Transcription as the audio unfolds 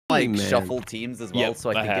like shuffle teams as well, Yep, so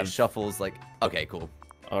I think have. it shuffles like. Okay, cool.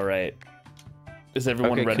 All right. Is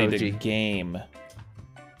everyone ready to Koji. game?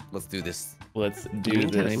 Let's do this. Let's do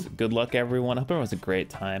this. Good luck, everyone. I hope it was a great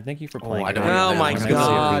time. Thank you for playing. I don't guys. know. Oh my I really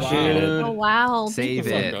god, appreciate it. dude. Oh wow. Save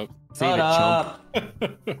it. Shut Save it, chump. up.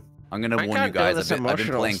 I'm gonna I warn you can't do guys. this I've been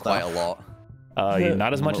emotional playing quite a stuff. lot.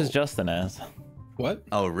 Not as much as Justin has. What?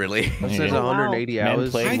 Oh really? It says Yeah. 180 Man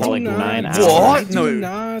hours. played I for do like not. 9 hours. What? I do No.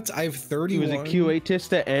 not. I have He 31. was a QA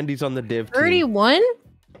tester and he's on the dev team. 31?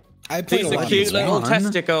 I played He's a a lot. cute This little one.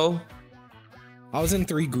 testicle. I was in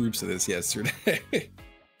 3 groups of this yesterday.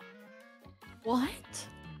 What?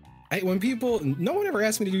 When people, no one ever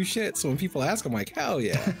asked me to do shit. So when people ask, I'm like, hell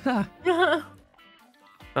yeah.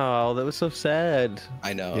 Oh, that was so sad.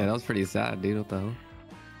 I know. Yeah, that was pretty sad, dude. What the hell?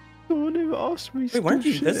 No one ever asked me. Wait, why aren't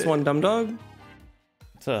you this one, dum dog?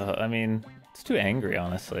 I mean, it's too angry,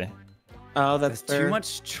 honestly. Oh, that's There's fair. too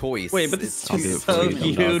much choice. Wait, but this I'll do is it for so you,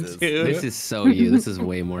 cute, Dumb dude. This is so you. This is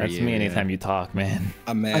way more That's you. me yeah. anytime you talk, man.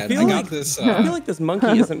 I'm I mad. feel I like got this. I feel like this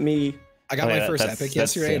monkey isn't me. I got Oh, my yeah, first that's epic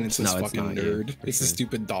yesterday, and sick. it's this No, it's fucking not you, nerd. for It's a sure.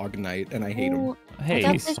 stupid dog knight, and I hate him. Oh, Hey, I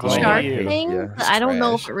got this why shark you? thing, Yeah, but I don't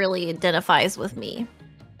know if trash. it really identifies with me.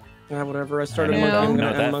 Whatever. I I started don't monkey. I'm know know gonna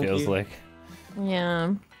what end that monkey. feels like.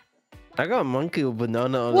 Yeah. I got a monkey with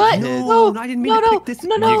banana on What? his head. No, I didn't mean no, to no, pick this.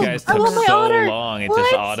 no, no. You guys I took want my so honor. long, it What?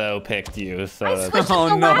 just auto-picked you, so I that's... switched Oh, at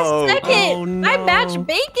the no. last second. Oh, no. I matched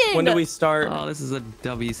bacon. When do we start? Oh, this is a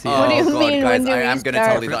WC. Oh, What do you God, mean, guys, when do I we am gonna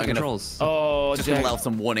start? tell you that I'm gonna controls. Oh, just gonna Jack. let out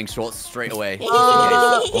some warning shots straight away.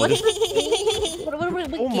 What is this?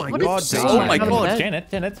 Oh my what is God, this? Jack. Oh my God.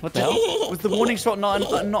 Janet, what the hell? Was the warning shot not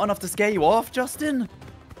enough to scare you off, Justin?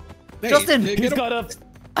 Hey, Justin, get He's him. got up.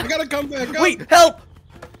 I gotta come back. Go. Wait, help!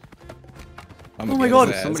 I'm Oh gonna my get God.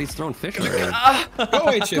 his ass. Somebody's throwing fish already. Go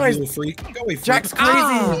away, Chip, Guys. you little freak. Go away, freak. Jack's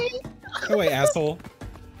crazy. Go away, asshole.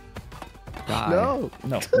 Die. No.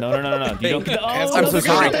 No. You don't. Oh, I'm so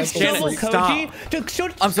sorry. Janet, Janet, stop.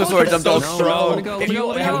 I'm so sorry, dumb dog. No, Bro, no, If you-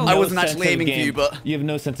 no, no. I wasn't no actually sense of aiming for game. you, but You have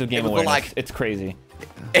no sense of game was the awareness. lag. It's crazy.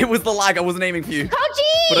 it was the lag. I wasn't aiming for you.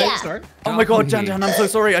 Koji! But I start. Oh my God, Jan, I'm so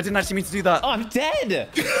sorry. I didn't actually mean to do that. Oh, I'm dead!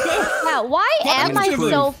 Yeah, why am I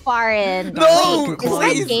Positively. so far in? No, Wait, is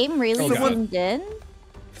please. my game really Oh, God. zoomed in?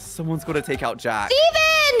 Someone's got to take out Jack.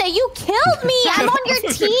 Steven, you killed me! I'm on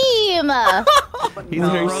your team!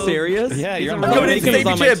 He's very No. serious. Yeah, you're on No, my Nobody Bacon's save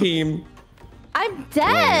on my Jib. team. I'm Look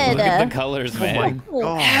dead! at the colors, man.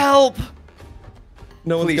 Oh, Help!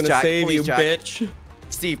 No one's Please, gonna Jack, save please, you, Jack. bitch.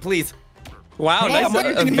 Steve, please. Wow, Hey, nice I'm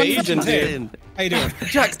on evasion, your team. dude. How you doing?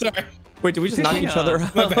 Jack. Sorry. Wait, did we just knock each other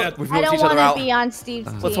My out? bad. We've I knocked don't each other want out. to be on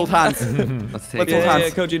Steve's team. Let's hold hands. Let's take Let's it. hold Yeah,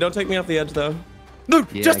 hands. Koji, don't take me off the edge, though. No,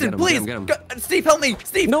 Yeah, Justin, get him, please. get him. Steve, help me.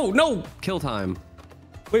 Steve. No, no. Kill time.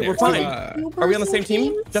 Wait, we're There. fine. Uh, Are we on the same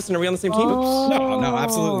team? Justin, are we on the same team? No,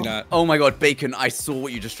 absolutely not. Oh my God, Bacon, I saw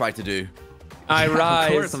what you just tried to do. I Of course,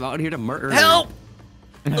 rise. I'm out here to murder. Help!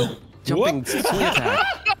 Jumping swing attack.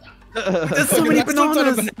 There's so many That's not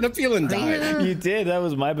bananas. a banana peel and die. You did. That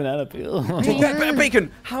was my banana peel. Bacon,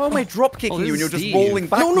 how am I drop kicking Oh, you this and you're is just Steve. rolling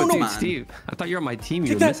backwards, no, man? Steve, I thought you were on my team. You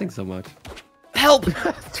Take were that. missing so much. Help!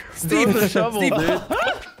 Steve, the shovel, Steve, dude.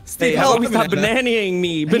 Steve, Hey, how help! about we stop bananaing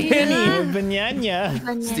me? Banani.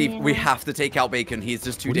 Banana. Steve, we have to take out Bacon. He's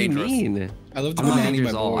just too What do you dangerous. mean? I love the I'm not banana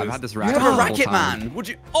dangerous my at all. I've boys. had this You racket. have a the whole racket, time. man. Would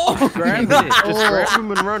you? Oh, Grab him. Just grab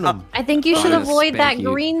him and run him. I think you should gonna avoid that spank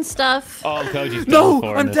you. green stuff. Oh, Koji's no, done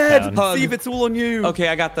for in I'm this dead. town. Hug. Steve, it's all on you. Okay,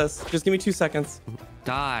 I got this. Just give me 2 seconds.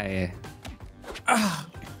 Die.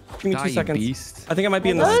 Give me Die, 2 you seconds. beast. I think I might be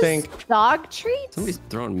in the Those stink. dog treats? Somebody's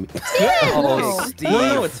throwing me. Oh, No. Steve.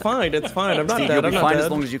 No, it's fine. It's fine. I'm not Steve, dead. you'll I'm be not fine dead.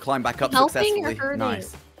 as long as you climb back up Helping or successfully. hurting?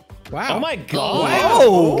 Nice. Wow. Oh my God.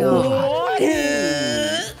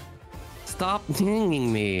 Stop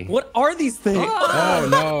dinging me. What are these things? Oh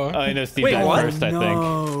no. Oh, I know Steve Wait, died what? first, I think.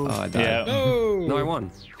 Oh, I died. Yeah. No. No, I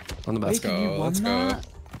won. On the Let's best. go. Let's go.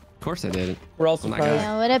 Of course I did. We're all Oh my surprised.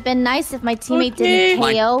 Yeah, it would have been nice if my teammate Okay. didn't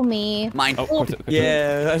KO me. Mine. Oh, of course it-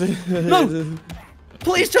 Yeah. No.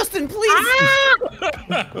 Please, Justin, please. Hey,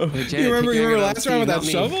 Janet, You remember take care of last round with that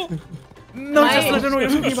Steve, not me. shovel? No, Justin, I don't know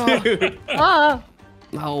what you're talking about. Oh,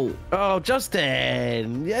 No. Oh,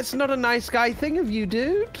 Justin, that's not a nice guy thing of you,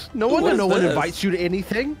 dude. No Who wonder is no one this? invites you to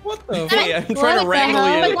anything. What the? Hey, I'm trying to what wrangle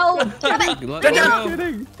the you. hell? No, stop it. Let me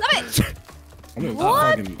go. Stop it. I'm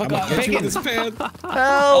What? gonna fucking get you with this pan. Help!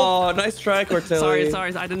 Oh, nice try, Cortelli.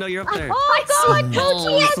 Sorry. I didn't know you're up there. Oh my god,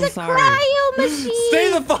 Kochi I'm has so a sorry. cryo machine.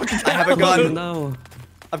 Stay the fuck down. I have a Oh, gun. no.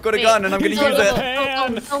 I've got a gun and I'm gonna use it.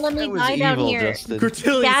 Don't let me That was die down evil, here. Justin.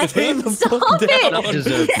 Cortelli, stay Gaston, the stop fuck down. it!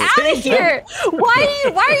 Deserved Get it. out of here! Why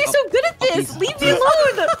are you so good at this? Leave me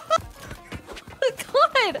alone!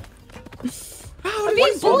 God! I'm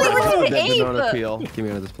being bullied with the That banana ape. peel. Get me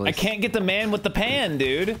out of this place. I can't get the man with the pan,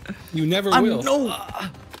 dude. You never will. No.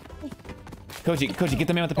 Koji, get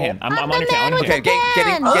the man with the pan. I'm I'm on the your man tail. with Okay, the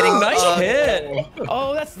pan. getting Nice hit.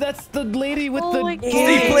 Oh, that's the lady with Oh my the. God.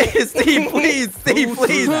 Steve, please, Steve, please, Steve,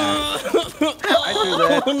 please.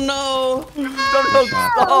 Oh no. No,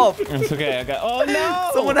 stop. It's okay. I got. Oh no!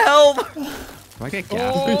 Someone help. Do I get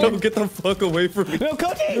gas? No, get the fuck away from me. No,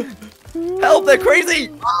 Koji! Help, they're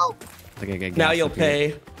crazy. Okay, get Now gas you'll up here.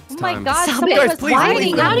 pay. Oh my time. God, Stop someone it. Guys, was please, whining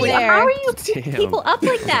please, out of please. there. How are you keep Damn. people up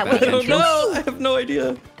like that? Bad Wait, I don't entrance. know. I have no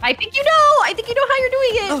idea. I think you know. I think you know how you're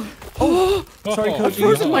doing it. Sorry, Coach.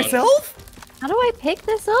 Frozen myself? How do I pick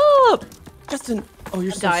this up? Justin. Oh,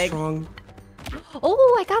 you're so dying. strong.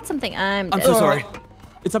 Oh, I got something. I'm dead. I'm so sorry.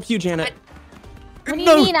 It's up to you, Janet. What do you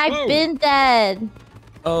No. mean? I've Whoa. been dead.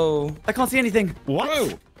 Oh. I can't see anything. What? Whoa.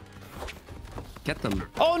 Get them.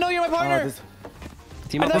 Oh no, you're my partner. this-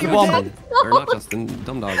 Team I up thought with you were Justin. Or not Justin.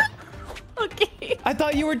 Dumb dog. Okay. I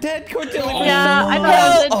thought you were dead, Cordelia. Yeah, I thought I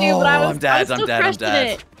was dead too, but I Oh, was. I'm dead, I was I'm still dead, I'm crushing dead.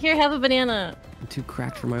 it. Here, have a banana. I'm too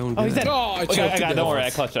cracked for my own Oh, he's good. dead. Oh, I Okay, choked I got to it. Don't worry, I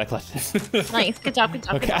death. clutched it. I clutched it. Nice. Good job. Good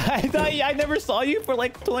job. Okay, I thought I never saw you for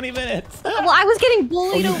like 20 minutes. Well, I was getting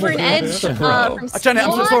bullied over an edge from Janet,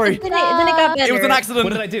 I'm so Steve, sorry. and then it got better. It was an accident.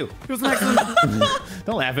 What did I do? It was an accident.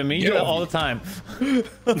 Don't laugh at me. You do that all the time.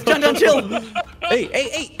 John, chill.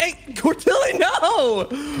 Hey, Cordelia, no!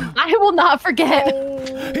 I will not forget.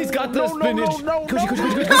 He's got the spinach.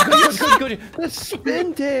 Koji. The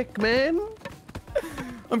spin dick, man.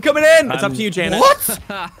 I'm coming in. It's up to you, Janet.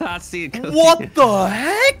 What? See it goes. What the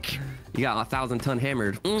heck? You got 1,000-ton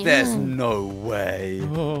hammered. There's no way.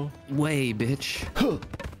 Way, bitch.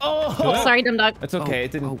 Oh, Sorry, dumb dog. it's okay.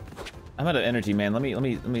 It didn't. Oh. I'm out of energy, man. Let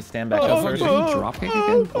me stand back Oh, up did first. you drop kick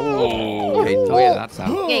again? Oh, Oh yeah, that's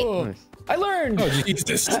how. Okay. Nice. I learned. Oh,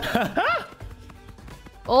 Jesus.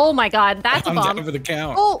 Oh my God, that's a I'm down bomb. for the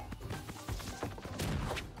count. Oh,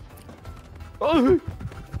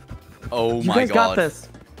 Oh You my guys god. got this.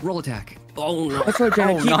 Roll attack. Oh no. That's right,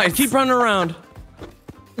 Janet. Oh, keep, nice. keep running around.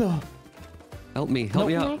 Help me. Help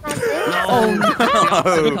me I up. got this. Stop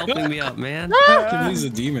helping me up, man. He's a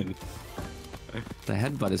demon. The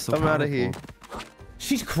headbutt is so I'm powerful. outta here.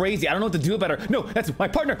 She's crazy. I don't know what to do about her. No, that's my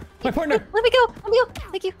partner. My partner. Let me go. Let me go.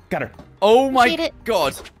 Thank you. Got her. Oh my Appreciate it.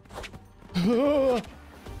 god.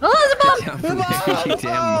 Oh, there's a bomb. Down from there, you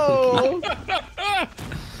damn monkey.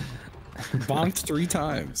 Bonked 3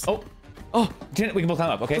 times. Oh, Janet, we can both climb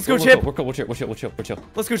up. Okay. Let's go, We're Chip. cool, We're cool. We're chill. We're chill.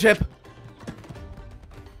 Let's go, Chip.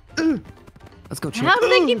 Let's go, Chip. How do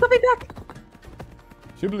they keep coming back?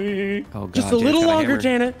 Chiblee. Oh god. Just a Janet's little got a longer, hammer.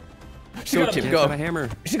 Janet. She Go, got, Chip, Janet's got a go. hammer.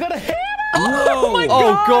 she got a hammer. Oh my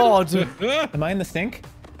Oh god. Am I in the stink?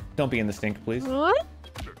 Don't be in the stink, please. What?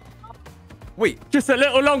 Wait. Just a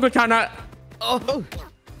little longer, Janet. Oh.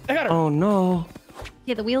 I got her. Oh no.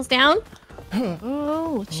 Get the wheels down. Couple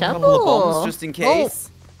Oh, of bombs shovel. just in case.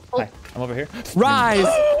 Hi, I'm over here. Rise.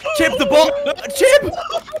 Chip the bomb. Chip.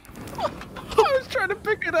 I was trying to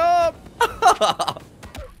pick it up.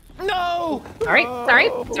 No. Sorry.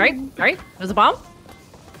 There's a bomb.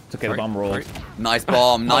 It's okay. The bomb rolled. Nice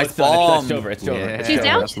bomb. Oh, Nice it's done. bomb. It's over. It's over. Yeah, She's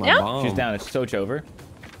down? that's She's my down? bomb. She's down. It's so over.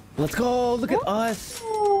 Let's go. Look at us.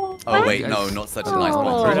 Oh wait, no, not such a nice Oh. bomb.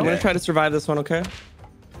 Alright, I'm Okay. gonna try to survive this one, okay?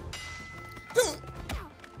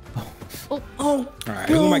 Alright,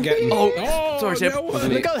 who am I getting? Oh, sorry, Chip. no.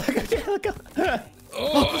 Look out. Look out.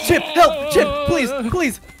 Chip, help! Chip,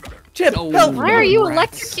 please! Chip, Oh. help! Why are you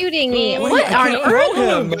Rats. electrocuting me? Wait, What I on can't earth? throw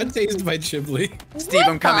him. I'm tased by Chiblee. Steve,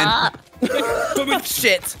 I'm coming. Put me,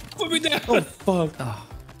 Shit! put me down. Fuck. I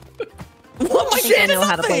think I know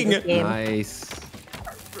how to play this game. Nice.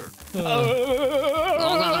 Oh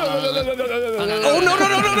no. I'm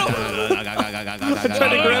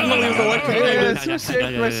trying to grab Lily's electrocuted. Just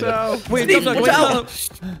shake myself. Wait, Steve, Dum Dum, watch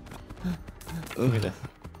wait out. up.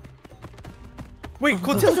 Wait,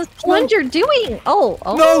 What's Cortez. this plunge you're doing? Oh.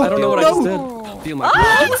 No! I don't know what I just did. Feel my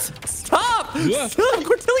What? Stop! Stop!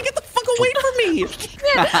 Cordelia, get the fuck away from me!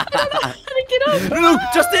 How to get up? No,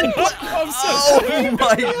 Justin! I'm so Oh sorry.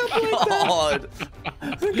 my god!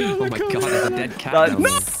 Oh my god, there's a dead cat down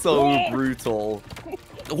there. That's so brutal.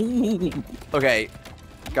 Okay,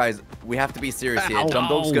 guys, we have to be serious here.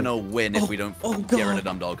 Dumdog's gonna win if we don't get rid of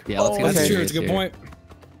Dumdog. Yeah, let's get That's true. serious It's a good here. point.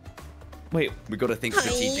 Wait. We gotta think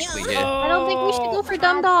strategically here. I don't think we should go for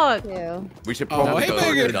dumb dog. We should Oh, probably hey, go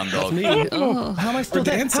for Megan. Dumdog. Me. Oh. How am I still We're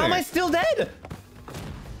dead? dancing. How am I still dead?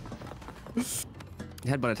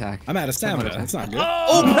 Headbutt attack. I'm out of stamina. That's not good.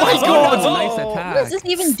 Oh my Nice god! attack. What does this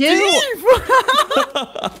even do?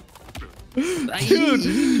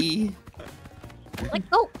 Aye. Like,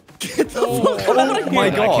 oh. Oh my I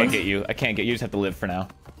god! can't get you. I can't get you. You just have to live for now.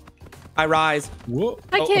 I rise. Whoa.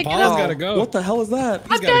 I can't get Apollo's up. gotta go. What the hell is that?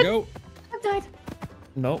 He's gotta go. I've died.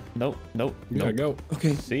 Nope. You gotta go.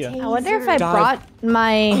 Okay. See ya. I wonder if I Dive. brought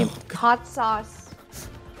my hot sauce.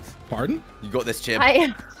 Pardon? You got this, Chip.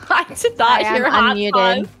 I did not I am hear hot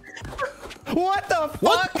unmuted. sauce. What the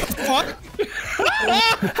What fuck? the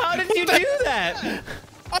fuck? How did you do that?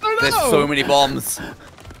 I don't know. There's so many bombs.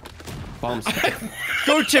 Bombs.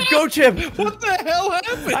 Go, Chip. Go, Chip. What the hell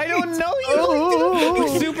happened? I don't know.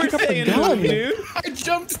 You Super Saiyan gun. move, dude. I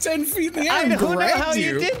jumped 10 feet in the air I and don't know grabbed how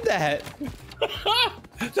you you. did that.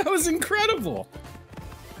 That was incredible.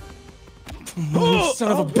 Oh,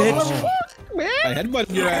 son of a bitch. I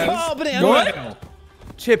headbutted your ass. Oh, banana. Go What? ahead.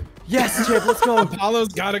 Chip. Yes, Chip. Let's go. Apollo's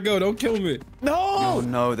gotta go. Don't kill me. No. Oh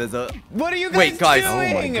no, there's a. What are you guys Wait, guys. Oh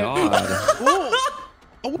my doing? god.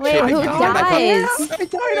 Wait, who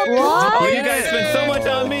dies? Well, What? you guys spent so much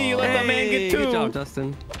on me. You let my man get 2. Good job,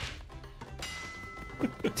 Dustin.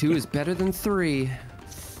 2 is better than 3.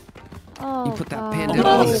 Oh, You put that God. pan down Oh,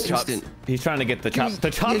 on the the chops. assistant. He's trying to get the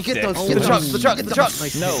chopstick. Get those Get the truck. The truck. Get the truck.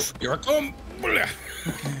 No. Here I come.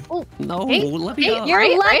 No, Hey, let me hey, go. You're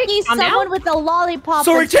Right, lucky right? Calm someone down. with a lollipop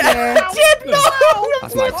Sorry, was Chip. here. Chip, no.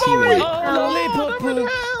 That's my teammate. Oh,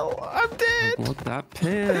 lollipop. I'm dead. Look that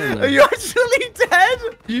pin. Are you actually dead?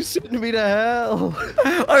 You sent me to hell.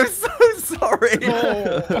 I'm so sorry.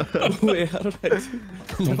 Wait, how did I do?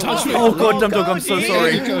 Don't touch me. Oh god, Dum Dog, I'm so Koji.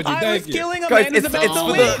 sorry. Koji, I was thank you. killing a Guys, man who's it's about to for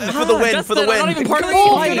win. the win, for the I'm not win. even part of the He's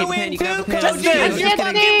fight. gonna win You too, grab the pen. Koji. Justin, He's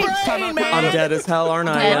gonna get brain, man. I'm dead as hell, aren't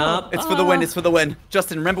I? Yep. It's for the win. It's for the win.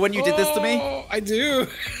 Justin, remember when you did this to me? Oh, I do.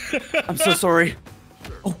 I'm so sorry.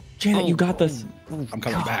 Oh, Janet, you got this. I'm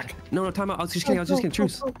coming back. No, time out. I was just kidding.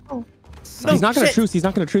 Truce. He's not gonna shit. truce. He's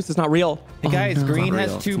not gonna truce. It's not real. Hey guys, no, green it's not has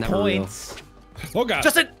real. 2 It's never real. points. Oh god.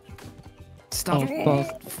 Justin. Stop.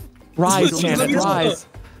 Rise, Janet, rise.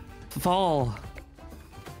 Fall.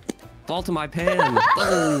 Fall to my pen.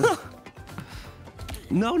 Oh.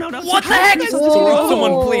 No. What the heck? Oh,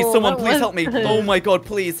 Someone, that please help me. Oh my god,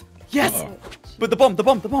 please. Yes. But the bomb. The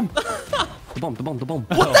bomb. What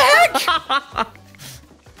the heck?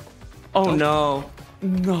 Oh no.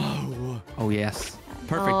 No. Oh, yes.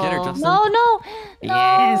 Perfect. Get her, Justin. No.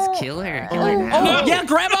 Yes, kill her. Kill her now. Yeah,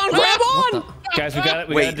 grab on, grab on. Guys, we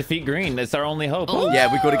gotta Wait. defeat green. That's our only hope.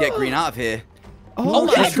 Yeah, we got to get green out of here. Oh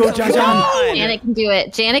my Let's go, Jan Jan. Janet can do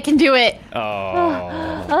it. Janet can do it.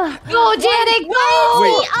 Oh. Go, Janet, go!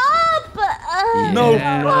 Wait. Up! No.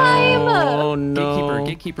 Climb! Oh no.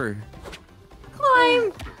 Gatekeeper.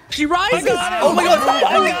 Climb! She rises. Oh my god.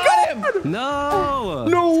 Oh my god. No.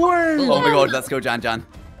 No way. Oh my god, let's go, Jan Jan.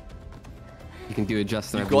 You can do it,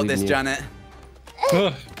 Justin. You I got believe this, in you. Janet.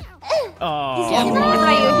 Ugh.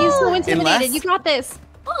 Ryu, he's so intimidated. Unless- You got this.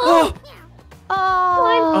 Oh.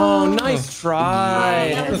 Oh, nice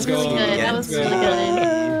try. Let's go. Good. That was really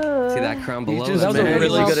good. See that crown below? You just That was a made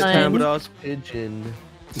really me good stand attempt. with us pigeon.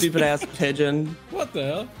 Stupid ass pigeon. What the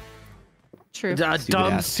hell? True. Dumb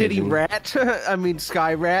ass city pigeon. rat. I mean,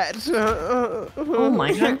 sky rat. Oh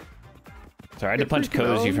my god. Sorry, I had to punch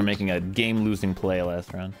Koji for making a game-losing play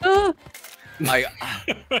last round. I,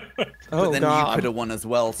 Oh but then you god. could have won as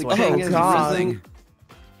well, so I king think is it's God. rising.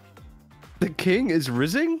 The king is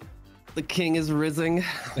rising? The king is rizzing.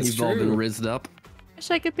 That's You've all been true. rizzed up.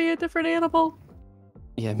 Wish I could be a different animal.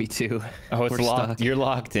 Yeah, me too. Oh, it's We're locked. stuck. You're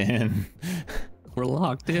locked in. We're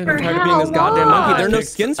locked in. I'm tired of being this goddamn monkey. There are no Picked-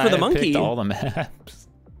 skins for the I monkey. picked all the maps.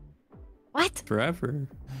 What? Forever.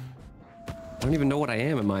 I don't even know what I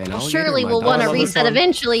am. Am I an Well, alligator? surely Am I we'll a want to dog? reset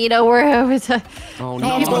eventually. You know, we're over to Oh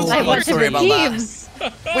no. people might want sorry different about that. teams.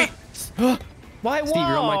 Why? Steve,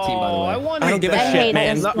 you're on my team, by the way. I won. I don't give a I shit, hate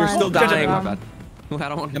man. this You're one. still dying. My bad. Well, I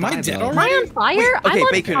don't want to Am I die, dead though. Am I already? on fire? Wait, I'm okay,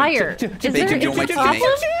 on Bacon. fire. Bacon, Is there you're my is it teammate.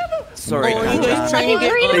 possible? Sorry, Oh, Jan you guys Jan. trying to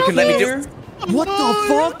get Green Bacon, let me do. here? What the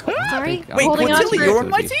fuck? Sorry. Wait, holding on Quintilly, to you're it. on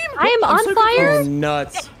my team. I am on fire. Oh,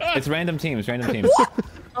 nuts. It's random teams. Random teams.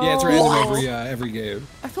 Yeah, it's random every game.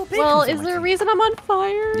 Well, is there a reason I'm on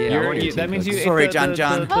fire? Yeah, You're- I'm on your you- that team, means you Cookie. ate Sorry, the, Jan the,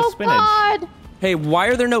 Jan. the, the Oh spinach. God! Hey, why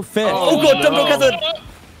are there no fish? Oh god, Dum Dog has a.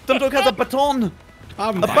 Dum Dog has a baton.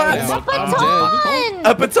 I'm bat. out. I'm dead.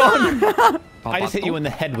 A baton. I just hit you in the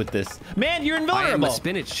head with this. Man, you're I am invulnerable. a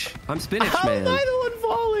spinach. I'm spinach, How man. am I the one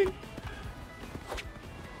falling?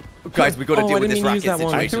 Guys, we got to Oh, deal I with didn't this mean to use racket that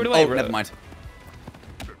one. I situation. threw it away, Oh, bro. never mind.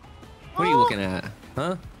 What are you looking at?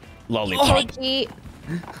 Huh? Lollipop. Jakey.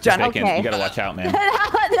 Janet, Bacon, Okay. you gotta watch out, man.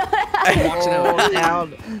 Watching out.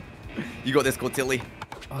 you got this, Quintilly.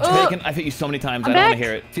 Bacon, I've hit you so many times. I'm I don't want back. to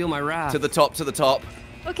hear it. Feel my wrath. To the top, to the top.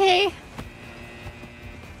 Okay.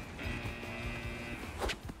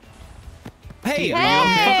 Hey,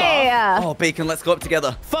 Hey! Oh, Bacon, let's go up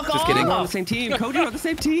together. Fuck Just off. kidding. We're on the same team. Cody, we're on the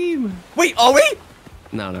same team. Wait, are we?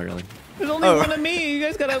 No, not really. There's only one of me. You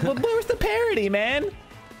guys gotta. Where's the parody, man?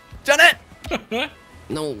 Janet!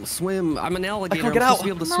 No, swim. I'm an alligator. can't get I'm out. supposed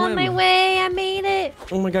to be able to I'm on swim. my way. I made it.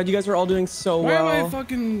 Oh my god, you guys are all doing so Why am I well.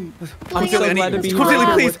 fucking... I'm so Cordelia, glad to be Cordelia,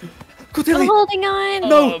 here. please. I'm Cordelia. holding on.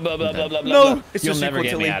 No. Blah, blah, blah, blah, blah, No. blah. It's You'll just you, never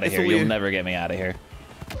get me Cordelia. out of It's here. all You'll you. never get me out of here.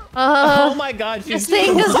 Oh my god, she's This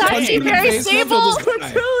thing does not Punch seem him in the very face, stable. left, he'll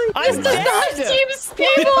just die. I'm dead. Seem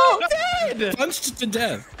stable. dead. Punched to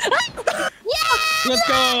death. Yeah! Let's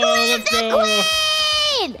go. Let's go.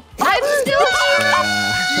 Queen! I'm still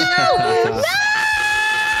here.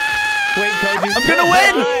 Wait, Koji. I'm gonna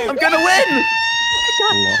win! I'm gonna win!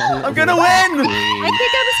 I'm gonna win! I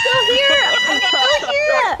think I'm still here. I'm still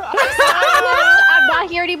here. I'm not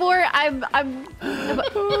here anymore. I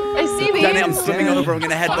see me. Janet, I'm swimming over. I'm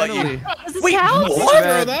gonna headbutt you. Does this Wait, count? what?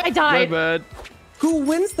 I died. Bad. Who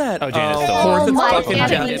wins that? Oh, Janet's of still course Oh it's my fucking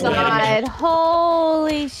Janet Janet. God.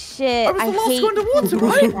 Holy shit. I was the last hate one to water,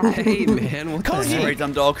 right? Hey, man. What the Koji. heck? Sorry,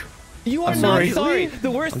 dumb dog. You are I'm not sorry. sorry.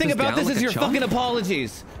 The worst I'm thing just about down this like is a your chump. fucking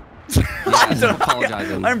apologies. Yeah, I'm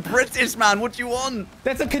apologizing. I'm British, man. What do you want?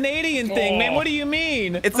 That's a Canadian thing, man. What do you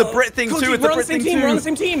mean? It's a Brit thing Koji, too. It's we're a on the Brit same thing team. We're on the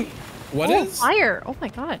too. same team. What Oh, is? fire. Oh my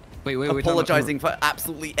god. Wait. Apologizing for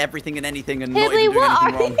absolutely everything and anything and Hibley, not even doing what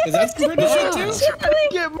anything are wrong. Is that some British shit too?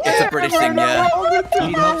 It's a British thing, yeah.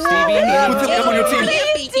 Need help, Stevie? Need help? I'm on your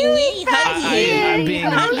team. I'm being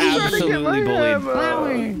absolutely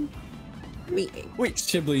bullied. Wait,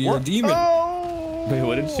 Chibli, you're a demon. Wait,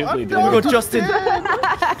 what did Shipley do? oh my god, Justin.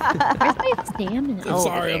 Where's my stamina? I'm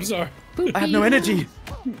sorry. I'm sorry. I have no energy.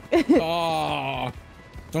 Oh,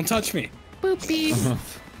 don't touch me. What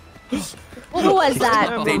was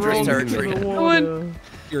that? Dangerous territory.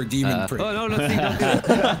 You're a demon prick. Oh, no, Steve.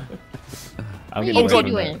 I'm What getting are ready.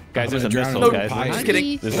 you doing? Guys, there's a I'm gonna missile, drown guys. in pie. Just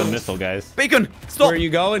kidding. There's a missile, guys. Bacon, stop. Where are you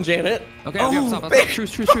going, Janet? Okay, stop. big-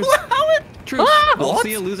 Truce. Truce. Ah, Oh, what?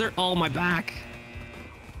 see you, loser. Oh, my back.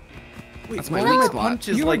 Wait, That's why my are weak my spot.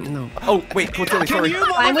 punches You like? no. Oh wait, Cordelia, sorry.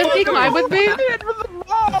 Climb with me. Climb with me. Let go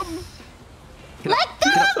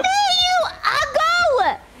of me, you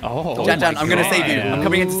uggo! Oh, Jan, my I'm gonna save you. God. I'm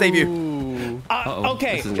coming in to save you. Uh-oh.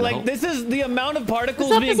 Okay, This isn't gonna like help. this is the amount of particles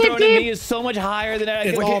What's up, being this thrown at team? me is so much higher than I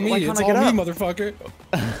It's can. all why me. can't It's I all get me, up? motherfucker.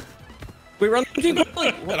 Wait, we're on the team.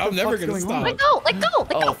 And I'm never gonna going stop. Let go. Let go.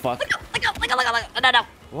 Let Oh go. fuck!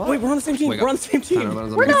 No. Wait, we're on the same team. Wake We're up. on the same team.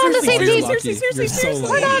 We're not on the same team. Seriously, seriously.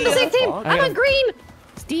 We're not on the same team. Fuck. I'm on green.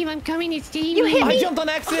 Steve, I'm coming. It's Steve. You hit I me. jumped on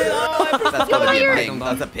accident. Oh, I That's gotta be a fire. ping.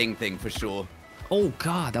 That's a ping thing for sure. Oh,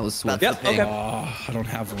 God, that was swift. That's Yep, the ping. okay. Oh, I don't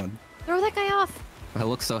have one. Throw that guy off. I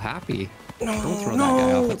look so happy. No, Don't throw that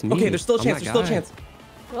guy off. That's me. Okay, there's still a I'm chance. that There's still a guy. chance.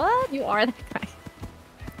 What? You are that guy.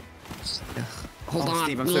 Hold Oh, on.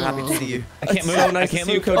 Steve, I'm so happy to see you. I can't move. So nice I can't to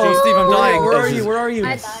see you, move. Koji. Oh, Steve, I'm dying. Where are you? Where are you?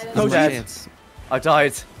 I died. I'm There's a dead. chance. I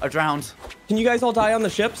died. I drowned. Can you guys all die on the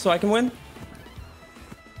ship so I can win?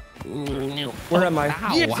 Where am I? Ow,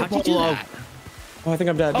 how'd you do that? Oh, I think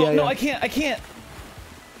I'm dead. Oh yeah, no, yeah. I can't. I can't.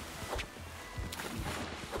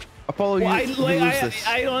 Apollo, Well, you lose this.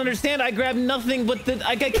 I don't understand. I grabbed nothing, but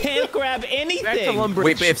I can't grab Back to anything. Lumbridge.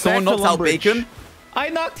 Wait, but if someone Back to knocks out Lumbridge. Bacon, I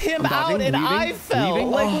knocked him I'm out dodging, and I weaving, fell.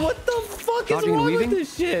 weaving. Like, what the fuck is Dodging and wrong with weaving?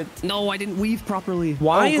 this shit? No, I didn't weave properly.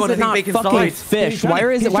 Why Oh, is God, I it think not Bacon's fucking died. fish? He's Why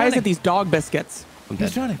drowning. is it? He's Why is drowning. it these dog biscuits? I'm He's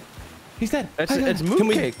dead. drowning. He's dead. It's Hi, guys.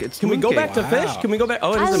 mooncake. It's Can we go mooncake. back to fish? Wow. Can we go back?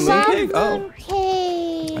 Oh, it I is a love mooncake. Oh.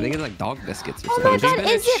 mooncake. I think it's like dog biscuits or Oh something. my god,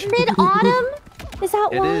 is it mid-autumn? Is that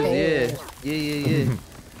It why? is, yeah.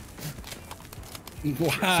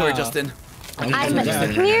 Wow. sorry, Justin. I'm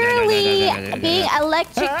Bacon. clearly being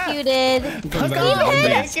electrocuted. Bacon. Fuck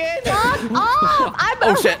off! I'm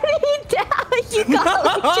Oh, shit. already down. You got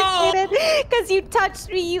electrocuted because you touched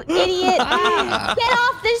me, you idiot. Get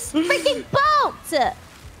off this freaking boat!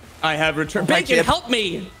 I have returned. Hi, Bacon, Chip. help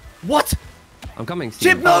me! What? I'm coming,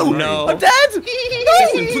 Steve. Chip, no! no. I'm dead!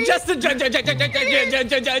 Justin, Justin,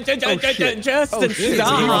 This,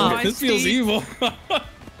 stop. this feels evil.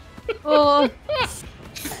 Oh.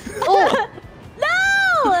 Oh.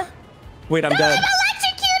 No! Wait, I'm I'm dead.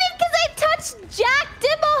 electrocuted because I touched Jack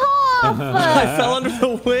Dimmelhoff! I fell under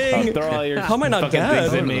the wing. Throw all your How am I not fucking dead?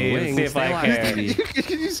 things at Under the me and wing, see if stay I alive, care. Stevie.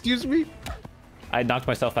 Can you excuse me? I knocked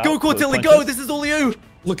myself out. Go, with Cortilli, punches. go! This is all you!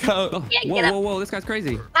 Look out. Oh, Yeah, whoa, get up. whoa, whoa, this guy's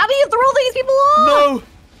crazy. How do you throw these people off? No!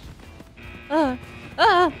 No!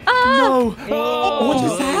 No! What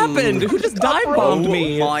just happened? Who just dive bombed Oh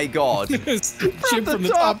me? my god. Chip from the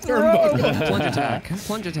top turnbuckle. Plunge attack.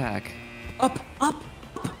 Plunge attack. Up, up.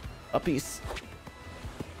 A piece.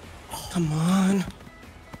 Come on.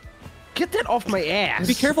 Get that off my ass.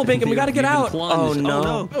 Be careful, Bacon. We gotta get You've been out. plunged. Oh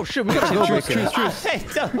no. Oh shit, we gotta go, Bacon. I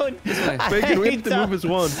don't. Bacon, we have to don't- move as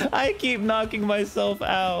one. I keep knocking myself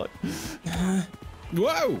out.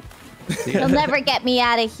 Whoa. You'll never get me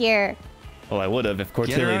out of here. Well, I would have if Get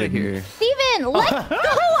Cortilli out of didn't. here. Steven, let go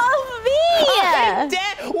of me! I'm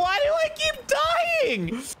dead. Why do I keep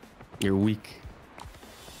dying? You're weak.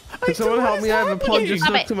 Can someone help me? I have a plunger Stop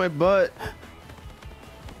stuck it. to my butt.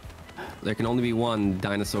 There can only be one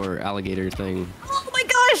dinosaur alligator thing. Oh my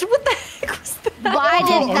gosh, what the heck was that? Why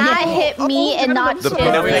did that hit me and not The perfect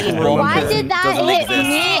Chibley? bomb Why did that doesn't hit exist.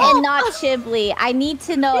 me and not Chibley? I need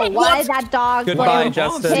to know why that dog Goodbye, was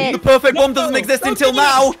Justin. hit. The perfect bomb doesn't exist until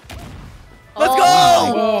now. Let's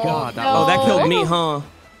go! God, that Oh, that was- killed me, huh?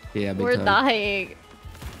 Yeah, big We're time. dying.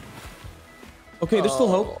 Okay, there's still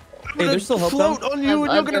hope. Hey, there's still hope though. Float on you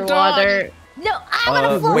and you're gonna die. Underwater. No, I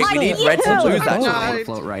want to float wait, on we need you. red to lose I that want time. to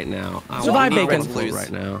float right now. I Survive, want Bacon. to float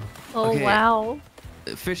right now. Oh Okay. wow.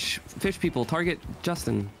 Fish people, target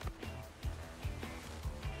Justin.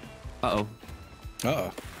 Uh-oh.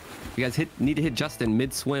 Uh-oh. You guys need to hit Justin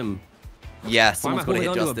mid-swim. Yeah, Why am I someone's got to holding hit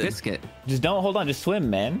onto a Justin. biscuit? Just don't hold on. Just swim,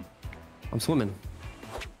 man. I'm swimming.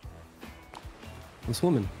 I'm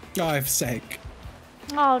swimming. Oh, I've sank.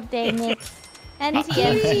 Oh, dang it.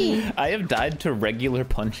 NTFT. I have died to regular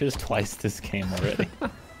punches twice this game already.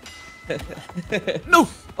 No!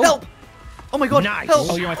 Help! Oh my god, help!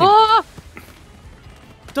 Oh, you're my team. Oh,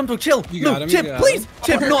 Dumbo, chill! You No, got him, Chip, you got please! him.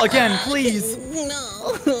 Chip, not again, please!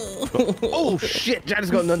 Oh shit! Jad has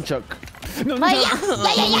got a nunchuck. No, no, Oh,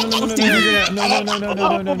 no. yeah. No, no, no, no,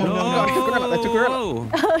 no, no, no, no, I took her out. I took her out. Oh!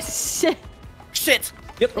 Oh, shit. Shit!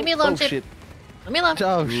 leave me alone, Oh Chip. shit! Leave me alone.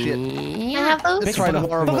 Oh shit! Can I have those? That's right. I'm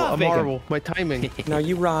horrible. Fuck off, I'm Bacon. horrible. My timing. Now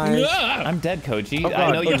you rise. I'm dead, Koji. Oh, I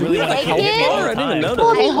God. know you really want to Bacon? kill me all I the didn't time. know that.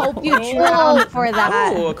 I hope you drown for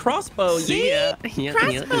that. Oh, a crossbow. See ya. Yeah,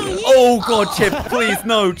 yeah. Oh god, Chip, please,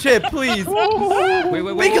 no, Chip, please!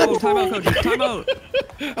 Wait, time out, Coach. Time out.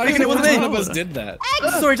 I Bacon, don't it know wasn't which me. one of us did that.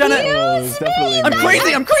 Sorry, Janet! It's definitely I'm me.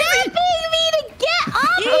 crazy, I'm crazy! Helping me to get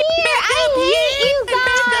up here. I hate you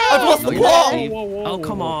I've guys. lost the Look at plot! that, Steve. Oh,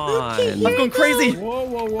 come on. I've gone crazy! Whoa,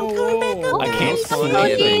 whoa, whoa, whoa. I can't Spawn swim.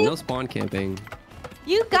 camping. No spawn camping.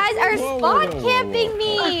 You guys are Whoa, spawn whoa, whoa, camping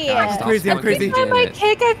me. Stop crazy, I'm spawn crazy. camping, Every time I Janet.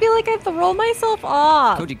 kick, I feel like I have to roll myself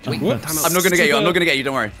off. Koji, wait, Whoops. time out. I'm not gonna get you, I'm not gonna get you,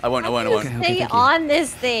 don't worry. I won't. Stay on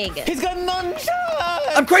this thing. He's got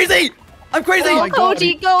nunchucks! I'm crazy! I'm crazy! Go,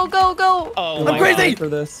 Koji, go, go, go. Oh, I'm my crazy! For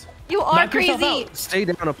this. You are Knock yourself crazy. out. Stay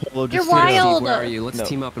down, Apollo. You're Just stay down. wild. Where are you? Let's No.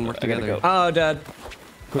 team up and work I gotta together. go. Oh, Dad.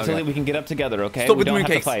 Cortilli, Okay. we can get up together, okay? Stop We with the don't have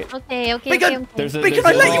to mooncakes. fight. Okay, okay, Bacon! okay, okay. There's a, Bacon,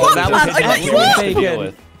 there's I let you a- up, there's man! a- I let you there's a- up! to deal Bacon.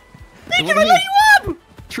 with. Bacon, I let you up!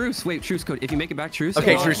 Truce, wait, truce code. If you make it back, truce.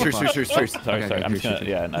 Okay, Oh, truce. fuck. Sorry, Okay, sorry. okay, I'm just truce, gonna, truce.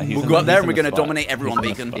 yeah, no, he's We'll in go the- up there he's and we're in the gonna spot. dominate everyone,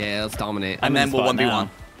 He's in the Bacon. spot. Yeah, let's dominate. And in then the we'll spot 1v1. now.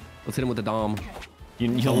 Let's hit him with the dom.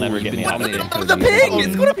 You'll never You've get been me out. dominated, Oh, Koji. the You've been ping!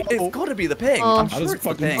 dominated. It's gotta be the ping. Oh. I'm I'll sure just it's the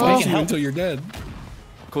fucking ping. punch you help. until you're dead.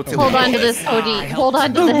 Cortilli. Hold on to this, Koji. Hold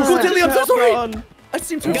on to No, this. Cortilli, I'm so sorry! I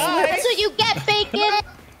seem to have That's what you get, Bacon.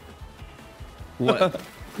 What?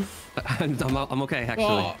 I'm okay, actually.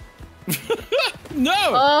 Oh. No!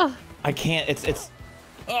 Ugh. I can't. It's.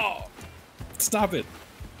 Oh. Stop it.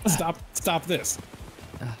 Stop this.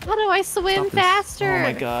 How do I swim Stop this. faster? Oh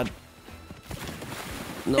my god.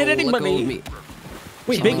 No, Hit anything let but go me. of me.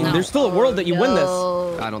 Wait, Bacon, there's still a world that you win this.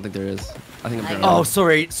 No. I don't think there is. I think I'm down. Oh,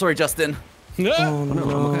 sorry, Justin. No. Oh, no,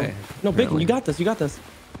 I'm okay. No, Bacon, you got this. You got this.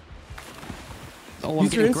 Oh, I'm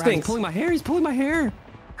Use your getting grabbed. He's instincts. pulling my hair. He's pulling my hair.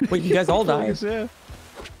 Wait, you guys all died.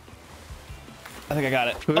 I think I got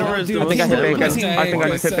it. Whoever is dude, doing I think I hit Bacon. Bacon. I think I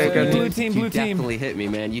just hit Bacon. Blue team, You blue team. definitely hit me,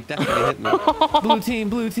 man. You definitely hit me. Blue team,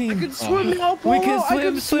 blue team. Swim now, We Apollo. can I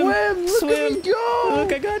can swim. Look at Swim. me go.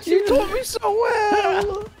 Look, I got You you. taught me so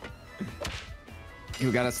well.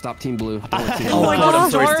 You gotta stop Team Blue. Don't let Team Oh Blue. my God,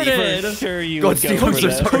 I'm sorry, Started. Steve. Sure you God, would go Steve, for I'm so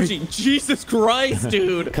that. sorry. Koji, Jesus Christ,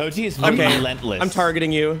 dude. Koji is Okay. relentless. I'm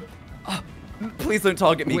targeting you. Please don't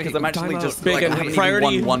target me because Wait, I'm actually time just out. like, I Bacon, haven't priority-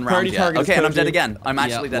 even won one round priority yet. target is Okay, and I'm Koji. dead again. I'm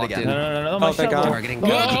actually Yeah, dead locked again. in. No, Oh, my thank shovel. God. Targeting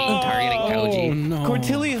Koji. Targeting Koji. No.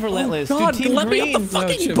 Cortilli is relentless. God, Dude, team let green. me off the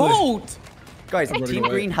fucking Chimney. boat. Guys, running Team away.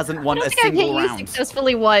 Green hasn't won I a don't think I've hit single you round.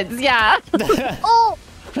 successfully once. Yeah. Oh,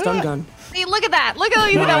 Stun gun. See, look at that. Look how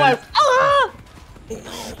easy that was. Ah!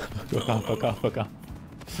 Fuck off, fuck off, fuck off.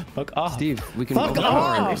 Fuck off. Steve, we can Fuck overpower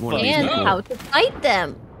off. one of these And people. how to fight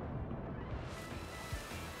them.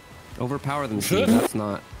 Overpower them, Steve. That's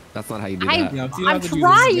not how you do I- that. Yeah, you I'm have to do this.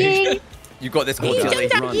 trying. You got this, Run. Cortilli.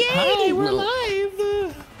 Run. Yay, we're No.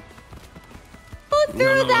 alive. who threw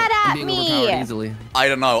No, that I'm at being me? overpowered easily. I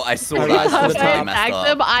don't know. I saw Guys, that. for I the was top. really I messed attack up.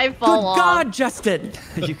 them, I Good fall off. God, Justin.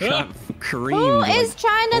 You got creamed. Who like- is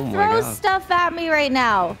trying to Oh my throw God. stuff at me right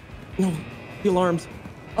now? No, the alarms.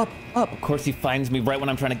 Up, up. Of course he finds me right when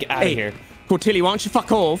I'm trying to get out of Hey, here. Cortilli, why don't you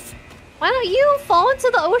fuck off? Why don't you fall into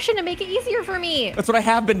the ocean and make it easier for me? That's what I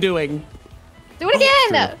have been doing. Do it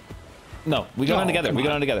again. No, we go No, down together. come We go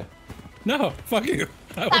on. down together. No, fuck you.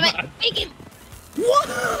 I will Stop not. it. Bacon.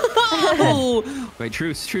 Whoa! Wait,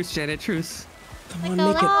 truce, Janet, truce. Come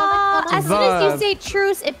on, make it. As soon as Vibe. you say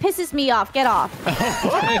truce, it pisses me off. Get off.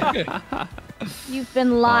 You've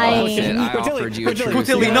been lying. Shit, I Cortilli, offered you a Cortilli. truce.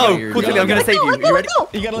 Cortilli, Yeah, no. you're Cortilli, done. I'm gonna save you. You ready?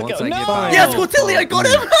 You gotta let Once go. I No! get back- Yes, Cortilli, I got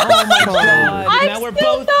him. Oh my god. I'm Now we're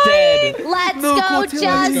still both dying. dead. Let's No, go, Cortilli,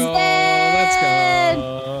 Justin. Let's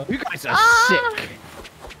go. You guys are Ah. sick.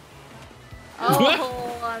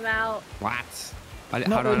 Oh, I'm out. What? How do I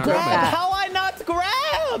No, not grab. grab it? How I not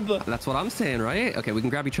grab? That's what I'm saying, right? Okay, we can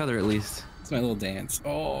grab each other at least. It's my little dance.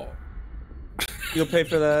 Oh. You'll pay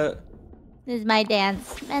for that. This is my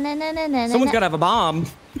dance. Na, na, na, na, na, Someone's na. gotta have a bomb.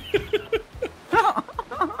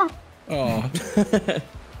 Oh.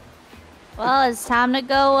 Well, it's time to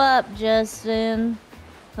go up, Justin.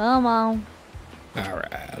 Come on. All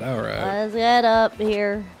right. All right. Let's get up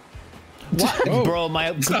here. What? Oh. Bro,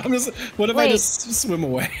 my... What if I Wait. just swim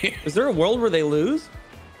away? Is there a world where they lose?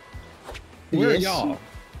 Where are Yes. y'all?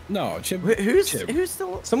 No, Chip. Wait, who's Chip.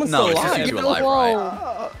 still? Someone's No, still it's just alive. you alive,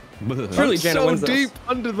 right? Whoa. Surely I'm Janet so wins deep this.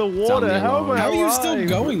 under the Tell water. me How am alone. I How are you still alive?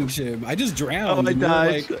 going, Chip? I just drowned. Oh, I and you're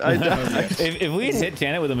died. like- I died. If we hit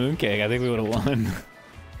Janet with a mooncake, I think we would have won.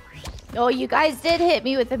 Oh, you guys did hit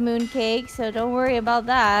me with the mooncake, so don't worry about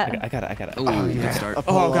that. I got it. Oh, good start.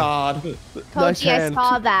 Oh god. Nice Koji, I hand.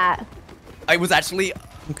 saw that. I was actually.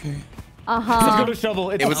 Okay. Let's go Uh-huh. to shovel.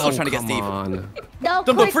 It's It was. I was trying to get Come Steve. on. No,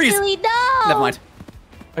 Dumbo, freeze. Cortilli, no! Never mind.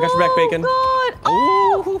 I got your back, Bacon. Oh, God.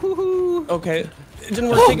 Oh. Okay. It didn't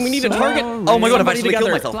work. Bacon. We need a target. Oh my god, I've Somebody actually killed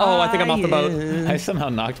together. myself. Oh, I think I'm off the boat. I somehow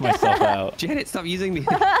knocked myself out. Janet, stop using me.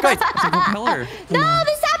 Guys, It's a propeller. No,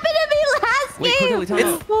 this happened to me last Wait, game. Cortilli,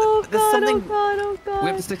 time out. Oh, there's God, something- oh, God, oh, God. We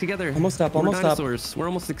have to stick together. Almost up, We're almost up. dinosaurs. We're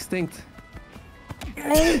almost extinct.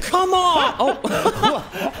 Oh, come on. Oh,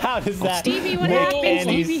 How does that Stevie, what make happened,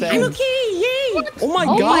 any Stevie? sense? I'm okay, yay! oh my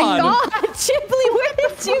Oh, god. my God. Chipley, where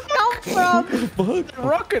did you come from?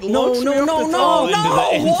 Rocket No, launched no, me off no, the no,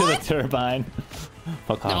 top. Into the turbine.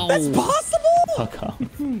 Fuck off. That's possible. Fuck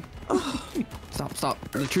off.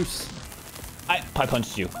 Stop. The truce. I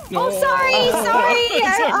punched you. Oh, sorry.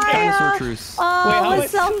 Dinosaur I truce. Wait, how am I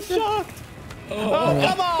was so self- shocked? Oh,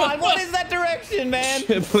 come on. What is that direction, man?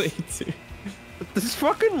 This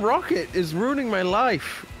fucking rocket is ruining my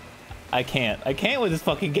life. I can't with this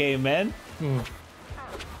fucking game, man.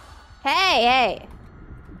 Hey.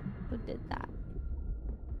 Who did that?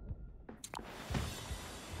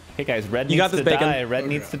 Hey guys, Red You needs got this, to Bacon. die. Red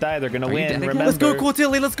needs to die. They're gonna Are you win. dead again? Remember. let's go,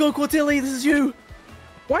 Cortilli. Let's go, Cortilli. This is you.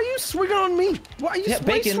 Why are you swinging on me? Why are you Yeah,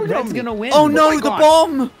 why are you Bacon. swinging Red's on me? gonna win. Oh no, my the God.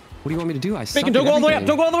 bomb. What do you want me to do? I suck Bacon, don't at go all the way up. everything.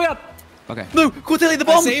 Don't go all the way up. Okay. No, Cortilli, the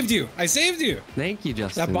I bomb. saved you. I saved you. Thank you,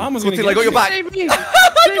 Justin. That bomb was gonna Cortilli, I get got your you. back. Save me.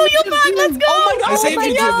 I got your back. Let's go. Oh my god. I saved my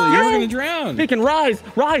you, God. Chip. You were gonna drown. Bacon, rise.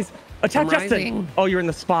 Attack I'm Justin. rising. Oh, you're in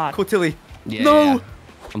the spot. Cortilli. Yeah. No.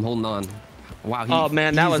 I'm holding on. Wow. He Oh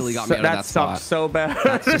man, that easily was got me out of that sucked spot. so bad.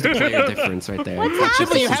 That's just a clear difference right there. What's That's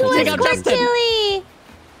just happening a to simple take us, out difference. Justin. Cortilli?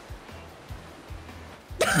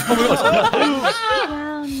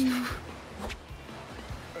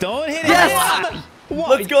 Don't hit Yes. him.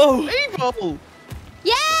 Let's go. Evil.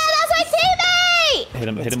 Yeah, that's my teammate! Hit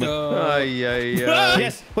him. Let's With. go. Ay, ay, ay.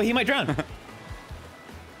 Yes. Wait, he might drown.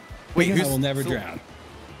 Wait, I who's will never drown.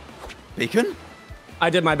 Bacon? I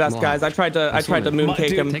did my best, Come on. guys. I tried to I've seen it. mooncake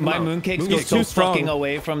Dude, him. Take my him out. mooncake's Mooncake's so too strong. fucking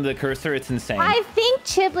away from the cursor. It's insane. I think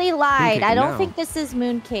Chibley lied. Mooncake I don't now. think this is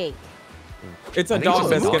mooncake. It's a I think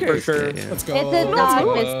dog it's a biscuit for dog sure. biscuit, yeah. Let's go. It's a Let's dog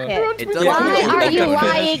go. biscuit. It does. Why Yeah. are you Yeah.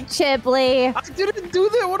 lying, Chibley? I didn't do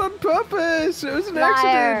that one on purpose. It was an Liar.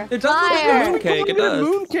 accident. It does look like a Liar. mooncake. It I've been does.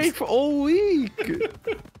 mooncake for all week.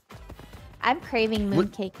 I'm craving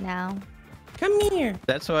mooncake now. Come here.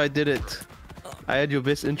 That's why I did it. I had your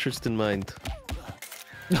best interest in mind.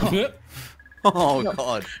 Oh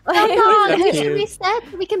god. Come on, That's we cute. can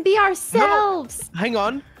reset. We can be ourselves. Hang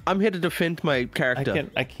on. I'm here to defend my character.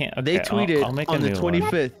 I can't. Okay, They tweeted I'll make a on the new one.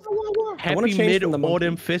 25th. I wanna Happy change from the Mid-Autumn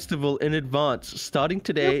monkey. Festival in advance. Starting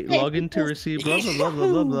today, Okay, log in to receive blah blah blah blah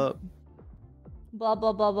blah blah. Blah,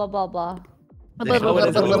 blah, blah, blah, blah, blah. Oh, it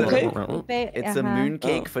is a mooncake? It's a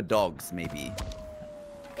mooncake for dogs, maybe.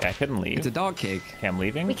 Okay, I couldn't leave. It's a dog cake. Okay, I'm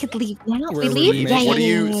leaving. We could leave now. We're We leave. remaking. Yeah, yeah, What do yeah,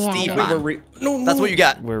 you, yeah, Steve, yeah. man? That's what you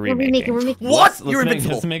got. We're We're remaking. remaking. We're remaking. What? Let's You're make,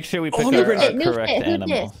 invincible. let's make sure we pick Oh, our who did it? correct Who did it?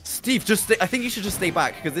 animal. Steve, just stay. I think you should just stay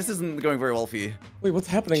back because this isn't going very well for you. Wait, what's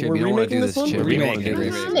happening? Chip, We're you don't want to remaking do this this, one? Chip. We're You don't want to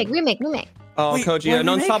remaking. do this. Remake. Oh, Wait, Koji, what an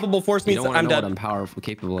remake? unstoppable force You means don't want I'm to know what dead. I'm powerful,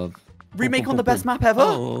 capable of. Remake on the best map ever?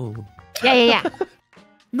 Oh. Yeah.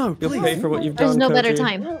 No, You'll please. pay for what you've There's done, no Koji. better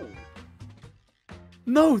time.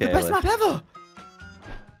 No, the Okay, best let's- map ever.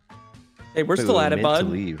 Hey, we're still at it, meant to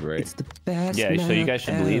bud. leave, right? It's the best. Yeah, so you guys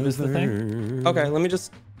should map leave is the thing? ever. Okay, let me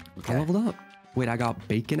just. I leveled up. Wait, I got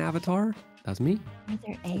bacon avatar. That's me. Are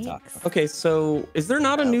there eggs? Okay, so is there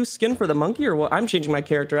not a new skin for the monkey or what? I'm changing my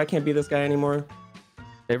character. I can't be this guy anymore.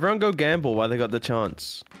 Everyone go gamble while they got the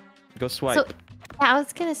chance. Go swipe. So, I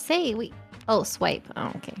was gonna say we. Oh, swipe.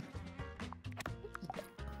 Oh, okay.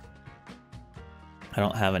 I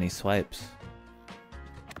don't have any swipes.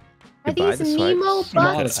 Are Goodbye, these the swipes. Nemo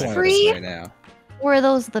Not a bucks swipe free, right now. or are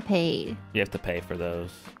those the paid? You have to pay for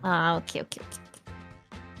those. Ah, okay.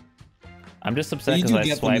 I'm just But upset you because do I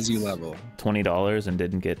get them as swiped you level. $20 and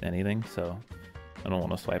didn't get anything, so I don't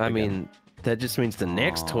want to swipe I again. mean, that just means the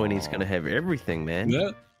next 20 is gonna have everything, man.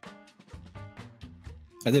 Yeah.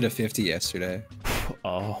 I did a 50 yesterday.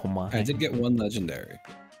 Oh my. I did get one legendary.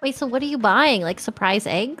 Wait, so what are you buying? Like surprise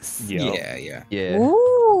eggs? Yup. Yeah. Yeah.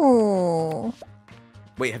 Ooh.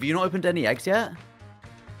 Wait, have you not opened any eggs yet?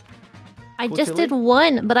 I Cool, just Tilly? did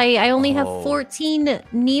one, but I only have Oh. 14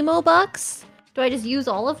 Nemo bucks. Do I just use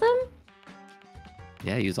all of them?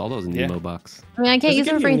 Yeah, use all those Yeah. Nemo bucks. I mean, I can't Does it use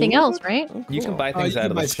them give for you anything Nemo else, bucks? right? Oh, You can cool. buy things you out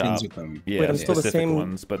can of buy the skins shop. with them. Yeah, Wait, I'm still the specific same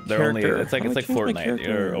ones, but they're only character. it's like How it's do like I change my Fortnite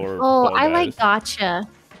character? or Oh, Fall I like Guys. gotcha.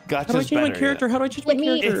 Gotcha's How do I change my better, character? yeah. How do I change my Let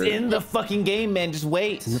me- character? It's in the fucking game, man. Just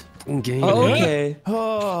wait. Game. Oh, okay.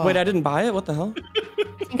 Oh. Wait, I didn't buy it? What the hell?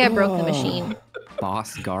 I think I broke the machine.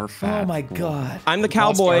 Boss Garfat. Oh my god. I'm the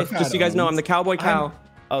cowboy. Scarf Just so you guys know, I'm the cowboy cow.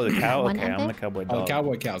 Oh, the cow. One Okay, I'm the ended? cowboy Oh, dog.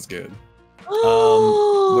 cowboy cow's good.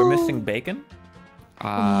 We're missing bacon.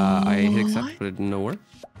 I hit accept, but it didn't know where.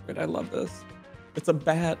 Wait, I love this. It's a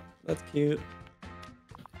bat. That's cute.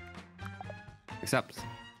 Accept.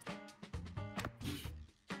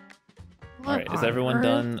 All right, is everyone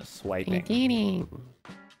done swiping?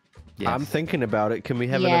 Yes. I'm thinking about it. Can we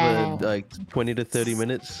have Yeah. another like 20 to 30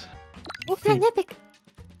 minutes? Oh, epic.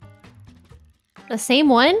 The same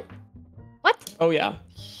one? What? Oh, yeah.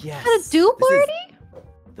 Yes. Got a dupe This is already?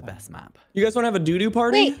 the best map. You guys want to have a doo-doo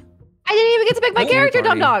party? Wait, I didn't even get to pick my Oh, character,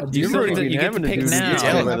 Dumb party. Dog. You You've still already get to- been you get having to a pick dude. now.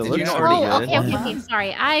 Yeah, by the did looks you not of it, already Oh, man. okay.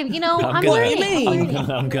 Sorry. I'm I'm learning.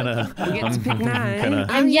 I'm gonna. nine.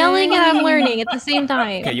 I'm yelling and I'm learning at the same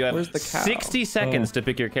time. Okay, you have Where's the cow? 60 seconds to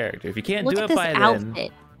pick your character. If you can't Look do at it this by then,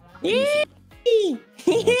 outfit. I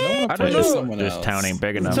don't know. this town ain't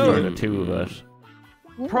big enough So- for the two of us.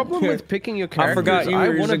 Problem with picking your I characters. forgot you I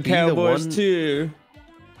were want to the be the cowboys one. too.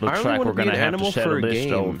 Looks only like wanna we're be gonna an have to animal for settle a this game.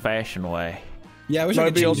 the old-fashioned way. Yeah, I wish I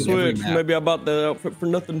could Maybe I'll change it every switch. map. Maybe I bought the outfit for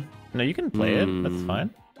nothing. No, you can play it. That's fine.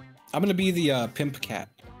 I'm gonna be the pimp cat.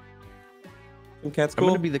 And cat's I'm cool.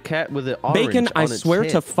 gonna be the cat with the orange Bacon, I on its swear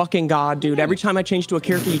head. to fucking God, dude. Every time I change to a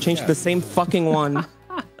character, you change to the same fucking one.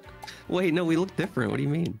 Wait, no, we look different. What do you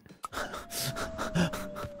mean?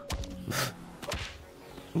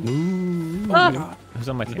 Who's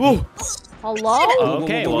on my team? Hello?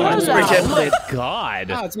 Okay, well, Who's oh that? my God.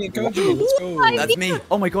 Ah, it's me and Koji. Let's go. That's me.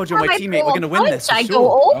 Oh my god, you're my teammate. We're gonna win this. For I sure.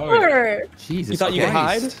 go Oh, yeah. over. Jesus. You thought you could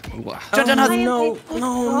hide? Christ. Wow. Justin Oh, has no,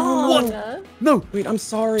 no. What? No, Wait, I'm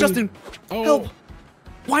sorry. Justin, Oh, help!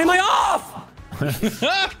 Why am I off?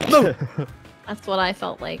 No, That's what I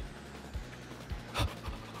felt like.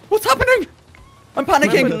 what's happening? I'm My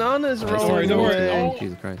panicking. bananas worry, rolling don't worry. away. Oh.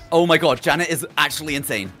 Jesus Christ. Oh my god, Janet is actually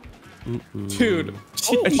insane. Dude.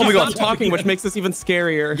 She's my God. not talking, which makes this even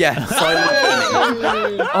scarier. Yeah. So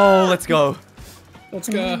oh, let's go. let's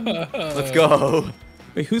go. Let's go.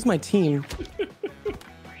 Wait, who's my team?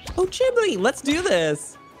 Oh, Ghibli, let's do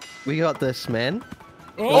this. We got this, man.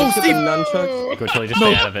 Oh, Steve. Nunchucks. Go, Chili, just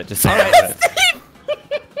stay out of it. Just stay out of it.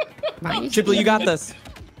 Ghibli, you got this.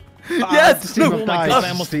 Yes. Steve, No. I'm Oh my dying. God, I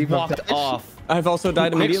almost Steve, I'm walked dying. off. I've also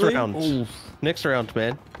died Next immediately. round. Next round,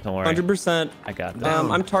 man. Don't worry. 100%. I got this.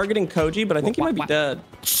 I'm targeting Koji, but I think he might be dead.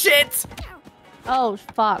 Shit. Oh,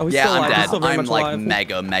 fuck. Oh, he's Yeah, still I'm alive. He's dead. still very I'm much like alive.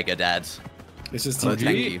 mega dead. This is So TG.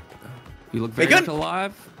 thank you. You look very Bacon? much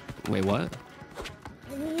alive. Wait, what?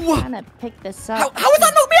 I'm trying to pick this up. How is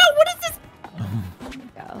that not me out? What is this?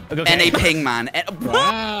 Okay. NA ping man.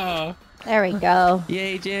 Wow. There we go.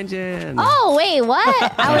 Yay, Jan Jan. Oh, wait,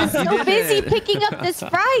 what? I was You so did busy it. picking up this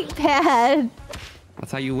frying pan.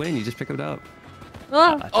 That's how you win. You just pick it up.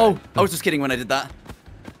 Oh, Oh, I was just kidding when I did that.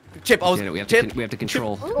 Chip, I was Get it. We have Chip. to. We have to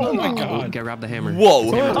control. Oh my Oh, god. grab the hammer.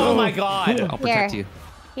 Whoa. Oh my God. I'll protect you.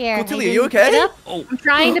 here. Cool, Tilly, I are you didn't pick okay? it up. I'm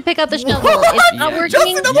trying to pick up the shovel. It's not Yeah, working.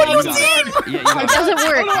 Justin, I'm on you your got team. it. Yeah, you got It it. doesn't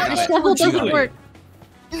work. got The it. shovel You got doesn't it. work.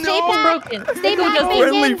 Stay back. Broken. Stay back,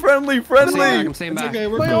 Friendly, Bacon. friendly, I'm friendly. staying It's back. okay,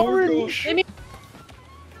 we're cool. We're cool.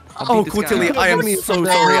 Oh, this cool, guy Tilly. up. I am Me so down.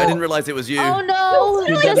 sorry. I didn't realize it was you. Oh no!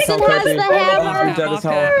 You're dead as Justin hell, has Kobe. the You're hammer. dead as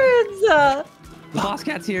hell. Birds. The boss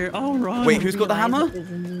cat's here. Oh, run. Wait, who's got the hammer?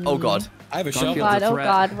 Oh god. I have a Gunfield. shovel. God, oh threat.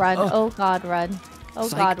 God, run. Oh God, run. Oh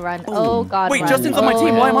Psych. God, run. Oh. Oh God, Wait, run. Justin's on my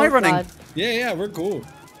team. Why am I Oh, running? God. Yeah, we're cool.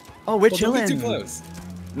 Oh, we're Well, don't chilling. get too close.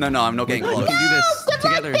 No, I'm not getting We close. can do this Good luck,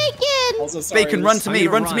 together. Bacon! Also, sorry, Bacon, run to I'm me.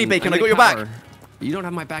 gonna Run to me, Bacon. I need got your back. power. You don't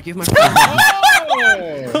have my back. You have my back.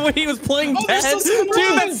 Oh! When he was playing Oh, they're dead. so smart.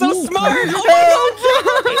 Dude, that's so Ooh. smart.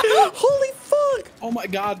 Oh my God. Holy fuck. Oh my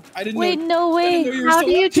god, I didn't Wait, know. no I way. didn't know you were How so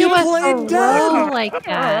do you lucky. do a played throw like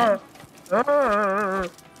that?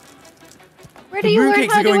 Where do you learn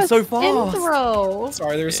mooncakes how are to going do a so spin fast. throw?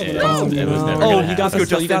 Sorry, there was someone Yeah. else. It was never Oh, gonna you happen. got Let's this.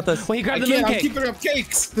 go, You got Justin. this. Wait, you I grabbed the can't, I'm mooncake. keeping up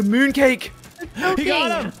cakes. The mooncake. He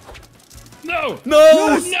got him. No!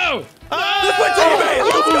 No. No!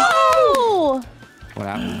 Oh! What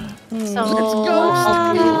happened? So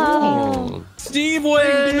Oh. Steve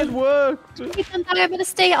win. It worked. Ethan, I'm gonna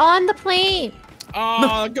stay on the plane.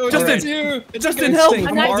 Oh, go Justin. too. It's Justin, okay. help. Stay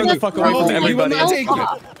I'm not far the just fuck away from throwing. everybody. He will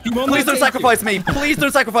not take it. He will Please not don't take sacrifice me. Please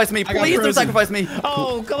don't sacrifice me. got Please don't frozen. sacrifice me.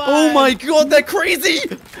 Oh, come on. Oh my god, they're crazy.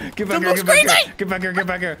 Get back here, Dumbo's get back here. crazy. Get back here, get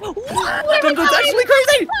back here. Dumbo's actually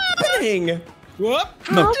crazy. Dang. it. Whoop.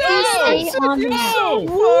 How do you stay on the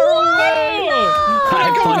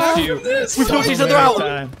I punched you. We punched each other out.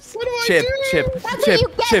 Time. What do I Chip, do? Chip, That's what Chip, you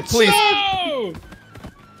get, Chip, please. Chip.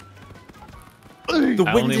 No! The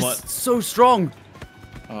I wind only is want- so strong.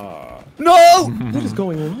 Oh. No! What is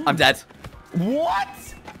going on? I'm dead. What?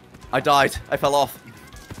 I died. I fell off.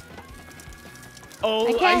 Oh,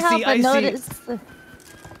 I can't help see, but I see. notice.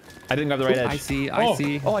 I didn't grab the right edge. I see. I Oh.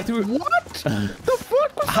 see. Oh, I threw it. What?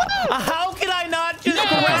 How can I not just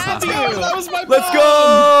grab That you? was my Let's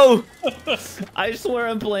bomb. go! I swear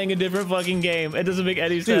I'm playing a different fucking game. It doesn't make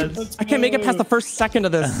any sense. I can't make it past the first second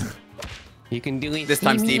of this. You can do it. This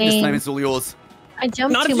time, Steve. This time it's all yours. I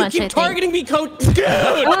jumped Not too if you much, keep I think. targeting me, coach. Dude.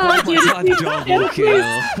 Oh, Oh my god, double kill.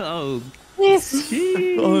 Oh, Please.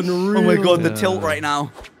 Unreal. Oh my god, the tilt right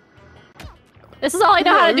now. This is all I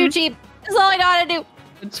know how to do, Cheap. This is all I know how to do.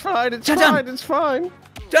 It's fine. It's Shut fine. down. It's fine.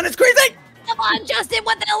 Jen, it's crazy! Come on, Justin.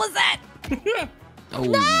 What the hell was that? oh,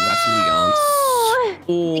 that's Leon's. Oh,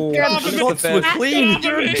 Oh, Grab that's the the Shots were best. clean.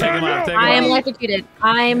 Take him out, take him I am out. electrocuted.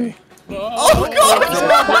 I'm. Oh god!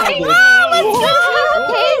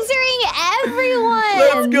 tasering everyone.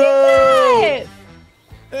 Let's go!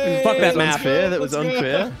 Fuck that That was map. unfair. That was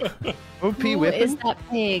unfair. OP Who is weapon. that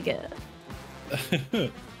pig?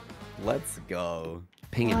 Let's go.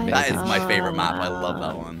 Ping it, What? That is Bacon. my favorite map. I love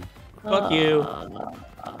that one. Fuck you.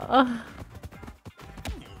 Uh,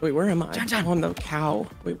 Wait, where am I? Jan, Jan. Oh, I'm the cow.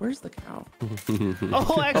 Wait, where's the cow?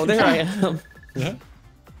 Oh, actually. Oh, there I am.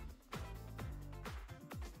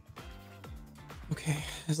 Okay,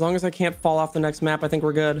 as long as I can't fall off the next map, I think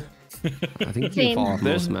we're good. I think you Same. can fall off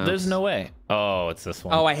There's, most maps. there's no way. Oh, it's this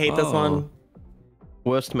one. Oh, I hate this Oh. one.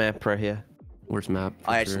 Worst map right here. Worst map. for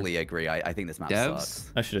I sure. actually agree. I think this map Devs?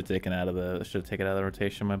 sucks. I should have taken out of the. I should have taken it out of the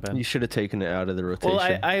rotation. My bad. You should have taken it out of the rotation.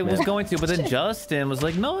 Well, I was man. going to, but then Justin was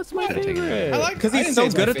like, "No, it's my Should've taken it. I favorite." like 'Cause I he's didn't so say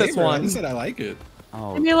it's good my at this favorite, I one. just said I like it.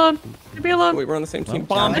 Oh, leave me alone. Leave me alone. Wait, we're on the same team. Oh,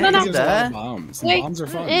 Bomb. Jan, No, no, you Gives a lot of there? bombs. Wait. Bombs are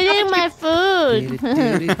fun. Eating my food.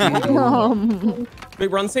 Wait,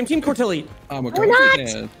 we're on the same team, Cortilli. I'm a We're not.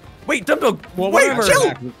 man. Wait, Dumdog! Well, Wait, whatever.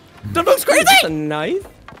 chill! Dumdog's Wait, is this a crazy! knife?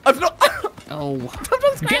 I've not. Oh,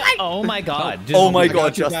 Dumdog's crazy! Oh my god. Oh my I god,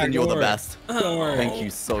 got your Justin, back, you're the don't worry. best. Don't worry. Thank you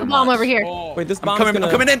so much. Bomb over here. Oh. Wait, this I'm bomb's coming. gonna...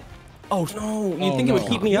 I'm coming in. Oh, No, you Oh, think it would no.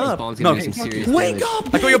 keep me this up? bomb's No. gonna do some serious Wake damage.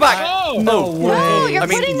 up! I got your back. Oh! No way. No, you're I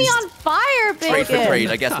mean- putting me on fire, Trade for Bacon.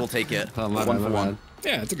 trade. I guess we'll take it. Oh, my One bad, for my one. bad.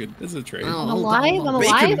 Yeah, it's a good. It's a trade. Oh, I'm alive. I'm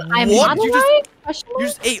Bacon, alive. I'm what? not You alive. just- Question You mark?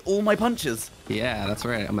 just ate all my punches. Yeah, that's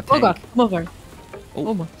right. I'm a Oh tank. god, come over.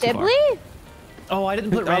 Oh, my. Dibley? Oh, I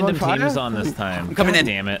didn't put I'm on random fire? teams on this time. I'm coming God in.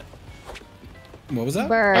 Damn it. What was that? I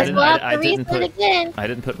Bird. didn't, We'll have I to didn't restart put. again. I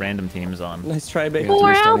didn't put random teams on. Nice try, Bacon. We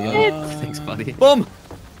have to Four restart again. outfits. Thanks, buddy. Boom.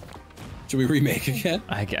 Should we remake again?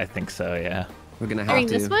 I think so. Yeah. We're gonna have During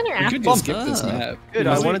to. this one or We after? could just skip this Ah. map. Good,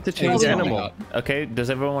 I wanted to change Let's animal. go out. Okay. Does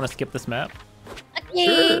everyone want to skip this map?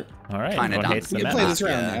 Okay. All right. Kinda Everyone down hates to the We can map. play this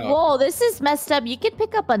round Yeah. now. Whoa, this is messed up. You could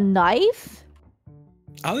pick up a knife.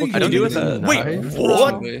 I don't think What you can can you do do with anything. that? Wait, Nice. what?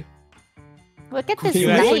 Probably. Look at this Can you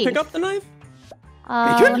knife. actually pick up the knife?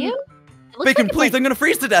 Bacon? You? It looks Bacon, like please! I'm gonna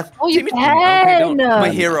freeze to death. Oh, you Take me- can. My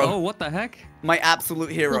hero. Oh, what the heck? My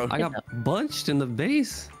absolute hero. I got bunched in the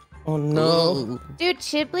base. Oh no. Dude,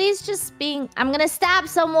 Chipley's just being. I'm gonna stab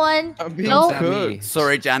someone. I'm being No. Stab me. cooked.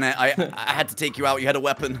 Sorry, Janet. I had to take you out. You had a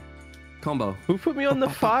weapon. Combo. Who put me on the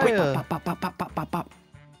fire? Pop, pop, pop, pop, pop, pop, pop.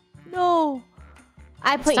 No.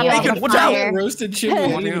 I put Stop you it. on Bacon, the watch out. fire. Roasted chicken. I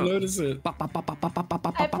didn't Watch even out. notice it. Pop, pop, pop, pop, pop, pop, pop,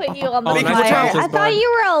 pop, I pop, put pop, you pop, on the pop. Oh, nice fire. chances, I thought bud.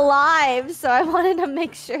 you were alive, so I wanted to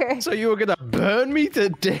make sure. So you were gonna burn me to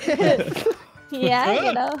death? Yeah,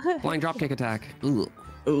 you know. Flying dropkick attack. Ooh.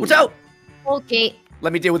 Watch out! Okay.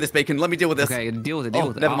 Let me deal with this, Bacon. Let me deal with this. Okay, deal with it. Deal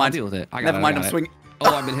with it. Never mind. I'll deal with it. Never mind. I'm swinging.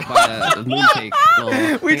 Oh, I've been hit by a mooncake.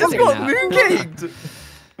 Oh, We just got mooncaked.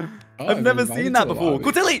 Oh, I've never invited seen to that the before. lobby.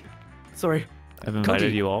 Cortilli! Sorry. I've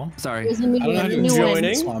invited you all. Sorry. There's a new I don't know how to new join,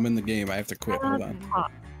 Joining? so I'm in the game. I have to quit. Hold on.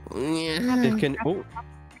 It can. Oh,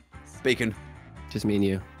 Bacon. Just me and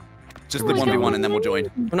you. Just the 1v1 and then we'll join.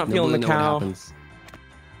 I'm not Nobody feeling the know what cow. happens.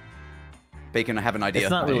 Bacon, I have an idea. It's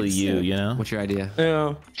not really you, you know? What's your idea? Yeah,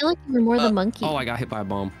 I feel like you're more the monkey. Oh, I got hit by a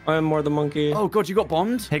bomb. I'm more the monkey. Oh god, you got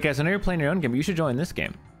bombed? Hey guys, I know you're playing your own game, but you should join this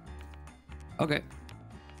game. Okay.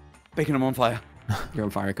 Bacon, I'm on fire. You're on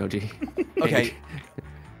fire, Koji. Okay.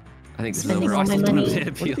 I think this is Spending over. all my I still money. don't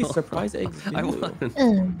What do these appeal. surprise eggs do? I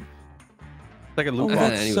won. Like a Oh, loot Uh,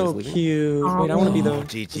 that's anyways, so leave it. cute. Wait, I want to be the. Oh,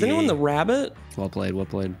 Is anyone the rabbit? Well played. Well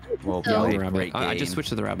played. Well Oh. played, Rabbit. great I just game. switched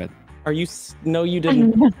to the rabbit. Are you? No, you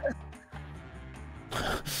didn't.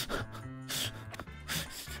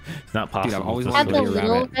 It's not possible. I've always to Have wanted the to be a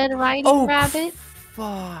little rabbit. red riding Oh, rabbit.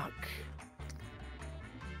 fuck.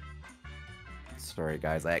 Sorry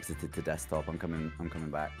guys, I exited the desktop. I'm coming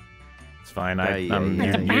back. It's fine.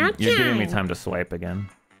 Yeah. You're giving me time to swipe again.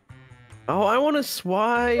 Oh, I want to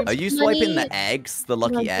swipe. Are you Money. swiping the eggs? The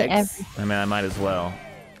lucky Lucky eggs? I mean, I might as well.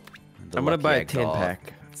 The I'm gonna lucky buy a egg 10 dog.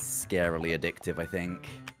 pack. Scarily addictive, I think.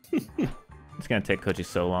 It's gonna take Koji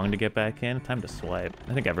so long to get back in. Time to swipe.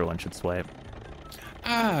 I think everyone should swipe.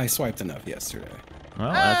 Ah, I swiped enough yesterday.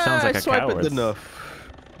 Well, that sounds like I a swiped coward's enough.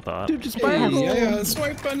 thought. Dude, just buy Hey, it. yeah,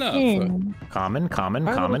 swipe enough. Common, common,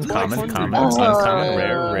 I common, don't common, like common, hundreds. uncommon,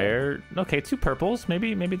 rare, rare. Okay, 2 purples.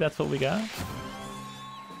 Maybe that's what we got.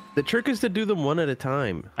 The trick is to do them one at a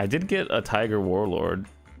time. I did get a Tiger Warlord.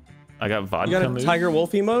 I got vodka. You got a mood. tiger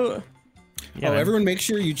wolf emote? Yeah, Oh, man. everyone make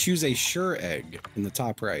sure you choose a sure egg in the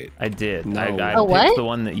top right. I did. No. I A picked what? the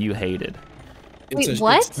one that you hated. Wait,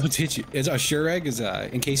 what? It's a sure egg is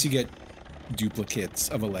in case you get duplicates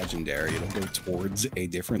of a legendary, it'll go towards a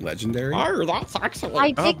different legendary. That's excellent.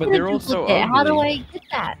 I Oh, picked but the they're also duplicate. How do ugly. I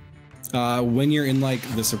get that? When you're in like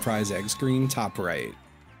the surprise egg screen, top right,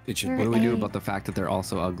 it should. What Be. do we do about the fact that they're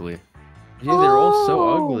also ugly? Yeah, they're all so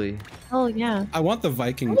Oh. ugly. Oh yeah. I want the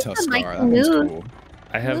Viking What is the Tuskar. That Viking one's mood? cool.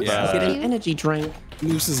 I have. Moose Yeah. is Get an cute. energy drink.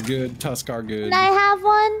 Moose is good. Tuskar good. Can I have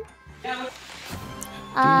one?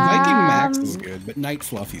 Viking Max is good, but Night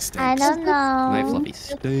Fluffy stinks. I don't My know. fluffy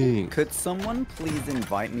stink. Could someone please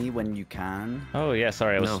invite me when you can? Oh yeah,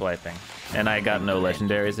 sorry, I was No. swiping, and I got no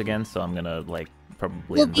legendaries again, so I'm gonna like probably.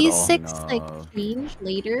 Will end it these all. 6 No. like change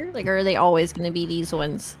later? Like, or are they always gonna be these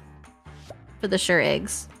ones for the sure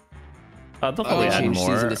eggs? They'll probably add change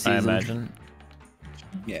season more, to I season. imagine.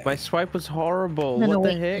 Yeah. My swipe was horrible. No, no, What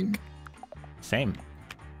the wait. heck? Same.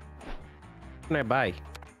 What can I buy?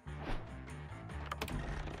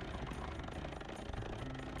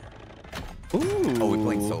 Ooh. Oh, we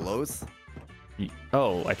playing solos?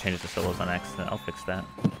 Oh, I changed the solos on accident. I'll fix that.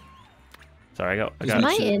 Sorry, I Am got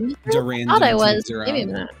I in? I Durandon thought I was. teams are Maybe I'm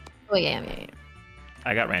on. not. Oh yeah, yeah.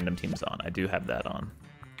 I got random teams on. I do have that on.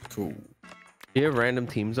 Cool. Do you have random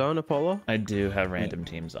teams on, Apollo? I do have random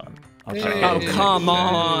teams on. I'll Hey. check Oh, it. come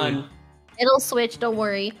on. It'll switch. Don't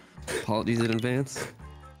worry. Apologies in advance.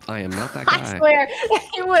 I am not that I guy. swear,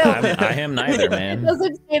 it will. I am neither, man. It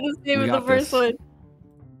doesn't say the same We as the got first this. one.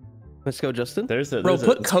 Let's go, Justin. There's a Bro, there's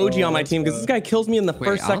put a, Koji on my team because this guy kills me in the Wait,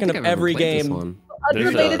 first I don't second think of I've ever every played this game. one. there's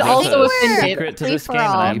Underrated a also offended. secret to Free this for game, and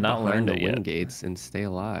I all. have Leave not behind learned the it win yet. gates and stay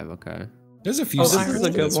alive. Okay. There's a few. Oh, this secrets is a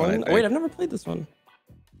to good this one. I think. Wait, I've never played this one.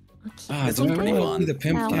 Ah, This do I one's pretty really fun. see the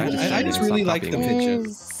pimp Now cat? we I just should really stop like the copying. picture,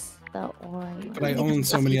 Is the orange. but I own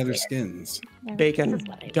so many other skins. Bacon,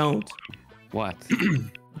 don't. What?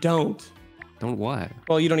 Don't. Don't what?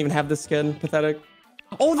 Well, you don't even have the skin. Pathetic.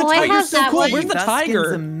 Oh, the Oh, I tiger's have so that cool. one. Where's the That skin's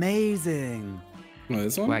tiger? amazing. Oh,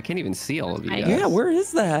 this one? Well, I can't even see all of you guys. Yeah, where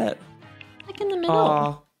is that? Like in the middle.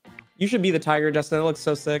 Aw. You should be the tiger, Justin. It looks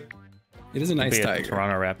so sick. It is a nice Be a tiger.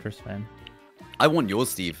 Toronto Raptors fan. I want yours,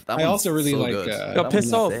 Steve. That I one's also really so like, good. Go that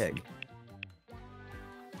piss one's off. Big.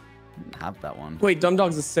 Didn't have that one. Wait, Dumb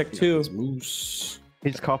Dogs is sick too. It's Moose.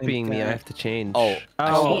 He's copying me. I have to change. Oh,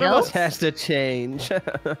 Oh, one of Yep. us has to change. I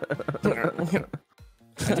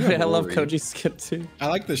love Rory. Koji's skip too. I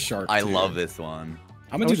like the shark. I too. love this one.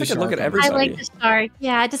 I'm I gonna do wish the I could shark. look at on everybody. I this like one. the shark.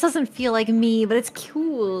 Yeah, it just doesn't feel like me, but it's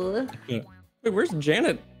cool. Wait, where's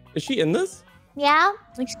Janet? Is she in this? Yeah,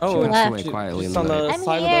 Like she Oh, left. Away quietly in She's the on the night. I'm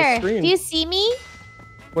side of the here. screen. Do you see me?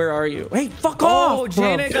 Where are you? Hey, fuck Oh, off!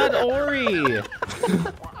 Janet bro. got Ori. You're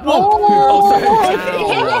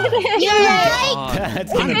right. Oh,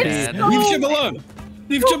 That's gonna be. Leave Chip alone.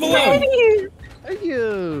 Leave Chip alone. Thank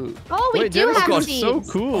you. Oh, we Wait, do Dennis have was cheese. so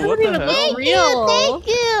cool. What the hell? Thank Thank you. you. Thank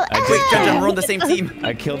you. Wait, Jen, we're on the same team.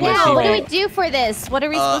 I killed my Now, what do we teammate. do for this? What are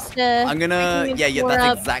we supposed to? I'm gonna. bring the Yeah, door that's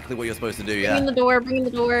up, exactly what you're supposed to do. Bring Yeah. in the door. Bring in the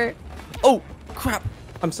door. Oh, crap.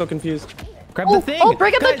 I'm so confused. Grab Oh, the thing. oh,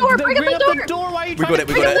 bring up the Guys, door, bring up the door. Why are you We trying got to it,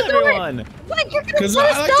 we got kill it. everyone? What? You're gonna Because let I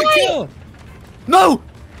us like to die? kill. No.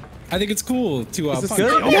 I think it's cool to Is this punch.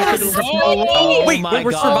 good? Yes. Oh Wait, my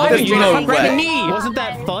we're God. surviving. There's Janet, no stop grabbing way. me. Wasn't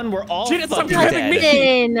that fun? We're all Janet, stop fucking grabbing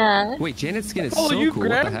dead. Listen. Wait, Janet's skin is Oh, so you cool. What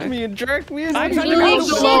the grabbed heck? me and dragged me in. I'm there. trying to Holy grab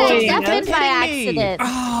the shit, wall. it's That's happened by kidding me. accident.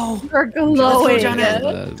 Oh, You're glowing.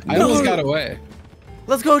 I almost got away.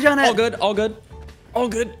 Let's go, Janet. all good. All good. All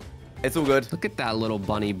good. It's all good. Look at that little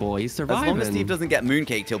bunny boy. He's As surviving. long as Steve doesn't get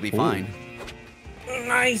mooncaked, he'll be fine.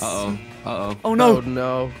 Nice. Uh-oh. Uh-oh. Oh no, Oh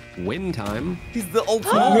no. Win time. he's the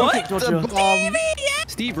ultimate mooncake dodger.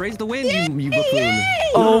 Steve, raise the wind, you buffoon.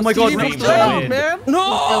 Oh my God, Steve, raise the raise wind. the Man.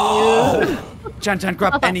 No. Jan,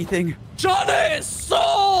 grab anything. Johnny,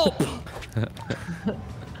 stop.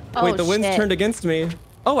 Oh, Wait, the wind's shit. turned against me.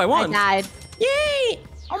 Oh, I I won. died. Yay!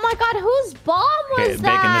 Oh my God, whose bomb Okay, was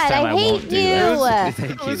Bacon, this that? time I I won't hate do you. that.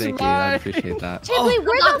 Thank you. I appreciate that. Chipley,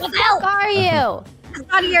 where the fuck are you?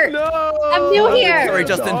 Out here. No. I'm new here. Sorry,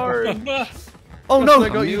 Justin. Darn. Oh no. I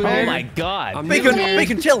got you, Oh man. my God. I'm Bacon, new.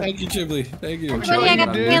 Bacon, chill. Thank you, Chiblee. Thank you. Everybody, I got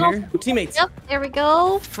I'm the new panel. here. Teammates. Yep, there we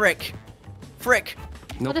go. Frick. Frick.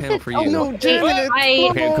 No What if panel it- for you. oh, No, Janet. Okay,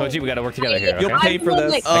 Koji, we gotta work together here. You'll Okay? pay for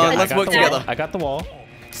this. Uh, I let's got work the wall. together. I got the wall.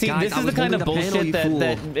 See, Guys, this I is the was kind of holding the bullshit panel, you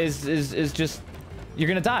that fool. is just. You're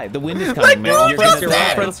gonna die. The wind is coming, man. You're Friends gonna here. We're all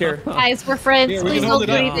die. friends here. Guys, we're friends. Here, we Please can hold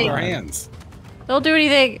don't it do up with anything. our hands. Don't do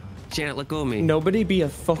anything. Janet, let go of me. Nobody be a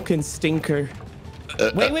fucking stinker.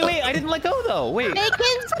 Wait. I didn't let go though. Wait.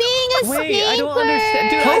 Bacon's being a Wait, I don't understand.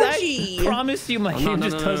 Dude, I Koji! promise you my no, game no,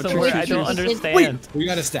 just no, no, doesn't truce, work. truce, I don't truce. understand. We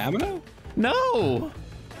got a stamina? No.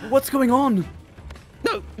 What's going on?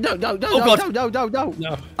 No, no, no, no, Oh, no, God. no, no, no, no,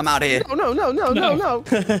 No. I'm out of here. no, no, no, no, no.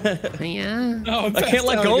 Yeah. No, I can't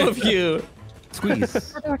let go of you.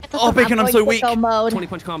 Squeeze. Oh, Bacon, I'm so weak. Mode. 20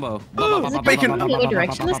 punch combo. Bacon. Either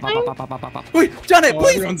direction this time? Wait, Janet, Oh,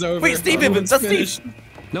 please. everyone's over. Wait, Steve, Everyone's that's finished. Steve.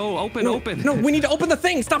 No, open. No, we need to open the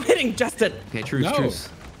thing. Stop hitting, Justin. Okay, truce, No. truce.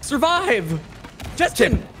 Survive.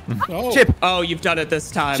 Justin. Oh, Chip, Oh, you've done it this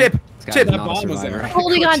time. Chip, This guy's Chip. That not a bomb was survivor. there.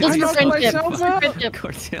 Holding on just I for knocked friendship. myself out. Friendship.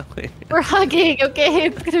 Cordelia. We're hugging, okay?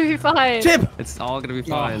 It's gonna be fine. Chip, It's all gonna be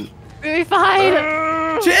fine. It's gonna be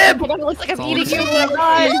fine. Chip. Oh my God, it looks like I'm all eating you. good. Oh my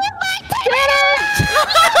God.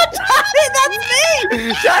 Janet, that's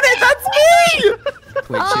me. Janet, that's me. Wait, Chip,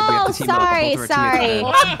 we have Oh, to team up. sorry, Both of our teammates are sorry.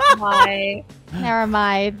 dead. Why? Never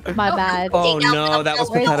mind. My bad. Oh no, that was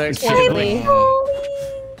Where's pathetic. Chipley?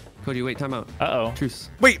 Cody, wait, time out. Uh-oh. Truce.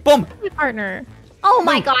 Wait, bomb. My partner. Oh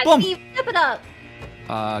my God, Boom. Steve, step it up.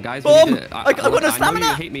 Guys, Boom. we need to, I got no I know stamina.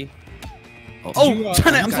 you hate me. Oh, you,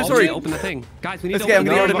 Janet, I'm guys, so we need sorry. to open the thing. Guys, we need It's to okay, open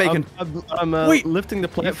I'm the gonna thing. get rid of Bacon. I'm Wait. lifting the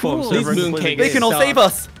platform. fools. So These everyone can play mooncakes. the Bacon will suck. save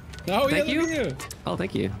us. Oh, yeah, Thank look you. at you. Oh,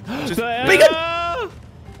 thank you. Bacon.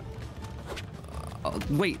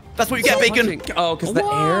 Wait. That's what you get, Bacon. Punching. Oh, because the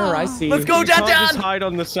air, I see. Let's go, You Jan can't just Jan. hide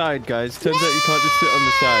on the side, guys. Turns out you can't just sit on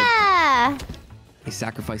the side. Ah. He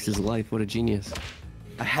sacrificed his life. What a genius.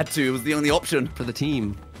 I had to. It was the only option. For the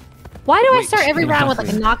team. Why do I Wait, start every Janet, round with like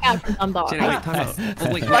a knockout from Dumb Dog? Janet, wait, time out.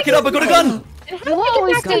 Oh, wait. Back it up. I got a gun. You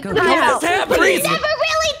always Go, take go, the go. out. Freeze. Never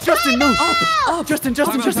really Justin, no. Justin,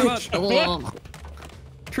 Time Justin, out, Justin. time out.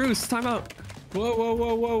 Truce, time out. Whoa, whoa,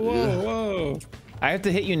 whoa, whoa, whoa, whoa. I have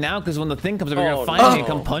to hit you now because when the thing comes up, you're Oh, gonna find me no. and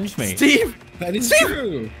come punch me. Steve. That is Steve.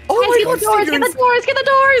 true. Oh my Get God, the doors, Steve, get you're the doors, get the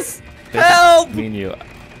doors! Help. Me and you.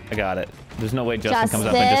 I got it. There's no way Justin comes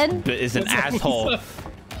up and just is an asshole.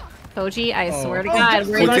 Koji, I swear to God,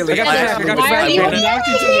 we're Fortunately, together. I Why are you wouldn't knock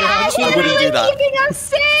each other out. I wouldn't do that. keeping us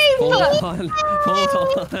safe? Hold on.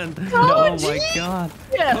 Hold on. Oh my god.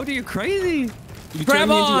 Cody, you crazy. You Grab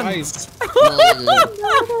turned me on. into ice.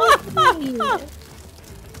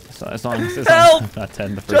 So as long as Help! I'm not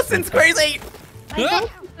 10 the first Justin's one. crazy. I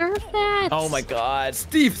don't deserve that. Oh my god.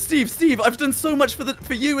 Steve, I've done so much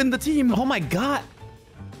for you and the team. Oh my god.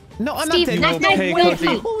 No, I'm Steve, not that taking guy okay, will Koji. be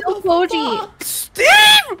no Koji.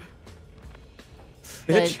 Steve!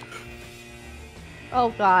 Bitch. Oh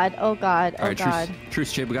God, oh God, All oh right, God.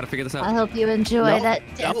 truce, Chip. We gotta figure this out. I hope you enjoy No, that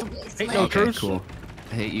no. death. Ain't no Okay, truce. cool.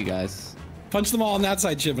 I hate you guys. Punch them all on that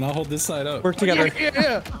side, Chip, and I'll hold this side up. Work together.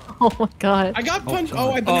 Yeah. Oh my God. I got punched. God.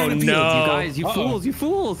 Oh, I banana Oh, peeled. no. You guys, you Uh-oh. fools, you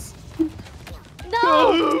fools. No,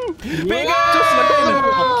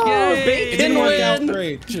 It didn't work out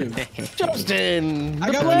great. Justin.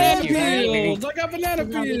 I got banana peels. I got banana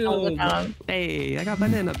peels. Hey, I got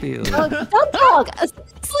banana peels. Oh, dumb dog.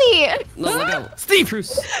 Seriously. No, look out. Steve! Truce.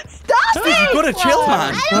 Stop Steve, you gotta chill,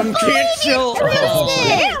 man. I can't chill.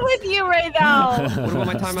 it with you right now. What about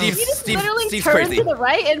my timeout? Steve, You just Steve, literally Steve's turn crazy. to the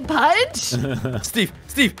right and punch.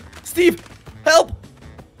 Steve, help!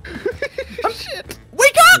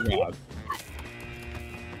 Wake up!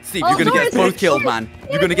 Steve, you're gonna get us both killed, man.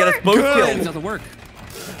 You're gonna get us both It killed. doesn't work.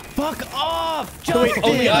 Fuck off! Wait,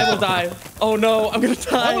 only I will die. Oh no, I'm gonna That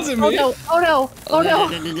die. wasn't Oh me. no! Oh no! Oh no!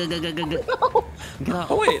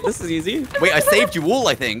 Oh wait, this is easy. Wait, I saved you all,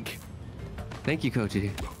 I think. Thank you,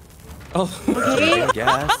 Koji. Oh. Okay.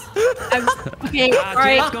 Yes. Okay. All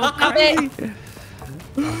right. Go Stop it. crazy.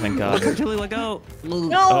 Oh, thank God. Chili, let go.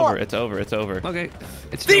 No. It's over. It's over. Okay.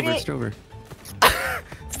 It's Steve! over. It's over.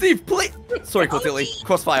 Steve, please. Sorry, Cortilli.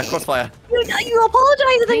 Crossfire. You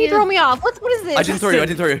apologize and then you throw me off. What is this? I didn't throw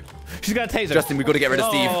you. She's got a taser. Justin, we gotta get rid of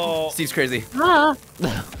Steve. Oh. Steve's crazy. Ah.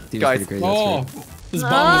 Steve's Guys. pretty crazy, Oh, that's this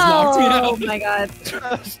bomb has knocked me Oh out. my god.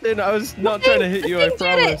 Justin, I was not trying to hit you, I Did it.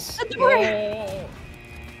 promise. The door.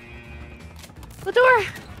 The door.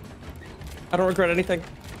 I don't regret anything.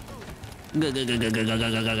 right.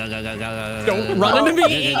 Don't run into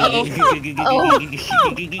me.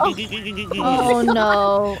 Oh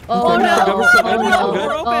no. Oh We're no. good, we're so good, we're so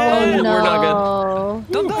good. Oh no. We're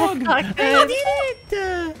not Dumb dog.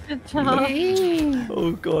 Good job.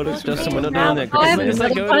 Oh god, it's Justin. We're not doing that. I have Chris. Is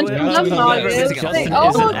that another good? punch from Justin, Dumb Dog. Justin, Justin Oh,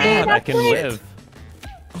 isn't okay, out. I that's can it. live.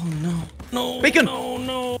 No. Bacon! No,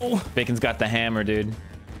 no. Bacon's got the hammer, dude.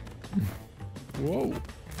 Whoa.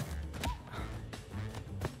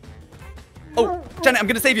 Oh, Janet, I'm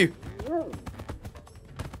gonna save you.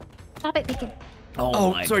 Stop it, Bacon.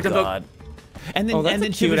 Oh, my sorry, Dumb Dog. God. And then, Oh, that's and then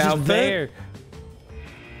a she cute was just outfit. there.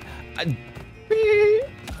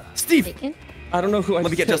 Steve! Bacon. I don't know who I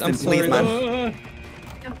Let me get hit, Justin, I'm sorry. please, man.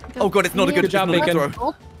 Oh god, it's not a good Good job, it's not a Bacon. good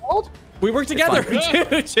throw. Hold. We work together. fine.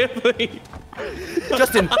 Chipley.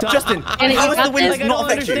 Justin, And how you is got the wind this? I not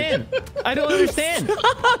don't affect you? understand. I don't understand.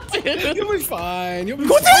 You'll be fine. You'll be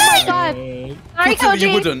Oh my fine. god. Sorry, Cortilli, you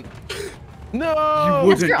Koji. wouldn't. No. You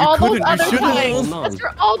wouldn't. After You all those couldn't. You other shouldn't. times. Hold on.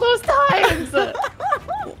 After all those times.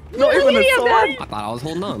 Not even a Any of them. sorry. I thought I was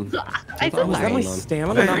holding on. I thought I was Was that my holding on.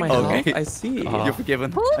 stamina, not my Okay. health? I see. You're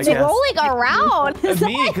forgiven. I Who's guess. rolling around?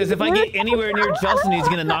 Me, because if I get anywhere near Justin, he's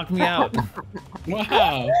gonna knock me out.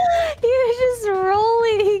 Wow. You're just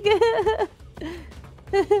rolling.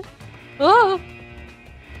 Oh.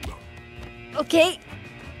 Okay.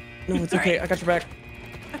 No, it's okay. I got your back.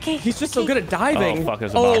 Okay. He's just so good at diving. Oh, fuck,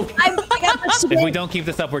 there's a bomb. I got this. If we don't keep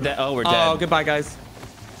this up, we're dead. Oh, we're dead. Oh, goodbye, guys.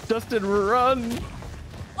 Justin, run.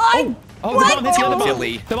 Oh, the bomb hits the other bomb.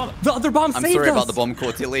 Cortilli. The bomb. The other bomb I'm saved sorry us. about the bomb,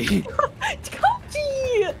 Cortilli.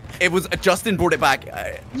 Koji. It was Justin brought it back.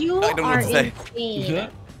 You I don't know are what to say. insane.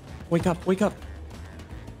 Wake up, wake up.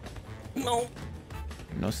 No.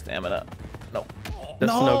 No stamina. No. Justin,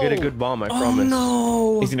 I'll get a good bomb, I promise.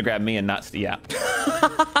 No. He's gonna grab me and not. Yeah.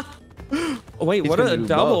 Oh, wait, He's what gonna a do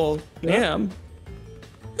double. both. Damn.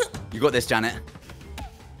 You got this, Janet.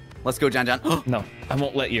 Let's go, Jan. No, I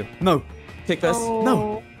won't let you. No, Take this.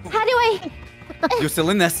 no. How do I? You're still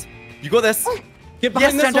in this. You got this. Get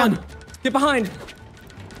behind Yes, this Jan. one. Get behind.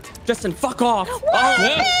 Justin, fuck off.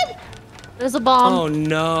 There's a bomb. Oh,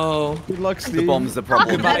 no. Good luck, Steve. The bomb's the problem.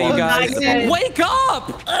 Goodbye, The you bomb's guys. the problem. Wake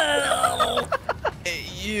up.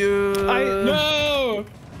 You. No.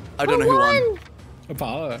 I don't know who won.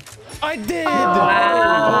 Apollo. I did. Well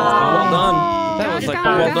done. That was like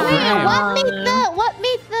well well done. done. What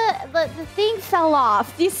made the thing fell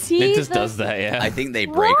off? Do you see? It just does that, yeah. I think they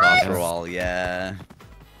break What? after a while. Yeah.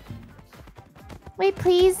 Wait,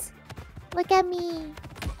 please. Look at me.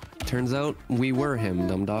 Turns out we were him,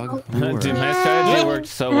 dumb dog. We were. Dude, my strategy worked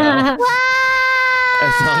so well. Wow.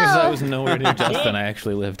 As long as I was nowhere near Justin, I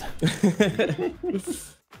actually lived.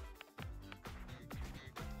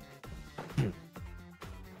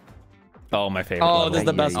 Oh, my favorite Oh, level. this is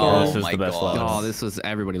the best Oh one. This is my the best God. level. Oh, this was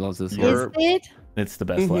everybody loves this Is one. it? It's the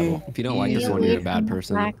best level. If you don't like this one, you're a bad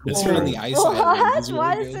person. This one on the ice island What? is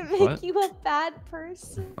Why really does good. it make What? you a bad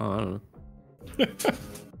person? Oh, I don't know.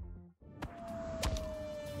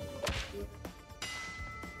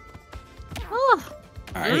 Oh,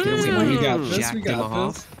 All right, Mm. we got this. Jack We got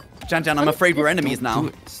Dimahawk. this. Jan, I'm afraid we're enemies now. Do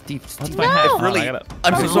it, Steve. That's Steve. my hat. It's really. I gotta-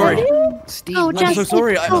 I'm so sorry. Steve. Oh, I'm Jack, so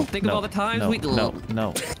sorry. I, Think of all the times no, we.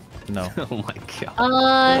 no. Oh my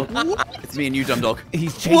god. it's me and you, dumb dog.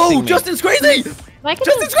 He's chasing Whoa, me. Justin's crazy! Am I gonna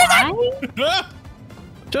Justin's die?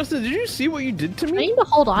 Justin, did you see what you did to I me? need to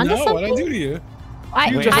hold on to No, what'd I something. do to you?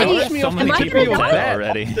 Wait, I so many am I people gonna dead die?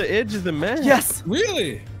 already. The edge of the map. Yes.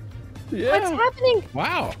 Really? Yeah. What's happening?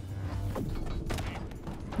 Wow.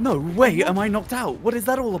 No way. Am I knocked out? What is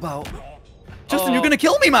that all about? Justin, you're gonna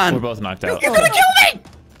kill me, man. We're both knocked out. You're gonna kill me.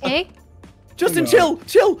 Okay. Justin, chill.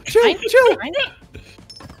 Chill.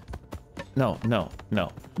 No.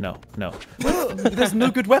 There's no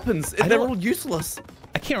good weapons. They're all useless.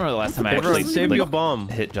 I can't remember the last time I Everyone, actually save like, your bomb.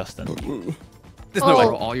 hit Justin. There's no way.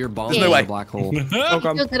 Oh. All your bombs There's in no the way. black hole.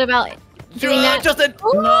 Feel good about doing that. Justin.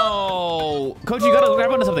 No! Coach, you gotta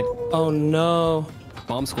grab onto something. Oh no.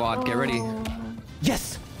 Bomb squad, get ready.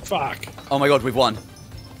 Yes! Fuck. Oh my god, we've won.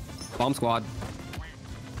 Bomb squad.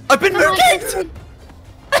 I've been moonkicked!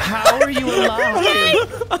 How are you alive?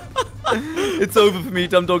 It's over for me,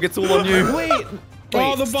 dumb dog. It's all on you. Wait,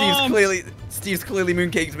 Oh, the bomb. Steve's clearly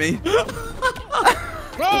mooncaked me.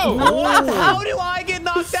 Oh! how do I get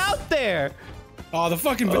knocked out there? Oh, the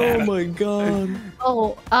fucking banana. Oh my god.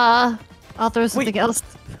 Oh, I'll throw something else.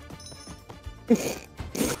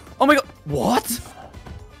 Oh my god. What?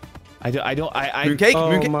 Mooncake? Oh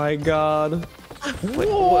Mooncake? my god.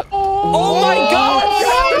 Oh my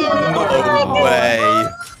god! No way.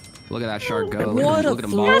 Look at that shark go. What Look a at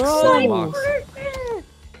him box. Look at him throw. box.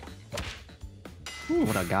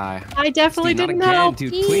 What a guy. I definitely Steve, not didn't again, know.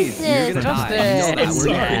 dude. Please, you're gonna die. You know that. We're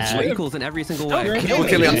Justin. equals in every single way. Oh,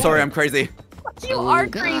 Tilly, I'm sorry. I'm crazy. You are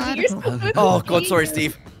crazy. You're so good. Oh god, sorry,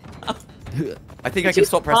 Steve. I think I can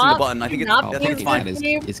stop pressing the button. I think it's fine. That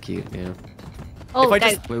is cute. Yeah. Oh, If I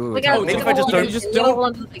guys, just- Wait. we gotta- maybe we if I just gotta don't- Just hold don't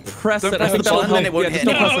on to something. Press Don't it. press I think the that'll button, then help. it won't Yeah, hit.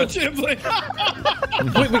 just don't No, press it.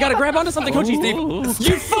 Chimbley. Wait, we gotta grab onto something, Coachy.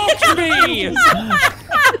 You fucked me!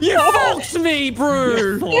 You fucked me,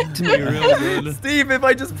 bro! Fucked me real good. Steve, if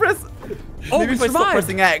I just press. Oh, Maybe we if I stop survived.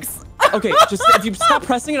 pressing X. Okay, just if you stop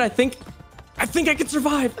pressing it, I think I can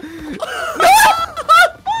survive.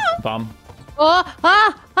 Bomb. Oh,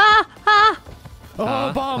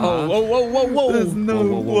 Oh, bomb. Whoa. There's no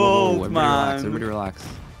world, Everybody relax. man. Everybody relax.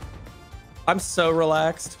 I'm so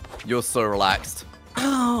relaxed. You're so relaxed.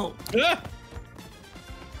 Oh. Ah.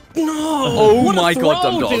 No! Oh What a my god,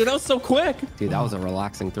 throw, dumb dog. dude, that was so quick. Dude, that was a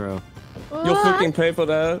relaxing throw. You'll freaking pay for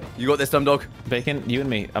that. You got this, dumb dog. Bacon, you and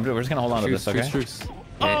me. We're just gonna hold on to this, okay? Truce.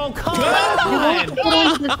 Oh, come on! Hey,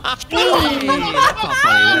 that's not funny. That's not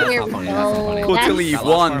funny. That's not funny. Cool, Tilly, you've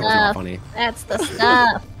won. That's not funny. that's the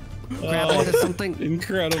stuff. Grab onto something.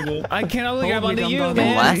 Incredible. I can only grab Hold me, onto you, dumb dog.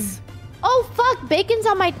 man. Unless. Oh fuck, Bacon's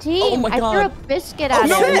on my team. Oh my I threw a God. biscuit Oh, at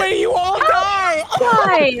no him. way, you all die!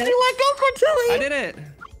 Why? You let go, Cortilli! I did it.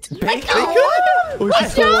 Oh,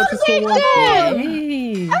 she's still one, she's still one.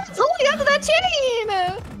 I was holding onto that chain.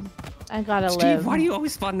 I gotta Steve, live. why do you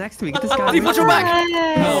always spawn next to me? Get this guy. Steve, watch your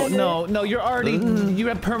back. No, you're already, you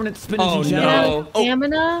have permanent spinach Oh, and no. jam.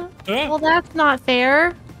 Stamina? Huh? Well, that's not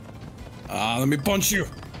fair. Let me punch you.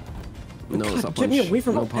 No, it's not Get me punch. away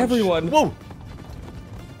from No punch. everyone. Whoa.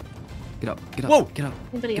 Get up. Get up. Whoa. Get up.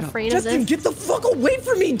 Anybody Get up. afraid of Justin, this? get the fuck away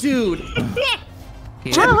from me, dude!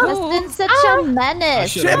 Justin's such a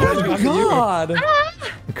menace. Shit, I'm gonna come to you. God!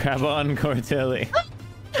 Grab on, Cortilli.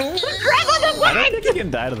 I don't think you can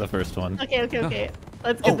die to the first one. Okay.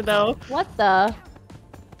 That's good to know. What the?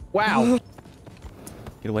 Wow.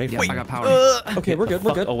 Get away from Yes, me. I got power. Okay, we're good, we're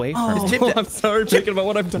Fuck good. away from me. Chip- I'm sorry, thinking about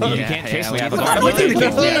what I've done. You can't chase yeah, me, I have a we- bomb. No, You can't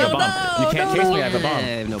chase me, I no, have a bomb. You can't chase me, I have a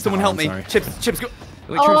bomb. No Someone power, help I'm me. sorry. Chips, go.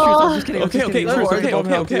 Wait, truce, I'm just kidding. I'm Okay, just kidding. okay, Truce, okay,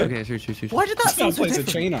 truce, okay. Okay, truce. Why did that This guy sound so plays a different?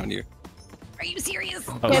 chain on you. Are you serious?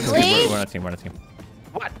 Oh, Can't we're believe? not a team, we're not a team.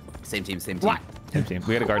 Same team. Same team.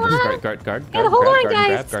 We gotta guard What? this. Guard, Yeah, hold on, guard,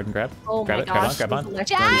 guys. guard and grab. Oh Grab my it, gosh. grab on.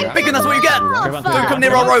 Jack! Bacon, that's what you get. Grab on, fuck. Come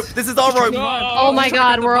near our rope. This is our rope. Oh my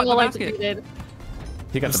god, we're all the basket. electrocuted.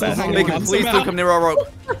 He got the still basket. hanging Bacon, please don't come near our rope.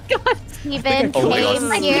 Steven Oh my came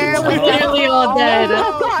God. here. We're with- literally all dead.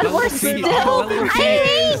 Oh god, we're Steve, still. oh, I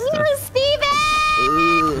hate you,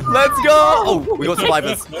 Steven! Let's go. Oh, we got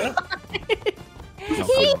survivors.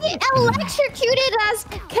 He electrocuted us,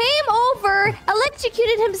 came over,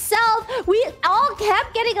 electrocuted himself. We all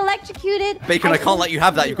kept getting electrocuted. Bacon, I can't let you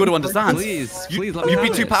have that. You've got to understand. Please, please let me You'd be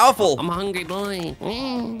have too it. powerful. I'm a hungry boy.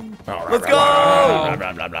 Let's go. Blah,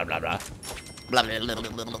 blah, blah, blah, blah, blah. Blah, blah, blah,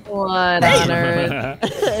 blah, blah. What on earth?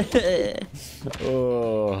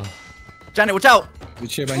 Oh. Janet, watch out.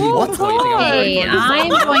 Chip, I need What? Hey, I'm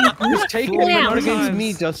going to Just take it, but not against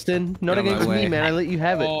me, Dustin. Not Get out of my against me, way. man. I let you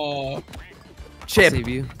have it. Oh, Chip, Save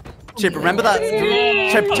you. Chip, remember that.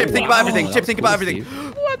 Chip, think about everything. Chip, think about everything.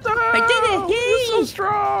 What the hell? I did it! You're so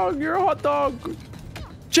strong. You're a hot dog.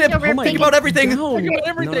 Chip, think about everything. Think about No,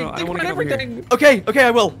 everything. I Think wanna about get over here. everything. Okay,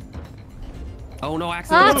 I will. Oh no,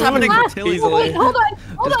 accident. What's happening? Ah, Cortilli. oh, wait, hold on,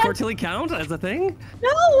 hold Does on. Cortilli count as a thing? No,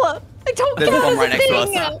 I don't There's get a bomb this right next to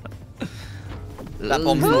thing. us. That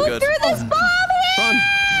bomb's no good. Threw this bomb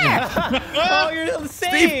here! Oh, you're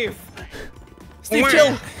safe. Steve,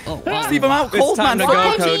 chill. Oh, wow. Steve, I'm out cold, It's time man. to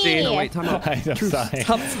go, Fuck. Koji. No, wait, time out. I'm sorry.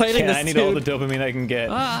 Stop fighting Yeah, this I need all the dude. dopamine I can get.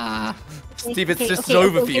 Ah. Steve, it's Okay, just okay,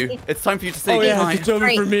 over okay, for you. okay. It's time for you to say Oh yeah, goodnight. it's over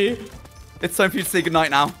for me. It's time for you to say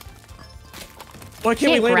goodnight now. Why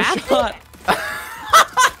can't we Can't land a grab it? shot?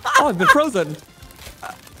 Oh, I've been frozen.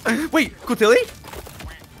 Wait, Cotilli?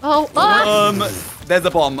 Oh, There's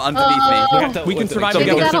a bomb underneath me. We can survive Dum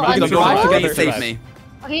together. Dum, We can Dum Dum, survive please save me.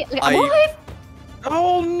 okay, I- I'm alive.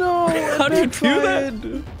 Oh no! How do you do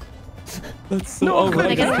that? That's so No, over.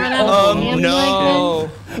 I guess run out of ammo No.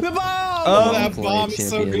 The bomb! Oh, that Play bomb is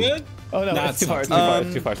so champion. good. Oh no, Nah, it's too it far. It's sucks. too far.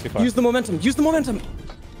 It's too far. It's too far. Use the momentum. Use the momentum.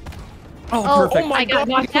 Oh, Oh, perfect. I got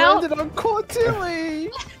knocked out. Landed on Cortilli.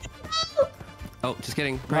 Oh, just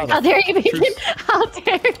kidding. Wow, How dare you, Bacon? How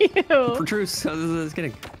dare you? For truce. Just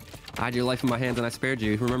kidding. I had your life in my hands and I spared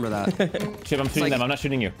you. Remember that. Chip, I'm shooting like- them. I'm not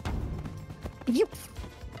shooting you. You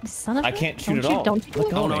son of a... I can't shoot Don't at you- all. Don't you?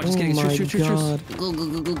 Oh no, just kidding. Oh my Shoot. God.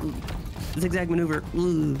 Go. Zigzag maneuver.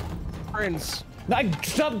 Ooh. Prince.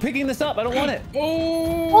 Stop picking this up. I don't want it.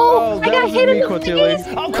 Oh, I got hit in the face.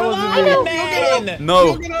 Oh, That come wasn't on, me. man! No,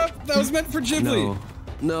 Look it up. That was meant for Ghibli.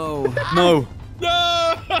 No. no. No.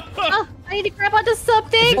 Oh, I need to grab onto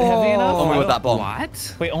something. Is it heavy enough? Oh my god, that bomb.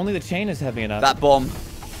 What? Wait, only the chain is heavy enough. That bomb.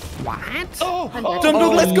 What? Oh, I'm oh, dead. Dum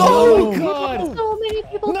Dum, let's oh, go! God. So many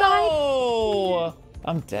people died. No!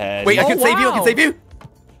 I'm dead. Wait, I can save you. I wow. can save you.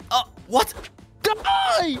 What?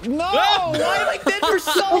 No! Why am I dead for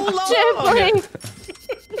so long? Chipley.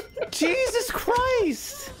 Jesus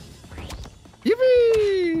Christ!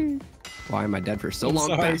 Yippee! Why am I dead for so I'm long,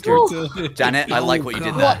 sorry, bastard? Cortilli. Janet, I like what you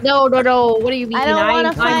did God. there. No. What do you mean? I don't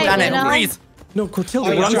wanna fight, Janet, you know? freeze. No,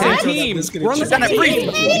 Cortilli, I we're on the tried same to team. this gonna We're on the change. same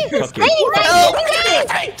Janet, team. freeze. Fuck you. Help!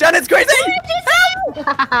 Janet's crazy!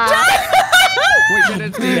 Wait,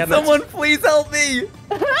 Janet, Steve. Someone please help me!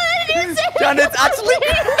 Janet's actually...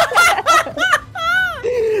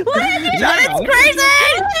 Janet's crazy!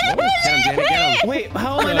 Get him, Janet, get him. Wait,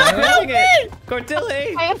 how am I not grabbing it?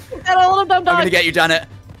 Cortilli! I got a little dumb I'm dog. gonna get you, Janet.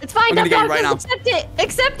 It's fine, I'm dumb gonna dog. get you right Just accept it.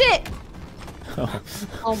 Accept it.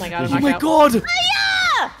 Oh my god. Oh my god!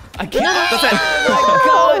 I can't. That's it. Oh my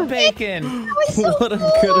god, Bacon! What a good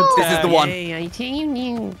attack. This is the one. Hey, I team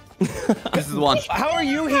you. This is the one. How are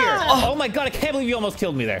you here? Oh my god, I can't believe you almost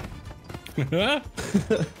killed me there. Get out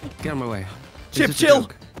of my way. Chip, It's just a chill.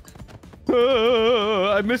 joke.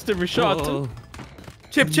 I missed every shot. Oh.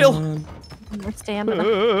 Chip, chill. More stamina.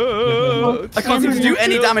 I can't seem to do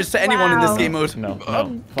any damage to anyone in this game mode. No,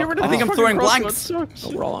 no. Get rid of I think this I'm throwing fucking blanks. crossbow. Sucks.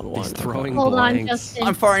 We're all on one. He's throwing Hold on, blanks. Justin.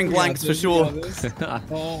 I'm firing blanks for sure.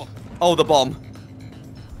 Oh, Oh, the bomb.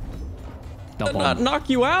 Double. Not knock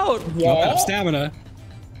you out. no, I have stamina.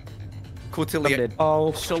 Cortilli,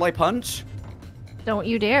 Oh, shall I punch? Don't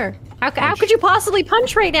you dare. How could you possibly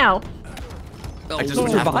punch right now? I just Oh,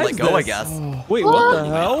 have to let survive go, I this. guess. Wait, what the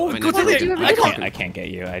hell? I mean, Cortilli, I I can't get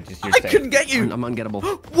you. I just you're I safe. couldn't get you. I'm ungettable.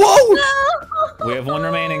 Whoa! We have one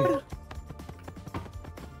remaining.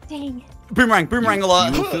 Dang. Boomerang, boomerang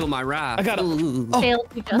alert. You will feel my wrath. I got him. Ooh. Failed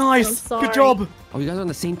you, Justin. I'm Nice. sorry. Good job. Oh, you guys are on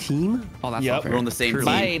the same team? Oh, that's Yep, not fair. we're on the same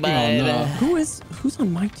Truly. team. Bye. Who's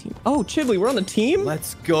on my team? Oh, Chibley, we're on the team?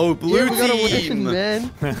 Let's go, blue we gotta win, team.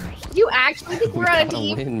 man. You actually think we're on a Gotta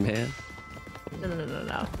team? win, man.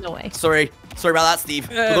 No. No way. Sorry about that, Steve.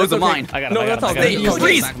 Those that's are okay. mine. I got him. No, I got that's him. all I got him. good. Use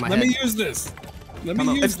Freeze. back of my Let me head. use this. Let Time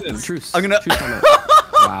me out. use this. Truce. I'm gonna- Truce, time out.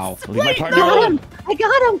 Wow. Leave my partner Got alone. him. I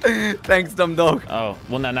got him. Thanks, dumb dog. Oh,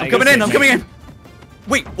 well now I'm you coming gotta in. I'm save coming me. in.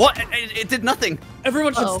 Wait, what? It did nothing.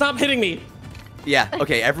 Everyone should Uh-oh. stop hitting me. Yeah.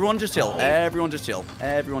 Okay. Everyone just chill. Everyone just chill.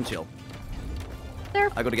 Everyone chill. There.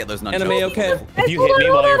 I gotta get those nunchucks. Anime, okay. If you Hold hit on, me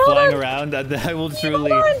hold while you're on, hold flying on. around, I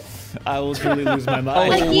will on. truly lose my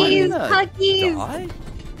mind. Huggies. did I Huggies. die?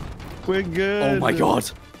 We're good. Oh my god.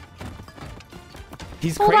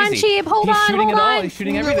 He's Hold on, crazy. Sheep, hold He's on, shooting hold it all. on. He's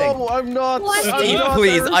shooting everything. No, I'm not. What? I'm Steve, not.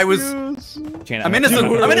 please, I was- refuse. Jaina, I'm innocent.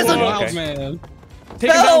 gonna- I'm innocent. Okay. Wild man. Take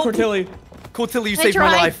him down, Help! Cortilli. Cortilli, you I saved my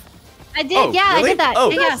tried. life. I did. Oh, Yeah, I really? did that. Oh.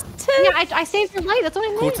 Yeah. I saved your life. That's what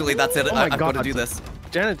I mean. Cortilli, that's it. Oh my I've got to God. do this.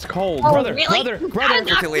 Janet's cold. Oh, Brother, really? brother, You brother. gotta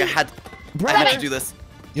knock Cortilli, me. I had to do this.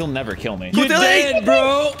 You'll never kill me. You're Cortilli! dead,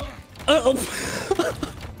 bro. Uh-oh.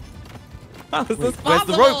 How is this Where's the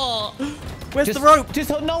possible? rope? Where's the rope?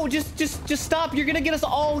 Just stop. You're gonna get us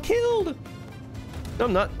all killed. No,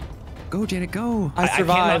 I'm not. Go, Janet, go. I I can't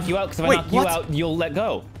survived. knock you out because if Wait, I knock you what? out, you'll let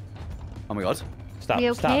go. Oh my god. Stop.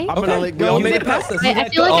 We Stop. okay? I'm gonna let We go. all made it past this. I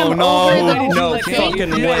feel like Oh, I'm no. over the No whole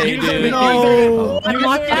fucking thing. way, dude. No. I'm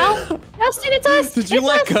locked out. Justin, it's us. Did you It's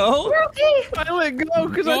let us. go? We're okay. I let go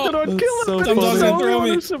because I No, thought I'd that's kill so him. funny. but Don't it's throw me.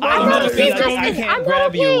 only I survive. I'm not can't, okay, I Justin. can't I'm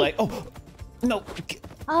grab not you okay. like. Oh, No.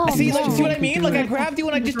 Oh, See, like, no. see what I mean? Like I grabbed you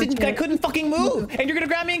and I couldn't fucking move, and you're gonna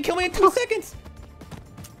grab me and kill me in 2 seconds.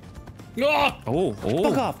 Ah! Oh,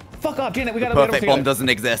 oh. Fuck off, Janet. We gotta Perfect bomb doesn't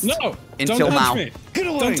exist. No! Until don't touch now. Me. Get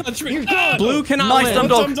away. Don't touch me. You're Ah! Blue cannot Nice, win. Dumb Let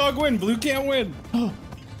Dog. Dumb Dog win. Blue can't win.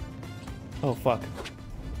 Oh fuck.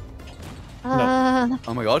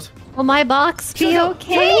 Oh my god. Will my box be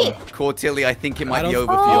okay? Cortilli, I think it might I be don't-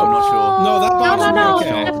 over for you. I'm not sure. No, that box No, no, is no.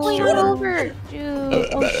 okay. Definitely not over. Shoot.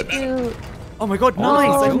 Oh, shoot. Oh my god,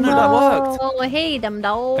 nice. I didn't know that worked. Oh, hey, dumb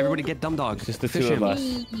dog. Everybody get dumb dogs. Just the Fish two of him.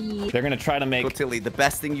 us. They're gonna try to make. Cortilli, the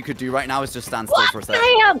best thing you could do right now is just stand still for a second.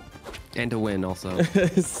 I am. And to win also.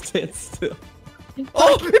 Stand still.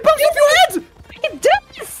 Oh, it bounced off your head! It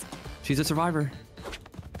does. She's a survivor.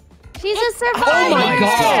 She's a survivor. Oh my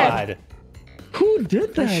god. Who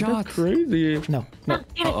did that? shot. That's crazy. No. No.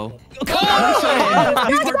 Uh-oh. He's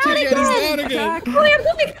down again. He's down again. Oh, I'm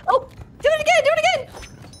moving. Oh, do it again. Do it again.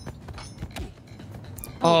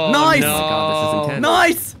 Oh, Nice. No. Oh my god, this is intense.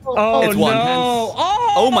 Nice! Oh, It's one. no.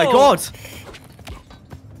 Oh my god!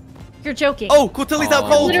 You're joking. Oh, Cortilli's out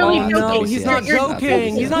cold! Literally Oh, joking. no, he's not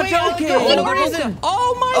joking. He's not joking. Oh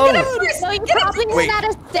my Oh. god. No, you probably Wait. ran out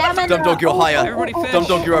of stamina. Dumb Dog, you're higher. Everybody fish. Dumb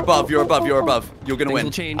Dog, you're above. You're above. You're above. You're gonna Things will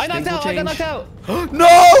win. change. I knocked Things will out. I got change. knocked out. No!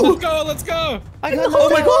 Let's go. Let's go. I got Oh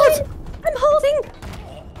my god! I'm holding.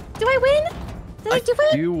 Do I win? Did I do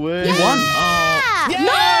it? You win. You won. Yeah. Yeah!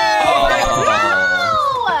 No!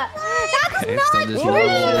 That's Okay, not so there's true! no-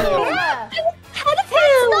 That's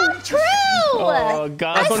not true! Oh,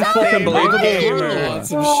 God's That's favorite unfucking believable. gamer.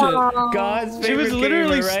 Lots of shit. God's favorite She was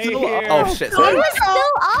literally gamer right still here. Oh shit, I sorry. was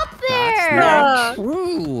still up there! Not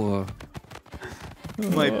true.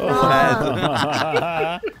 My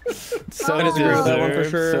head. So I disagree with that one for deserved.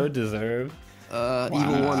 sure. So deserved.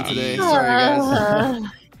 Evil one today. Sorry, guys.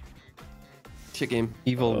 Shit game.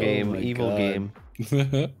 Evil Oh game. my Evil God. game.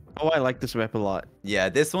 Oh, I like this map a lot. Yeah,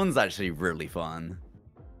 this one's actually really fun.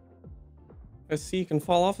 I see you can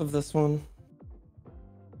fall off of this one.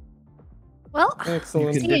 Well,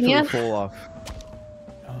 Excellent. You can Seeing ya. definitely fall off.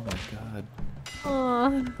 Oh my God.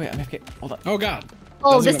 oh, Wait, I'm AFK. Hold on. Oh god.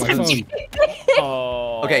 this Doesn't time. get my phone.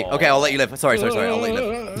 Oh. Okay, I'll let you live. Sorry, I'll let you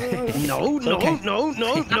live. No, no, no, no,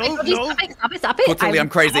 no, Stop no. it, stop it, stop it. Cortilli, I'm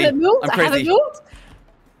crazy. I haven't moved. I'm I haven't crazy. moved.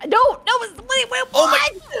 No, wait,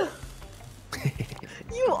 what?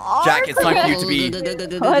 You are. Jack, it's time for you to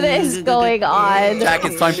be. What is going on? Jack,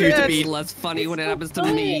 it's time for you to It's be. less funny when it happens to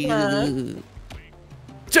me.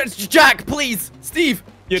 Jack, please, Steve.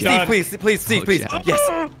 You're Steve, done. please, Steve, Oh, please. Jack. Yes.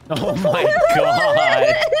 Oh my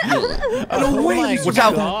God. Oh my Watch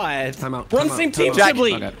out. God. Time out. Run time same out, team, time out. Jack,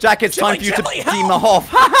 Chibli. Okay. Jack, it's time for you to Chibli, team her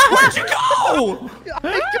off. Where'd you go? Oh,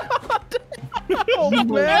 Oh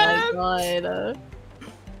man. my god.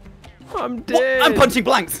 I'm dead. I'm punching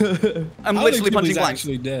blanks. I'm I don't literally think punching Chibli's blanks.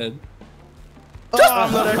 actually dead.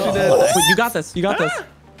 I'm not actually dead. Wait, you got this. You got this.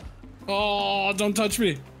 Oh, don't touch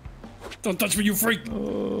me. Don't touch me, you freak.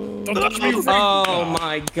 Don't touch me, you freak. Oh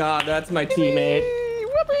my god, that's my teammate.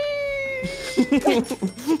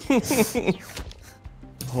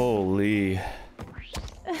 Holy.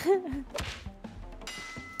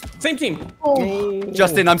 Same team.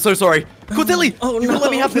 Justin, I'm so sorry. Cortilli, you can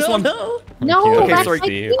let me have this one. No, Okay, that's sorry. my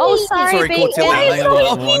Steve. team. Oh, sorry, Sorry, babe. Cortilli. Why is I so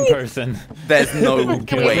know. mean? One person. There's no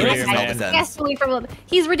Get way away this from is here, how man. this ends. Yes, away from him.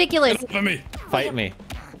 He's ridiculous. Let me. Fight me.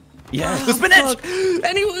 Yes. The spinach!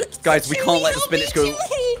 Anyway, Guys, we can't let the spinach go.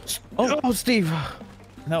 Oh, Steve.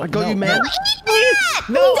 No, I got no, you, man.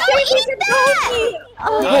 No, don't eat that.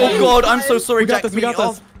 Oh god, I'm so sorry, We got Jack. this, we got me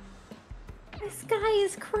this. off. This guy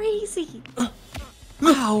is crazy.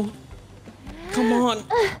 Wow. Come on.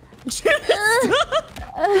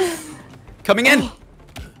 Coming in.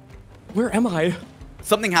 Where am I?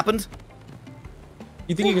 Something happened.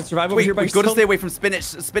 You think you can survive over Wait, here by we've got to yourself? stay away from spinach.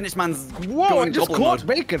 Spinach man's Whoa, I going just goblin caught mode.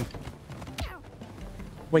 bacon.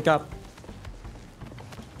 Wake up.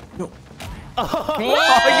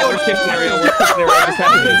 Worst case scenario. Worst case scenario just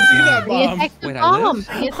happened. See that The bomb? effective Wait, I bomb. live?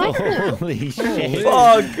 The effective. Holy shit.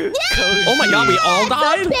 Fuck. Oh my god, we all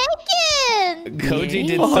died? Bacon. Koji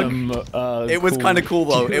did Fuck. some. It was kind of cool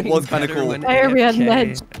though. It was kind of Better cool. when Why are we on AFK.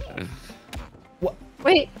 ledge?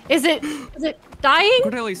 Wait, is it dying?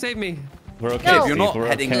 Cordelia, save me. We're okay. No. You're Steve, not we're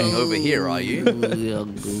heading okay. over here, are you?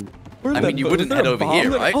 Where's I that mean, you bo- wouldn't is there head a over bomb here,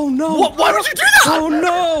 there? right? Oh no! What? Why would you do that? Oh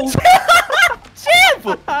no!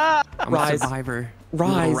 I'm Rise. a survivor.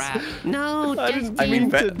 Rise. Little rat. No, I mean,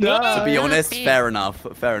 to be honest, fair enough.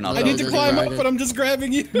 Fair enough. I need to climb up, but I'm just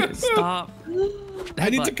grabbing you. Stop. I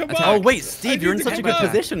need to come Attack. back. Oh wait, Steve, you're in need to such a come good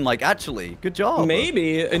back. position. Like actually, good job.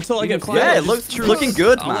 Maybe until I get Yeah, it finished. looks looking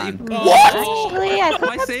good, I'll let man. you- What? Actually, I My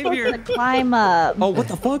think I'm savior. supposed to climb up. Oh, what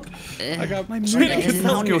the fuck? I got my It's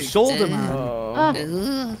on your shoulder,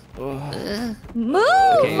 man. Move!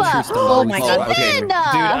 Okay, true Oh my Oh, god, okay. Dude,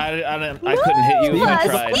 I couldn't hit you if I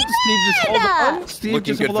Move, tried. Steve, just hold on. Steve, Looking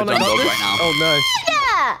just good hold for on. I got Dumbo this. right now. Oh,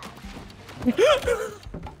 nice.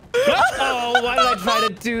 Oh, why did I try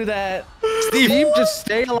to do that? Steve, just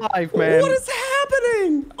stay alive, man. What is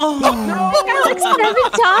happening? Oh, Like 7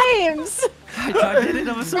 times. I did it.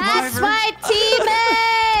 I'm a That's survivor. my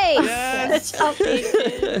teammate! Yes.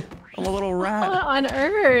 I'm a little What rat. on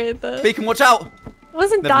earth? Beacon, watch out! I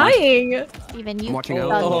wasn't Never mind. dying. Steven, you I'm watching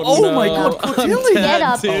told out. us. Oh my god, Cordelia! Get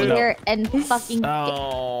up dude. here and fucking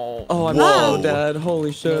Oh. Oh, I'm Whoa. so dead.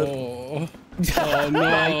 Holy shit. Oh, oh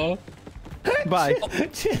no. Bye.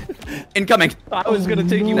 Incoming! I was gonna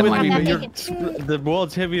take you Never with me, mind. but you're the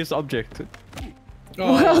world's heaviest object.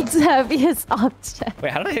 Oh. world's heaviest object.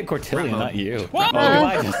 Wait, how did I hit Cortillia, not you? What? Oh,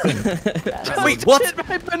 why, Justin? Wait, what? Shit,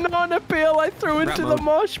 my banana peel I threw into the mode.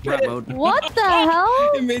 mosh Rat pit. mode. What the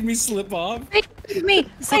hell? It made me slip off. Save me.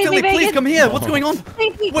 Save Cordelia, me, please Megan. come here. What's going on?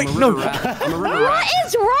 Save me. Wait, I'm a no. river rat. I'm a river What rat.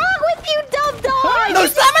 is wrong with you, dumb dog? No, You're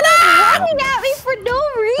stamina! running at me for no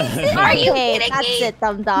reason. Are you Okay, kidding that's me? it,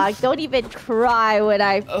 dumb dog. Don't even cry when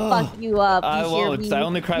I fuck you up. I You hear won't. me? I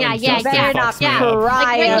only cry Yeah, when yeah, You Justin better yeah, not fucks me yeah. up. cry Like,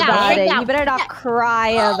 right now, about right it. now. You better not cry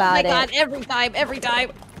Oh my about god, it. every time, every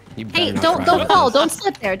time. You better Hey, not don't cry don't about fall. this. Don't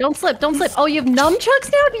slip there. Don't slip. Don't slip. Oh, you have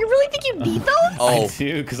nunchucks now? Do you really think you beat those? Oh, I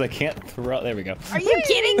do, because I can't throw. There we go. Are you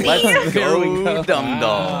kidding me? let's There we go, go. Dum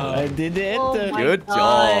Dum. I did it. Oh my Good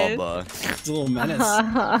God. job. It's a little menace.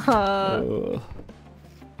 Oh.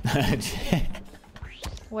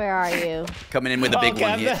 Where are you? Coming in with a big one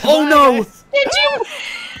God, here. that's Oh no! nice. Did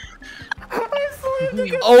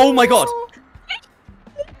you? Oh my god!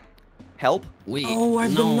 Help? Wait. Oh,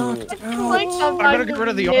 I've been knocked Like, out. I gotta get rid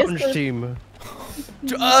of the orange team.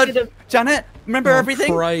 Janet, remember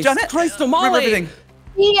everything? Christ. Janet, Christ remember almighty. everything.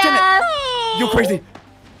 Yes. You're crazy.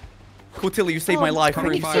 Cordelia, you saved my life.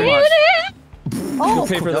 Thank you so Fire. much. Oh,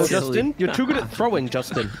 pay for No, this. Justin, you're too good at throwing,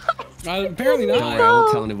 Justin. Apparently No, not. I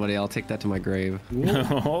won't tell anybody. I'll take that to my grave.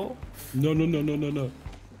 Oh. No, no, no, no, no, no.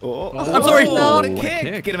 I'm sorry. Oh, what a what a kick.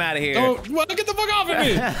 kick. Get him out of here. Oh, well, get the fuck off of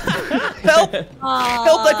me! Help!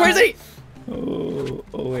 Help that crazy! Oh,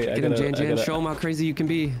 wait. Get him, Jan Jan. Show him how crazy you can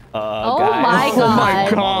be. Oh guys. my god.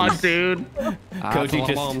 God, dude. That's a lot of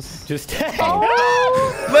Koji, bombs. just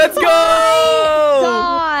Oh Let's go!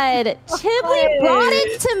 god. Chibley brought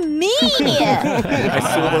it to me. I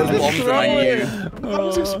saw those bombs and I knew.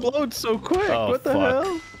 Bombs explode so quick. Oh, what the fuck.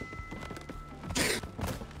 hell?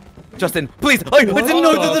 Justin, please! I didn't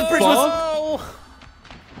know that the bridge was...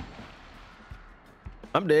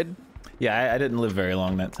 I'm dead. Yeah, I didn't live very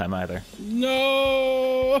long that time either.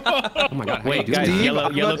 No! Oh my god. Wait, how guys, do you do yellow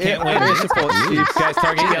I'm yellow not can't able win. to support Steve. Guys,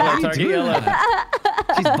 target yellow, How do you target do yellow.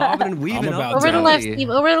 that? She's bobbing and weaving I'm up. about Over the to- left, Steve.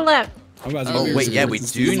 Over the left. I'm about to Oh, go wait, get yeah, some we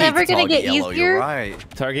words do and need never to gonna target get yellow, easier? you're right.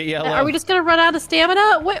 Target yellow. Are we just gonna run out of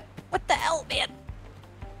stamina? What the hell, man?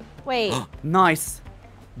 Wait. Nice.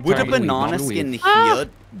 Would a Target weave, banana bob and skin weave. here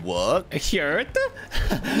work? Shirt?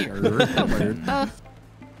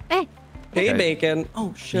 Hey, Okay. Bacon. Oh,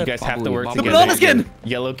 You shit. guys have to work The together. banana skin!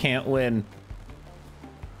 Yellow can't win.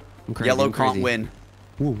 I'm crazy, Yellow I'm can't crazy. win.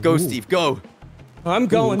 Ooh, Go, ooh. Steve, go. I'm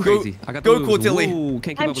going. Ooh, crazy. I got go, the moves. Cordelia. Ooh,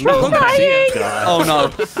 can't keep I'm up with me. trying. Oh no.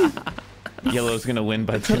 Yellow's gonna win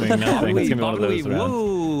by doing nothing. It's gonna be one of those rounds.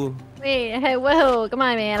 Woo. Wait, hey, whoa, come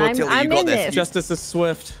on, man. Cordelia, you I'm got in this. this. Justice is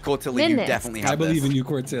swift. Cordelia, you Minutes. definitely have I believe this. in you,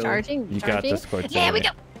 Cordelia. Charging. You got charging. this, Cordelia. Yeah, we go.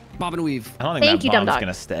 Bob and weave. I don't think Thank that you, dumb bomb's dog.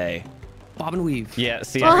 gonna stay. Bob and weave. Yeah,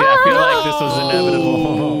 see, I feel like this was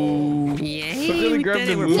inevitable. Yay. Cordelia we grabbed did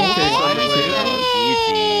the it. We're move both case on the alive.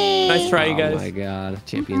 GG. Nice try, you Oh guys. my god.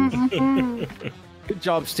 Champions. Good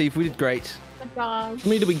job, Steve. We did great. Good job. How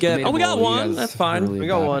many did we get? Oh, we got Debatable, you one. guys That's fine. really We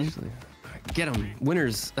got bad, one. actually. Get him.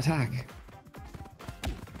 Winners, attack.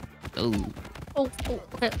 Oh. Oh,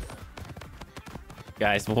 okay.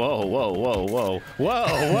 Guys, whoa, whoa, whoa, whoa, whoa, whoa.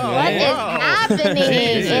 What is whoa. happening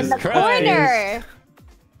Jesus in the Christ. corner?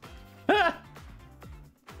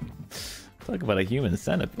 Talk about a human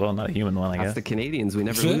centipede. Well, not a human one, I That's guess. the Canadians. We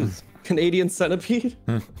never Sure. lose. Canadian centipede.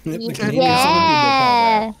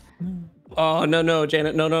 Yeah. Oh, no,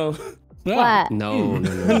 Janet. No. What? No.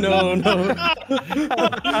 No.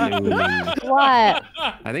 What?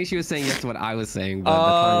 I think she was saying yes to what I was saying, but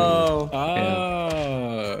the timing.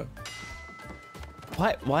 Oh.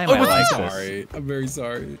 Why am Oh, I I'm like this? Sorry. I'm very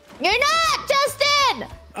sorry. You're not, Justin!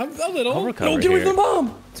 I'm a little. I'll recover No, get away here. from the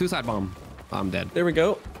bomb. Suicide bomb. I'm dead. There we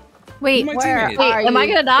go. Wait, My where teammate. are you? Am I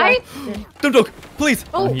gonna die? Dundalk, please.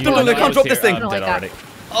 Oh, You Dundalk, I can't drop this thing. I'm Oh my dead God. already.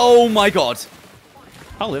 Oh my god.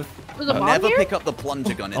 I'll live. There's a bomb Never here? pick up the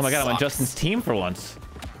plunger gun. It Oh my god, I'm on sucks. Justin's team for once.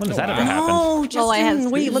 When does that wow. ever happen? No, Justin, I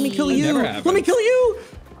have wait, let me kill speed. you. Never Let me happened. kill you.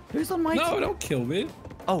 Who's on my No, team? don't kill me.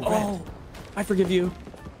 Oh, red. Oh, I forgive you.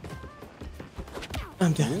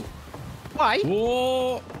 I'm dead. Why?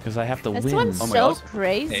 Whoa. Because I have to This win. one's Oh my so God.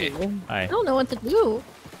 crazy. I Hi. don't know what to do.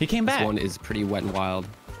 He came This back. one is pretty wet and wild.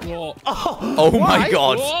 Whoa. Oh my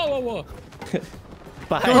god. Whoa, whoa, whoa.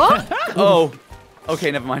 Bye. Oh. Okay,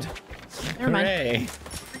 never mind. Never mind. Hooray.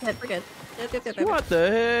 We're good. What the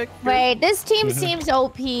heck? Wait, this team seems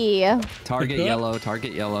OP. Target yellow,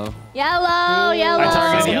 target yellow. Yellow, yellow. I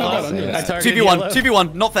targeted Oh. yellow. I targeted 2v1, yellow.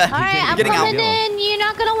 2v1, not fair. All right, I'm Getting out. coming in. You're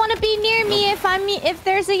not gonna want to be near me if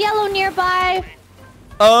there's a yellow nearby.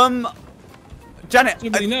 Janet,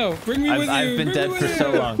 Somebody no. Bring me with you. I've been Bring dead me for with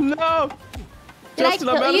so you. long. No. Did I Justin,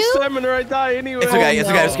 I'm kill out you? of stamina. I die anyway. it's okay, it's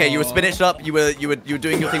okay, it's no. okay. You were spinached up. You were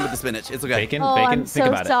doing your thing with the spinach. It's okay. Bacon, Oh, bacon, I'm think so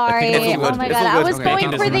about sorry. it. I think It's all Oh good. my It's god, all I good. was Okay. going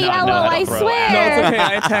Bacon for does the not know yellow, how to I throw. No, it's swear. okay.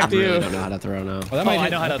 I attacked I really you. don't know how to throw now. Well, that might Oh, I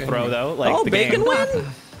hit. know how to Okay. throw though. Like Oh, the Bacon game. win?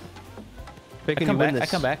 I Bacon, come you win back. this.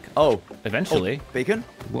 I come back. Oh, Eventually. bacon?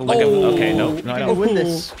 Whoa, Like whoa. okay, no, no, I You don't. win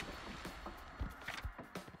this.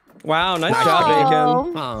 Wow, nice Oh. job,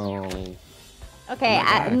 Bacon. Oh.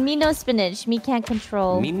 Okay, me no spinach. Me can't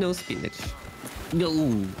control. Me no spinach. No.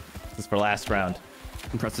 This is for last round.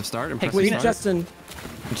 Impressive start. Impressive Wait, start. Justin,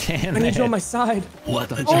 Jan, I need you on my side. What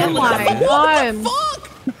the Oh my god.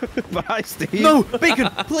 Bye, Steve. No, bacon,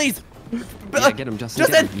 please. Yeah, get him, Justin.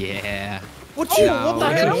 Justin! Get him. Yeah. What you? What the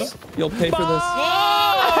hell? You'll pay for this.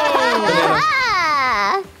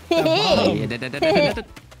 Ah!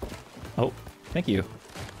 Oh, thank you.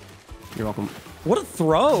 You're welcome. What a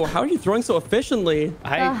throw! How are you throwing so efficiently? You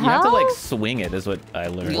have to like hell? swing it, is what I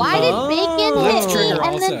learned. Why did bacon Left hit me trigger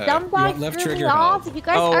and then also. dumb dog Left threw me trigger off? help. You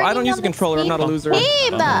guys Oh, I arguing don't use on a the controller. I'm not a same loser.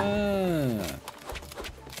 team.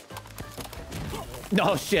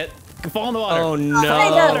 Oh shit! Fall in the water. Oh no!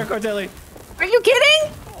 Water, Cortelli. Are you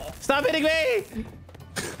kidding? Stop hitting me!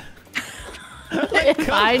 If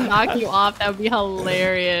I knock you off, that would be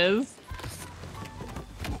hilarious.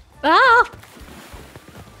 Ah!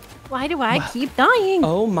 Why do I keep dying?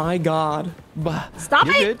 Oh my God! Stop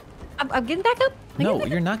You're it! good. I'm getting back up. No,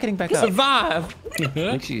 you're not getting back up. Survive! I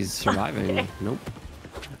think she's surviving. Nope.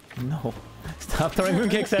 No. Stop throwing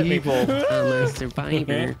mooncakes at me. Evil. I'm a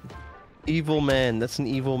survivor. Evil man. That's an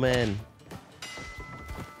evil man.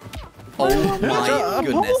 Oh my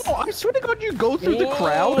goodness. Oh, I swear to God, you go through the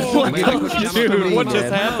crowd. Dude, what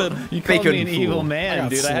just happened? You called Bacon me an fool. evil I man, got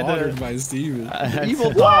dude. I had slaughtered to. by Steven.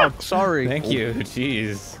 Evil dog. Sorry. Thank you.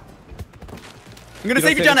 Jeez. I'm gonna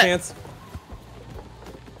save you, Janet.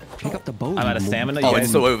 Pick up the bow. I'm out of stamina. Oh, You it's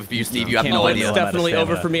guys- so over for you, Steve. You have Can't no win idea. this. It's definitely I'm out of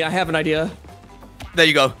over stamina. for me. I have an idea. There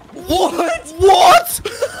you go. What? What?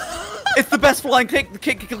 It's the best flying kick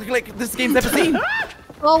this game's ever seen.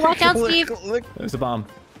 Oh, watch out, Steve. There's a bomb.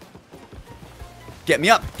 Get me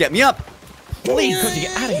up. Get me up. Please, Koji,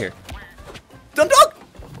 get out of here. Dundalk!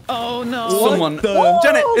 Oh no. Someone.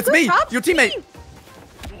 Janet, it's me, your teammate.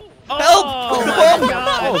 Help! Oh my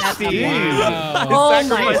god, Steve. Wow. Oh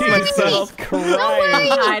my Jesus god. Christ. We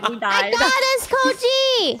died. We I died. got us,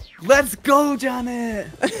 Koji. Let's go, Janet.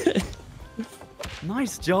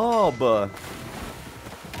 Nice job.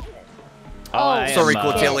 Sorry,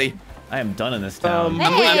 Cortelli. I am done in this town. Wait,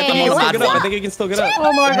 I think he can still get up. I think he can still get up.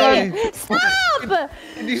 Oh my god. Stop!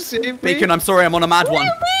 Did you save me? Bacon, I'm sorry, I'm on a mad What one. do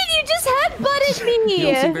you mean? You just headbutted me. You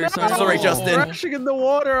don't seem very sorry. I'm sorry, Justin. Crashing in the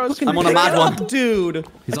water. I was I'm on a mad one. Dude,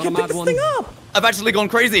 He's I on a can't mad pick this one. thing up. I've actually gone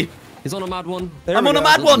crazy. He's on a mad one. There I'm we on a go.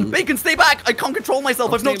 mad one. Bacon, stay back. I can't control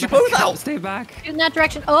myself. I've knocked you both out. Stay back. In that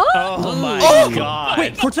direction. Oh! Oh my Oh! god.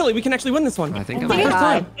 Wait, Portilli, we can actually win this one. I think Oh I'm my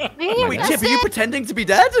back. god. Wait, Chip, are you pretending to be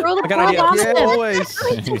dead? Throw the I got an ball idea. off Yeah, him. always.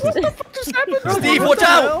 Steve, watch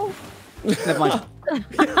out. Never mind.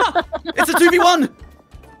 It's a 2v1.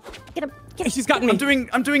 Get him. She's gotten me.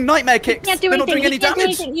 I'm doing nightmare kicks. He can't do They're not anything. doing He any can't do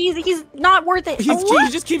damage. anything. He's not worth it. He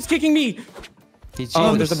just keeps kicking me. He's Oh,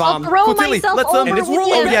 cheating. there's a I'll bomb. throw Cortelli, myself let's, over it's with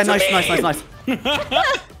rolling. him. Yeah, nice.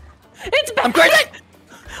 It's back. I'm crazy.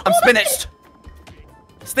 I'm spinached.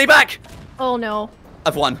 Stay back. Oh no.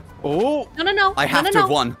 I've won. Oh. No. I have to have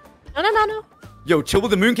won. No. Yo, chill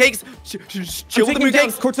with the mooncakes. Chill with the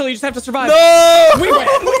mooncakes. Cortilli, you just have to survive. No! We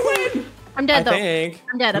win. I'm dead I though. think.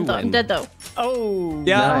 I'm dead. I'm dead though. Oh.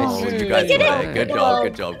 Yeah. Oh, you guys Get did him. it.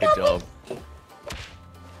 Good job.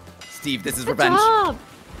 Steve, this is Good revenge. job.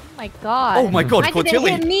 Oh my god. Oh my god, Why did it hit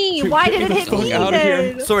Cortilli. me? Why did it hit me Out of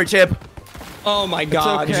here. then? Sorry, Chip. Oh my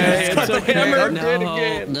god. okay, She's got it's the okay. hammer. I'm dead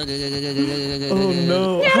again. Oh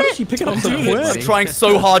no! How did she pick it up so quick? I'm trying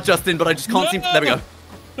so hard, Justin, but I just can't seem. There we go.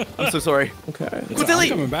 I'm so sorry. Okay. I'm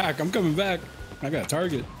coming back. I'm coming back. I got a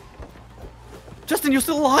target. Justin, you're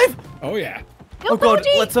still alive? Oh yeah. Oh god,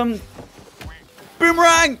 let's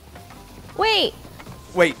boomerang. Wait.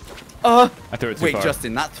 Wait. I threw it too Wait, far.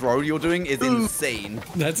 Justin, that throw you're doing is insane.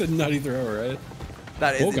 That's a nutty throw, right?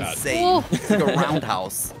 That is Oh, God. insane. It's like a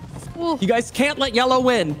roundhouse. You guys can't let yellow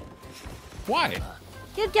win. Why?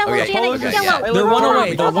 Get yellow, Okay, Janet. okay, Get yellow. They're one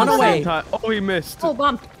away. They're one away. Oh, he missed. Oh,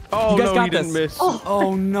 bump. Oh, You guys no, got he didn't this. miss.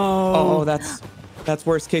 Oh no. Oh, that's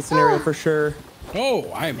worst case scenario for sure.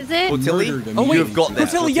 Oh, I'm Is it? Cotilli, murdered Oh, wait. you have got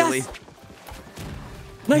this. Cotilli, yes.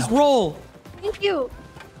 Nice roll. Thank you.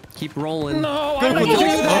 Keep rolling. No, Go, I don't Cotilli. do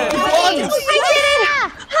that. I did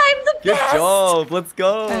it! I'm the Good best! job. Let's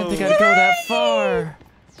go. I didn't think I'd go that far.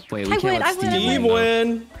 Wait, we I can't win, let I win, I Steve win.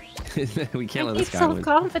 win. We can't let I need this guy win.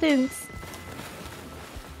 self-confidence.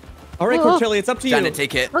 All right, Oh. Cotilli, it's up to you. Janet,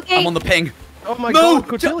 take it. Okay. I'm on the ping. Oh my No, god,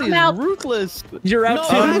 Cotilli I'm out. is ruthless. You're out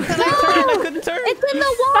too. I couldn't turn. It's in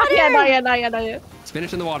the water! Not yet. It's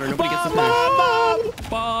finished in the water. Nobody gets to finish.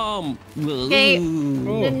 Bomb. Okay. Oh.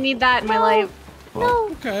 Didn't need that in my life. No.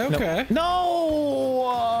 Okay, okay. No.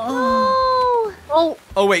 Oh. Oh,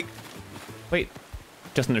 Oh wait. Wait,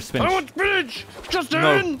 Justin, there's spinach. spinach! Justin!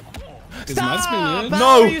 No. Is my spin in?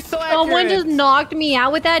 No. You're so someone accurate. just knocked me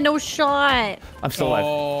out with that. No shot. I'm still alive.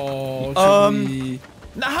 Oh, Chibli.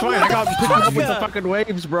 Fine, I got picked up with the fucking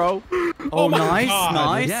waves, bro. Oh, my nice, God.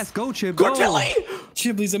 nice. Yes, go, Chib. Go.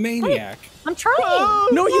 Chibli's a maniac. I'm trying.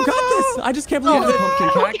 No, you got this. I just can't believe Get it. the pumpkin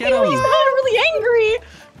cat. Get He's him. really angry.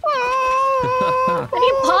 I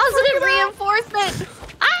need positive reinforcement.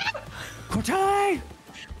 Ah!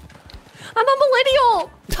 I'm a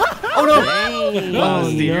millennial. Oh no. Wow,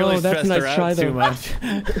 Steve, you no, really that's a stressed nice her try, out too though.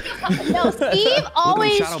 much. No, Steve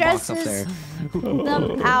always shadow box up stresses there.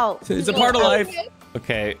 them out. It's a part of life.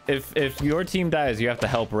 Okay, if your team dies, you have to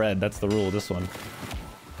help red. That's the rule. This one.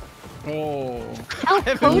 Oh. Help I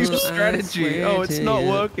have a new Koji. strategy. Oh, it's not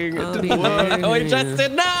working. It didn't work. Oh, wait,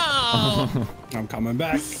 Justin, no! I'm coming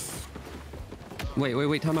back.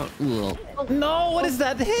 Wait, time out. Ugh. No, what is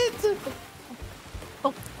that hit?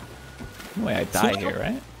 Wait, I die here,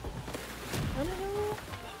 right?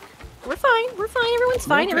 We're fine. We're fine. Everyone's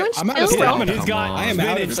fine. Okay, Everyone's I'm out of chill. stamina. He's got I am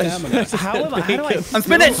out of stamina. How am I? How do I? I'm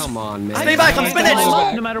spinach. Come on, man. Stay back. I'm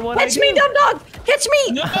spinach. No matter what I Catch do. me, dumb dog. Catch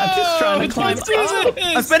me. I'm just trying to climb up.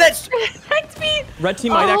 I'm spinach. Catch me. Red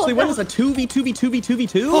team might actually win. It's a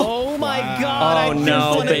 2v2v2v2v2. Oh my god! I Oh just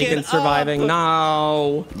no, wanna Bacon get surviving. up.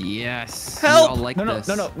 No. Yes. Help. We all like No, no, this.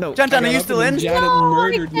 no, no, no. Jantan, are you still in? Janet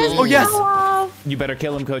murdered me. Oh yes. You better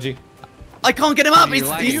kill him, Koji. I can't get him up. You're He's,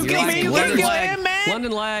 lagging, he's, you're lagging. you London kill lag. him, man.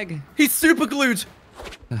 London lag. he's super glued.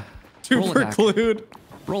 Roll Super attack. glued.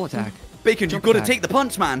 Roll attack. Bacon, you've Jump got to attack. take the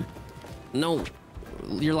punch, man. No.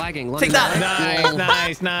 You're lagging. London Take that.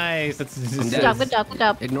 lag. Nice. That's I'm just, dead. Good job. Good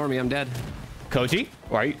job. Ignore me. I'm dead. Koji,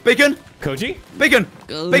 where are you? Bacon. Koji? Bacon.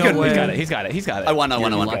 Bacon. way. He's got it. I won. You're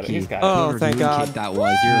Lucky. lucky. He's got it. Oh, Whoever thank moon God. kick that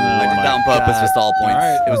was. You're I did lucky. that on purpose for stall points. All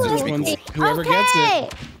right. It was Which just to be one's- cool. Whoever gets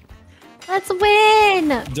it. Let's win.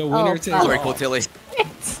 The winner takes Sorry, all. Cotilli.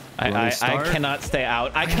 I start? cannot stay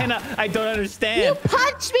out. I cannot. I don't understand. You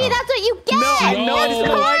punched me. That's what you get. No, I know. I just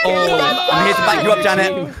don't like it. I'm here to back you up,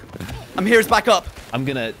 Janet. I'm here to back up. I'm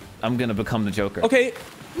gonna become the Joker. Okay,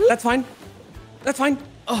 that's fine. That's fine.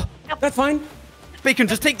 Oh, that's fine. Bacon,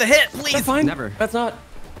 just take the hit, That's please. fine. Never. That's not.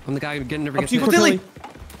 I'm the guy who never Up gets to you, hit. Cotilli.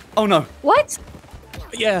 Oh no. What?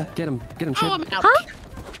 Yeah. Get him, Chip. Huh?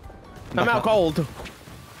 I'm out cold.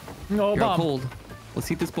 No You're out bomb. cold. Let's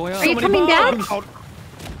heat this boy up. Are you coming back?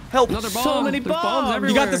 Help. Another bomb. So many There's bombs. everywhere.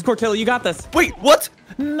 You got this, Cortilli. You got this. Wait, what?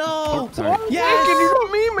 No. Oh, sorry. Yes. Bacon, you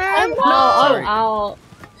got me, man. No. Sorry. Oh,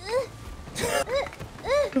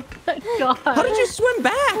 God. How did you swim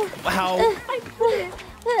back? How? I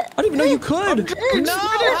didn't even know you could. Go,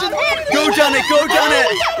 Janet. Go,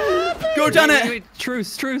 Janet. Go, Janet. Wait,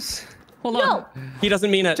 truce. Hold on. He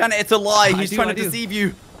doesn't mean it. Janet, it's a lie. He's do, trying I to do. deceive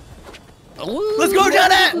you. Let's go,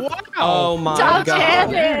 Janet. Oh my Stop God.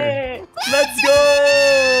 it. Let's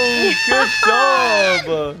go. Good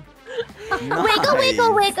job. Wiggle,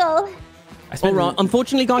 wiggle, wiggle. I spent All right.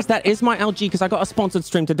 Unfortunately, guys, that is my LG because I got a sponsored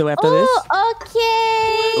stream to do after this. Oh,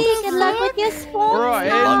 okay. Good luck with your sport. Right,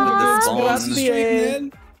 Good luck with the and spawns. That's the streak,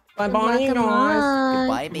 man. Bye bye, guys.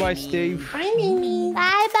 Bye, Bye, Steve. Bye, Mimi.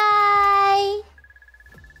 Bye-bye.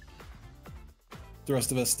 The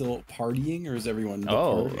rest of us still partying, or is everyone?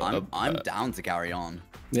 Oh, I'm down to carry on.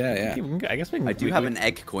 Yeah. I guess we can. I do have an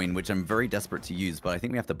egg coin, which I'm very desperate to use, but I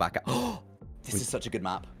think we have to back up. Oh, this is such a good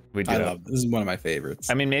map. We do. I love this. Is one of my favorites.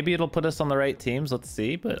 I mean, maybe it'll put us on the right teams. Let's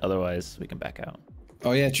see. But otherwise, we can back out.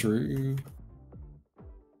 Oh yeah, true.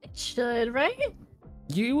 It should, right?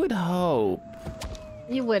 You would hope.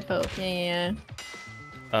 You would hope, yeah.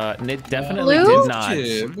 It definitely Blue? did not.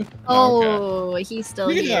 Jib. Oh, he's still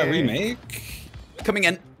We can do here. that remake. Coming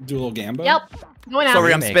in. Do a little Gambo. Yep. Going out.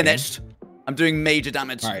 Sorry, I'm Remaking. spinached. I'm doing major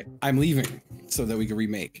damage. All right, I'm leaving so that we can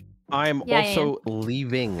remake. I'm Yeah, also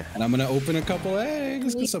leaving. And I'm gonna open a couple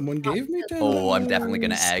eggs because someone gave me 10. Oh, I'm definitely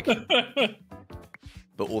gonna egg.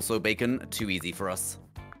 But also bacon, too easy for us.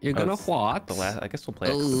 You're gonna That's what? The last. I guess we'll play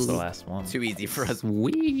it 'cause it's the Oh. last one. Too easy for us.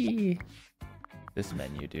 Wee. This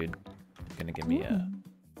menu, dude. Gonna give me a.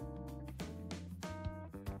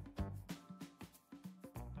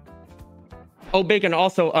 Oh, Bacon.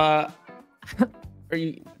 Also, are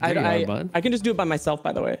you? There you are, bud. I can just do it by myself.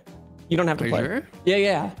 By the way, you don't have to Are you play. sure? Yeah,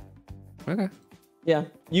 yeah, Okay. yeah.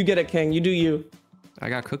 You get it, King. You do you. I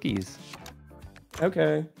got cookies.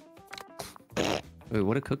 Okay. Wait,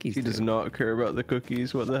 what do cookies He do? does not care about the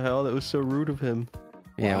cookies. What the hell? That was so rude of him.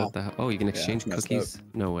 Yeah, Wow. what the hell? Oh, you can Yeah, exchange that's messed cookies?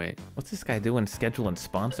 No, wait. What's this guy doing? Scheduling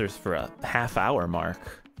sponsors for a half-hour mark.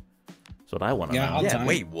 That's what I want to Yeah, know. I'll Yeah, time.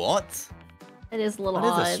 wait, what? It is a little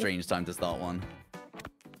That odd. is a strange time to start one.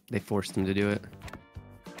 They forced him to do it.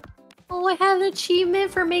 Oh, I have an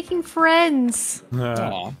achievement for making friends.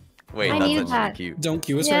 Aw. Wait, I that's needed actually that. cute. Don't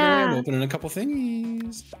queue us right away. I'm Yeah. opening a couple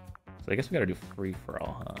thingies. So I guess we gotta do free for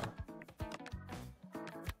all, huh?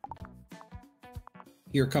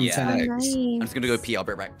 Here come Yeah. 10 Oh, eggs. I'm nice. just gonna go pee. I'll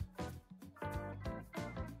be right back.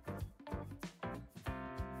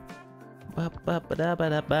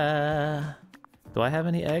 Ba-ba-ba-da-ba-da-ba. Do I have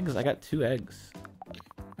any eggs? I got 2 eggs.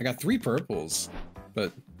 I got 3 purples,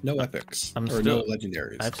 but no epics. I'm or still- no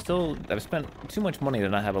legendaries. I've spent too much money to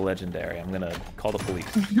not have a legendary. I'm gonna call the police.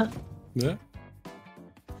 Yeah.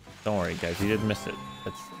 Don't worry, guys. You didn't miss it.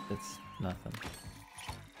 It's nothing.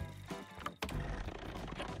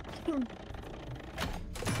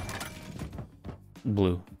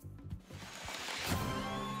 Blue.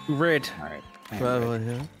 Red. All right. Well,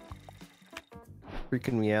 yeah.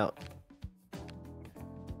 Freaking me out.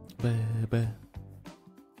 Is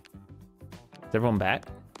everyone back?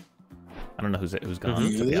 I don't know who's gone, to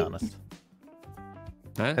be Mhm. honest.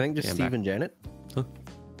 Huh? I think just Yeah, I'm Steve back. and Janet.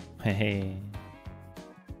 Hey.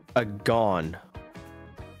 Gone.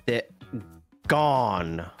 They're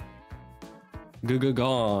gone.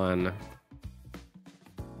 Gone.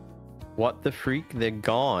 What the freak? They're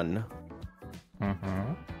gone.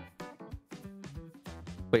 Mm-hmm.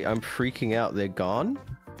 Wait, I'm freaking out. They're gone?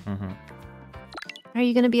 Mm-hmm. Are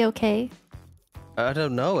you gonna be okay? I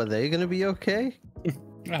don't know. Are they gonna be okay?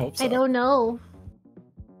 I hope so. I don't know.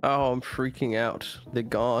 Oh, I'm freaking out. They're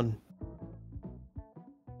gone.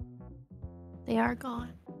 They are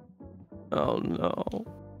gone. Oh no.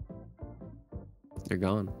 They're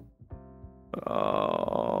gone.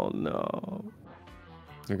 Oh no.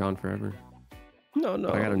 They're gone forever. No, no.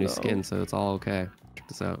 But I got a new no. skin, so it's all okay. Check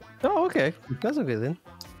this out. Oh, okay. That's okay then.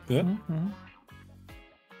 Yeah. Mm-hmm.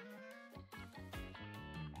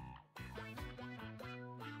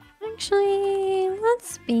 Actually,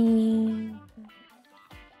 let's be.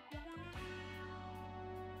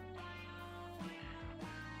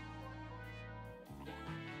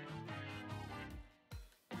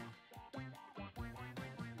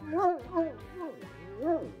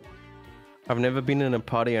 I've never been in a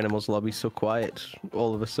party animals lobby so quiet.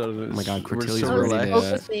 All of a sudden, it's, Oh my God, we're Cortelia's so ready to-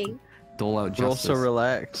 relaxed. Focusing. Dole out We're all justice. so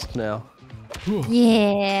relaxed now.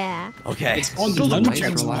 Yeah. Okay. It's on the This is a nice,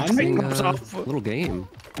 nunchucks, relaxing man. little game.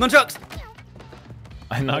 Nunchucks!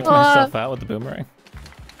 I knocked myself out with the boomerang.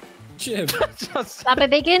 Jib. Stop it,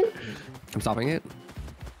 Bacon. I'm stopping it.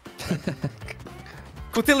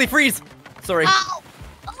 Cotilli, freeze! Sorry. Ow.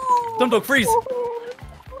 Oh. Dundog, freeze! Cody.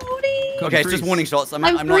 Okay, it's just warning shots. I'm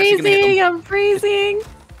I'm not actually gonna hit freezing. them. I'm freezing.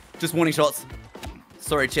 Just warning shots.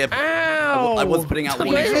 Sorry, Chip. Ow! I was putting out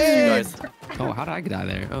warning shots to you guys. Oh, how did I get out of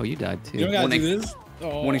there? Oh, you died too. You don't gotta Warning. do this.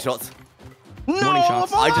 Oh. Warning shots. Warning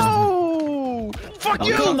shots. I just. Oh! Fuck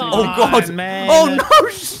you! Come Oh on, god! man. Oh no!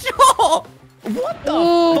 Stop! What the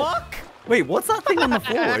Ooh. fuck? Wait, what's that thing on the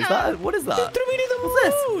floor? Is that what is that? Threw me to the What's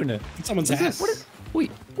this? moon. Someone's ass.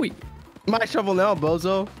 Wait, wait. My shovel now,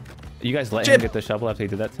 bozo. You guys let Chip. him get the shovel after he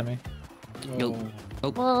did that to me? Yo. Oh,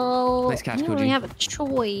 Well, Nice catch, you don't really Koji. have a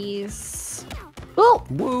choice. Oh,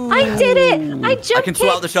 whoa. I did it! I jumped I can throw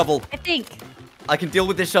out the kicked, shovel. I think. I can deal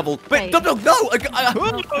with this shovel. Wait, Right. no!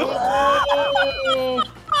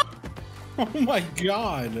 Oh my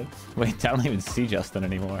god. Wait, I don't even see Justin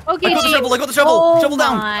anymore. Okay, I got the James. shovel, I got the shovel. Oh Shovel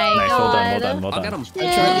down. my Nice, well done, well God. done, well I'll done. get him.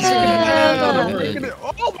 Yeah.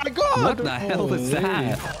 Oh, Oh my god! What the hell is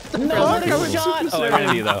that? No, what a shot! Oh, I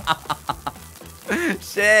ran you though.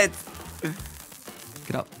 Shit.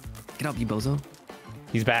 Get up. Get up, you bozo.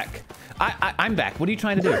 He's back. I'm back. What are you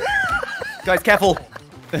trying to do? Guys, careful.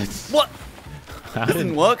 What? How This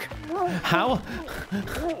didn't work. How?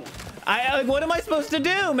 What am I supposed to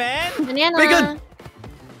do, man? Banana. Bacon!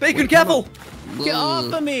 Bacon, careful! Get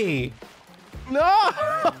off of me!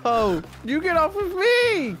 No! You get off of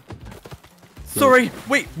me! Sorry.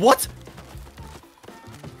 Wait, what?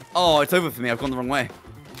 Oh, it's over for me. I've gone the wrong way.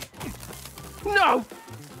 No!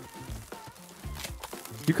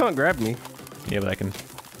 You can't grab me. Yeah, but I can.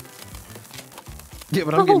 Yeah,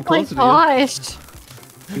 but I'm Oh getting my closer to gosh.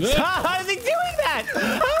 How is he doing that? How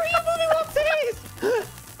are you moving off today's?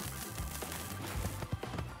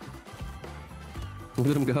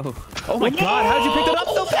 Let him go. Oh my god, how did you pick that up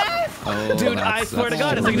so fast? Oh, Dude, I swear to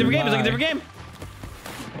god, it's like a different game. It's like a different game.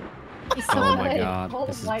 Oh my god. Oh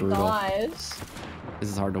This is my brutal. gosh. This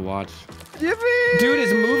is hard to watch. you. Yippee! Dude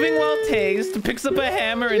is moving while tased, picks up a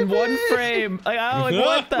hammer in one frame. Like, oh, like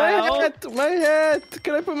what the My hell? hat! My hat!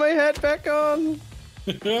 Can I put my hat back on?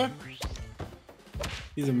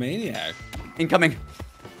 He's a maniac. Incoming.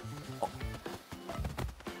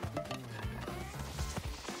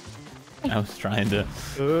 I was trying to.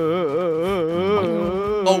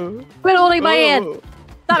 Oh. Quit holding my hand.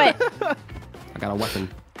 Stop it. I got a weapon.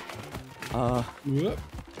 Whoop.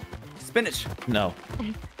 Spinach. No.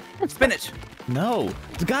 Spinach. No.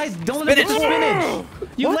 Guys, don't let him get the Spinach. spinach.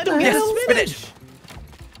 You let him get Yes, the spinach. spinach.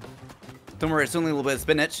 Don't worry, it's only a little bit of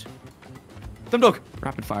spinach. Dog.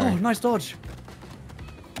 Rapid Oh, fire. nice dodge.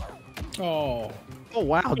 Oh. Oh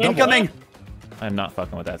wow! double. Incoming. I'm not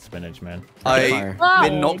fucking with that spinach, man. I've fire.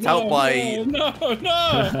 been knocked out by. No,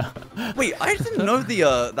 no. Wait, I didn't know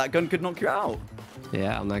the that gun could knock you out.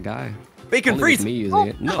 Yeah, I'm that guy. Bacon, Only with freeze. me using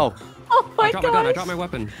it. No. Oh my I dropped my gun. I gosh. dropped my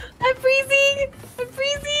weapon. I'm freezing. I'm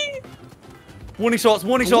freezing. Warning shots.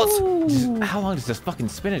 Warning shots. How long does this fucking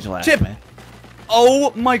spinach last, Chip. man?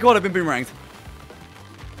 Oh my god, I've been boomeranged.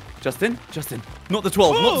 Justin, not the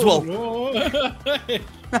 12, not the 12.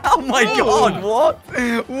 Oh my god, what?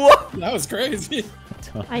 What? That was crazy.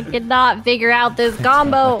 I cannot figure out this I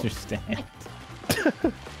combo. understand.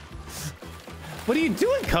 What are you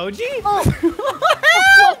doing, Koji?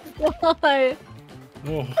 What?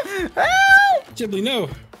 Oh. Ghibli, no.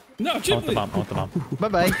 No, I want the Ghibli. bomb. I want the bomb. Bye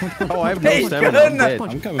bye. Oh, I have Bacon! no stamina. I'm dead.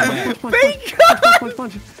 I'm coming back. Punch,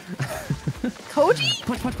 punch. Koji?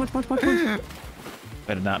 Punch, punch, punch, punch, punch, punch.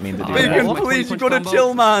 I did not mean to do Bacon, that. please, you Punch gotta combo.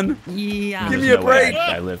 chill, man. Yeah. Give There's me a no way break.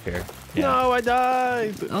 I live here. Yeah. No, I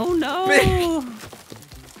died. Oh no. Bacon.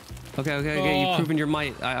 Okay. You've proven your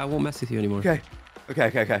might. I won't mess with you anymore. Okay.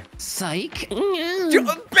 Psych. Bacon!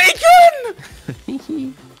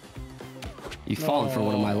 You've fallen for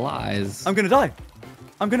one of my lies. I'm gonna die.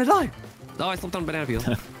 Oh, I slipped on a banana peel.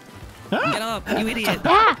 Get up, you idiot.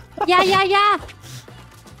 Yeah.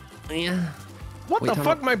 Yeah. What Wait, the time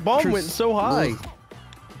fuck? out. My bomb Truce. went so high. Ugh.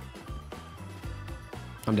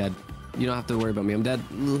 I'm dead. You don't have to worry about me. I'm dead.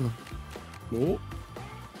 Ugh. Oh.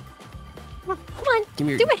 Come on. Give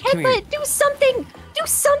me your- Do a give me your- headbutt. Do something. Do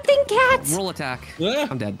something, cat. Roll attack. Ah.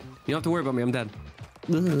 I'm dead. You don't have to worry about me. I'm dead.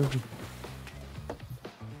 Ugh.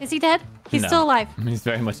 Is he dead? He's No. still alive. He's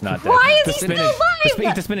very much not dead. Why is The he still spinach.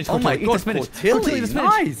 alive? Eat the spinach. Oh my Cortilli. Eat god, the spinach. Cortilli, the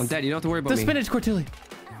spinach. I'm nice. dead. You don't have to worry about The me. spinach, Cortilli.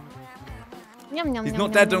 Yum, yum, He's yum, not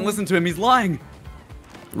yum, dead, yum. don't listen to him, he's lying.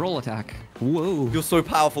 Roll attack. Whoa. You're so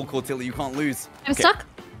powerful, Cortilli, you can't lose. I'm stuck.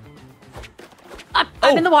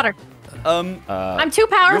 I'm in the water. I'm too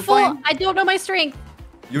powerful. fine. I don't know my strength.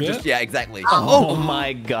 You're Yeah. just, yeah, exactly. Oh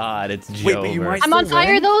my god, it's Jover. Wait, but you might I'm on still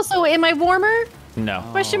fire win. though, so am I warmer? No.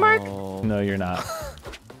 Question mark? No, you're not.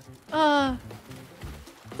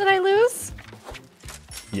 Did I lose?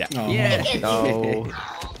 Yeah. Oh. Yeah. No.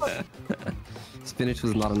 Spinach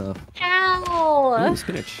was not enough. Ow! Ooh,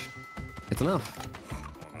 spinach. It's enough.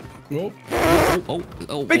 Nope. Oh.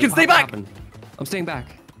 Bacon, what stay back! happened? I'm staying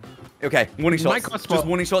back. Okay, warning shots. crossbow. Just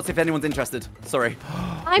warning shots if anyone's interested. Sorry.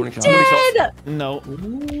 I'm Warning shot. dead! No.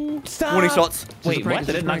 Stop. Warning shots. Wait, what?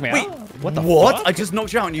 Did it knock me Wait, out? What the What? fuck? I just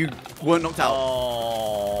knocked you out and you weren't knocked out.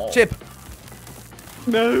 Oh. Chip.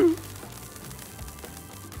 No.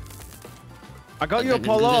 I got you,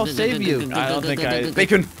 Apollo. I'll save you. I don't think I.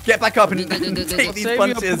 Bacon, get back up and take these Save you,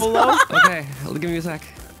 punches. Apollo. Okay, give me a sec.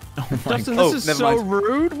 Justin, Oh, this is never so mind.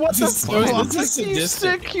 rude. What the This is fuck? You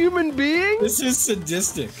sadistic. sick human being. This is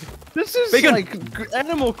sadistic. This is Bacon. like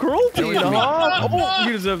animal cruelty. Don't touch me. Huh? Oh,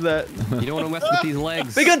 you deserve that. You don't want to mess with these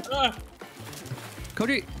legs. Bacon.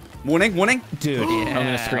 Cody. Warning, warning. Dude, I'm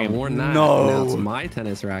gonna scream. Warn that. No. Now it's my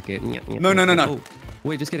tennis racket. No. Oh,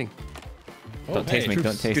 wait, just kidding. Oh, Don't taste me. hey.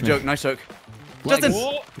 Don't taste Good me. joke, nice joke. Justin.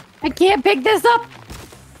 I can't pick this up.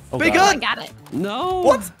 Oh, Bacon. God. I got it. No.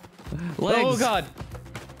 What? Legs. Oh god.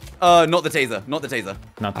 Not the taser. Not the taser.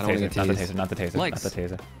 Not the I don't taser. get Not the teased. taser. Not the taser. Legs. Not the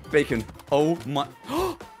taser. Bacon. Oh my.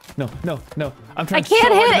 No, no, no. I'm I trying can't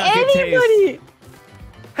so hard to not hit get tased. anybody.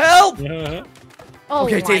 Help! Oh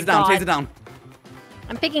Okay, my taser down. God. Taser down.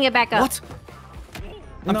 I'm picking it back up. What?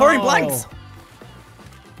 I'm firing No. blanks.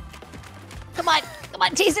 Come on,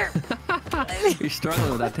 teaser. You're struggling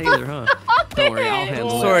with that taser, huh? Don't worry, I'll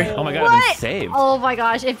handle Sorry. Oh my god, I've been What? saved. Oh my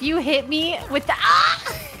gosh, if you hit me with the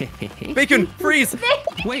it. Bacon, freeze.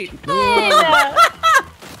 Wait.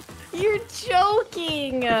 You're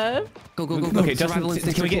joking. Go, go, go, go. Okay, Justin, Survival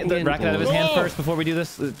instincts can we are get kicking the in. racket out of his hand first before we do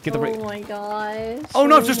this? Get the Oh break. my gosh. Oh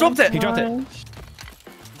no, I've just dropped it. He dropped it. gosh.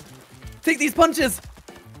 Take these punches.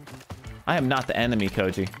 I am not the enemy,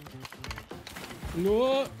 Koji.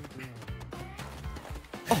 No.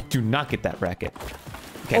 Do not get that racket.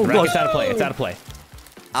 Okay, Oh, racket's God. out of play. It's out of play.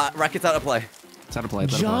 Racket's out of play. It's out of play.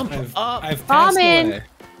 It's out of play. Jump up. I've passed Ramen. away.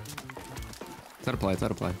 It's out of play. It's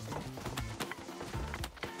out of play.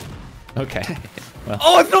 Okay.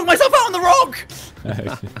 Oh, I've knocked myself out on the rock.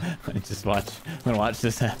 Just watch. I'm gonna watch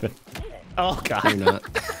this happen. Oh god. You're not.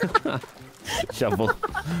 Shovel.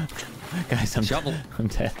 Guys, I'm Shovel. I'm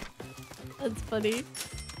dead. That's funny.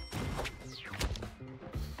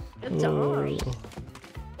 Good job.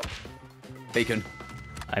 Bacon.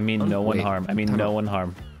 I mean no one Wait, harm. I mean time no out. one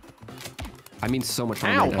harm. I mean so much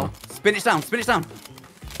harm right now. Spinach down. Spinach down.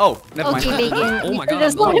 Oh, never mind. Okay, Bacon. Oh my you God,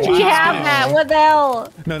 Just oh let me wow. have that. What the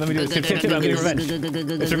hell? No, let me do this. Chip, I'm getting revenge.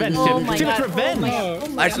 It's revenge, Oh Chip. my Chip, it's God. revenge.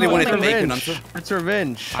 I actually wanted the bacon. I'm Revenge. so... It's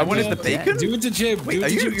revenge. I wanted the bacon. Do it to Chip. Wait, Do it are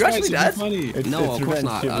to you- Chip you're actually twice, dead? it'd be funny. No, of course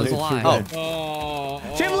not. That was a lie. Oh.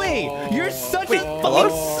 Oh. Chimley, you're such Wait, a hello?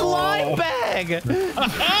 fucking slime bag.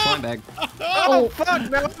 Slime bag. Oh, Fuck,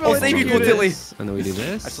 now I'll save you, Cortilli. And then we do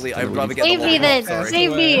this. Actually, and I'd then we rather do- get the save me lollipop. then. Sorry.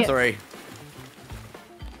 Save me. Sorry.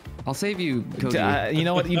 I'll save you, Cody. You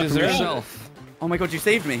know what you From deserve? yourself. Oh my god, you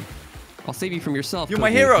saved me. I'll save you from yourself. You're my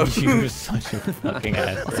Cody. hero. You're such a fucking I'll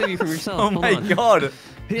ass. save you from yourself. Oh Hold my on. god.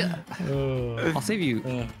 Yeah. I'll save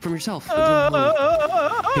you from yourself. He's got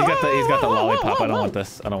the lollipop. I don't want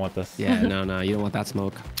this. I don't want this. Yeah, no, you don't want that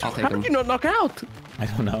smoke. I'll take How him. did you not knock out? I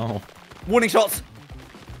don't know. Warning shots.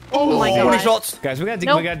 Oh my Warning god. shots. Guys, we gotta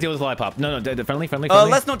Nope. deal with the lollipop. No, friendly.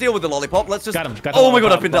 Let's not deal with the lollipop. Let's just. Got him. Got Oh my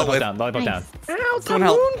god, lollipop, I've been dealt with. Lollipop down. Ow, Someone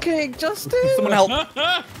help. mooncake, Justin. Someone help.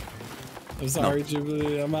 I'm sorry, Chip.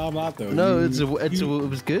 I'm not though. No, You- it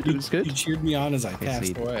was good. It was You good. cheered me on as I Okay, so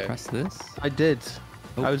passed you away. press this. I did.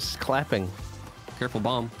 Oh. I was clapping. Careful,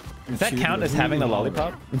 bomb. Does that count as having the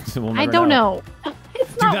lollipop? We'll I never don't know.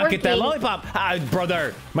 It's Do not not get that working. lollipop. Ah,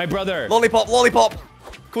 brother. My brother. Lollipop, lollipop.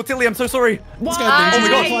 Cortilli, I'm so sorry. This guy thinks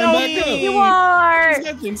Oh my he's God. climbing back up. You are. This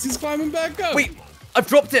guy thinks he's climbing back up. Wait, I've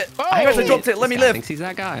dropped it. I actually dropped it. Let me This guy live. thinks he's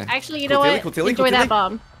that guy. Actually, you know Cortilli, what? Cortilli, Enjoy Cortilli. that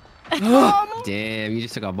bomb. Damn, you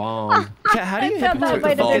just took a bomb. Yeah, how do you I thought hit that people might with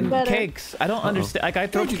have been fucking better. cakes? I don't understand. Like I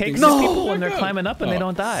throw Don't you cakes think at so? people when they're Back up. climbing up and they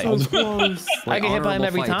don't die. So close. I get hit by them Honorable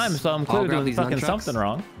every fights. time, so I'm I'll clearly grab doing these fucking nunchucks. something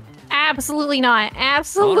wrong. Absolutely not.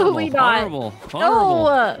 Absolutely not. Honorable. Honorable.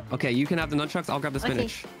 No. Okay, you can have the nunchucks. I'll grab the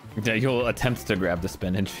spinach. Yeah, you'll attempt to grab the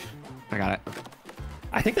spinach. I got it.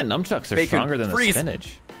 I think the nunchucks are Bacon, stronger than freeze. the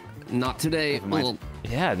spinach. Not today. mind. Well,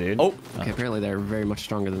 Yeah, dude. Oh. okay, apparently they're very much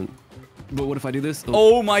stronger than. But what if I do this?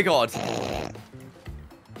 Oh my god.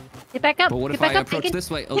 Get back up. But what Get if back I up, approach Bacon. this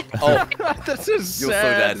way? Oh. Oh, This is You're so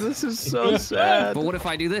sad. dead. This is so sad. But what if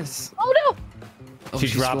I do this? Oh no. Oh, She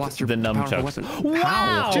dropped lost her the powerful nunchucks. weapon.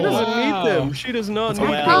 Wow. She doesn't Wow. need them. She does not need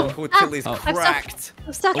Well- them. Cortilli's Oh. cracked.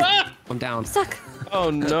 I'm stuck. I'm down. Stuck. Oh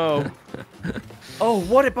no. Oh,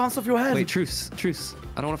 what? It bounced off your head. Wait, truce.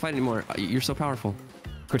 I don't want to fight anymore. You're so powerful.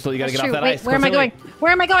 Crystal, you gotta That's get true. off that Wait, ice. where am I Crystal, going?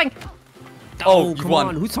 Where am I going? Oh, you come won.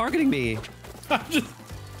 on. Who's targeting me?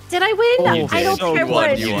 Did I win? You I don't did. think I You won,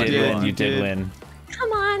 won. you You won. did. You did. did win.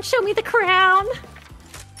 Come on, show me the crown.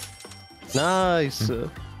 Nice.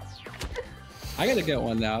 I gotta get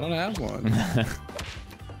one now. I don't have one.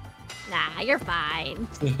 Nah, you're fine.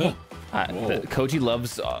 Koji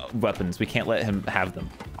loves weapons. We can't let him have them.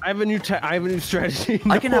 I have a new strategy.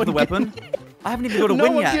 I can have the weapon. I haven't even got a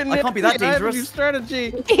win yet. I can't be that I have a new dangerous.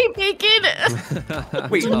 strategy. Keep Bacon.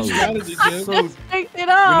 Wait, Oh, Strategy, Chip. so Picked it we're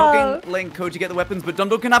not up. letting Koji get the weapons, but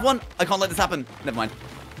Dundle can have one? I can't let this happen. Never mind.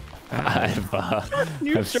 I've,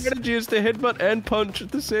 New I've- strategy is to headbutt and punch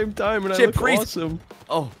at the same time, and I Chip, look freeze. awesome.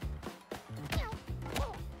 Oh,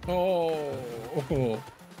 Oh. oh wait.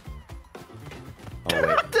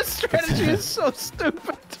 This strategy is so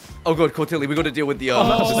stupid. Oh god, Cortilli, we got to deal with the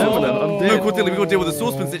dead. Cortilli, we got to deal with the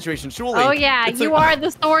swordsman situation. Surely. Oh yeah, It's you so- are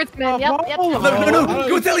the swordsman. Yep, yep. No,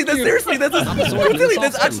 Cortilli, there's seriously, there's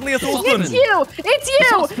actually a swordsman. It's you. It's you.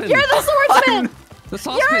 saucepan. You're the swordsman. The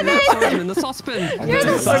saucepan, not swordsman, the saucepan. You're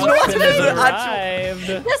the Saucepan swordsman. is an Arrived.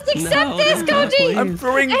 Just accept No, this, no, Koji. please. I'm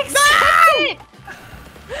throwing. Accept it.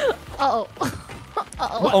 Uh-oh.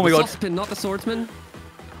 Uh-oh. Oh my The god. saucepan, not the swordsman.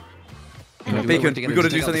 Bacon, we got to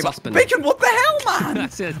do something about. Bacon, what the hell, man?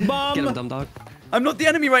 That's it. Mom. Get him, dumb dog. I'm not the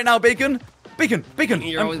enemy right now, Bacon. Bacon.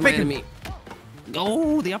 You're I'm always my Bacon. enemy.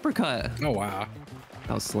 Oh, the uppercut. Oh wow.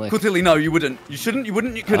 That was slick. Cortilli, no, you wouldn't. You shouldn't. You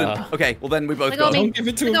wouldn't. You couldn't. Okay, well then we both Let go. go of me. Don't give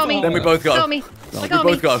it to Let go of him. me. Then we both Let go go. of me. Let We go of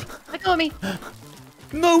me. both go. Let go of me.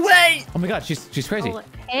 No way. Oh my god, she's crazy. Oh,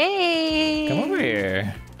 hey. Come over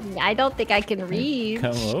here. I don't think I can read.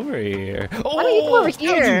 Come over here. Oh, Why don't you come over How'd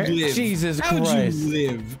here? you live? Jesus How'd Christ. you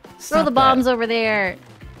live? Throw Stop the bombs over there.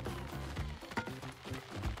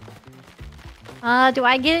 Do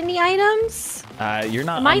I get any items? that. You're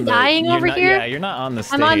not. Am I on the- dying you're over not- here? Yeah, you're not on the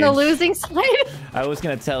stage. I'm on the losing side. I was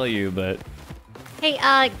gonna tell you, but Hey,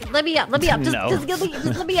 let me up. Let me up. Just, No. just, let me,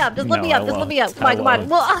 just let me up. Just let No, me up. I Just let me won't. up. Come on, come I on.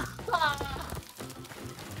 Well,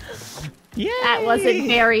 yeah, that wasn't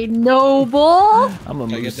very noble. I'm a I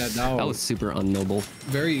get moose. that now. That was super unnoble.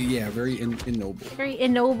 very ignoble. Very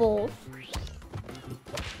ignoble.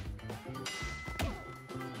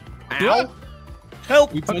 Ow!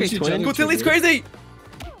 Help. We punched each other. Cortilli's crazy.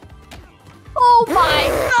 Oh my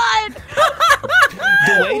god!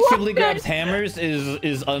 The way Chibli grabs hammers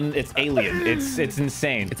it's alien. It's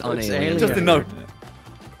insane. It's unalien. Justin, no. I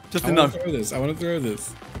Justin, no. want to throw this. I want to throw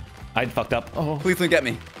this. I fucked up. Oh. Please don't get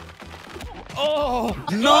me. Oh.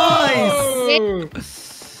 Nice.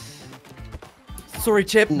 Sorry,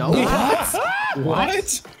 Chip. No.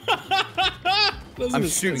 What? I'm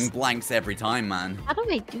shooting blanks every time, man. How do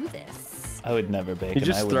I do this? I would never bake. You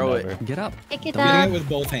just throw it. Get up. Pick it Don't Hitting up. it with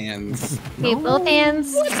both hands. Okay, both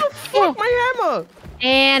hands. Fuck my hammer.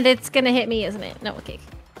 And it's gonna hit me, isn't it? No, okay.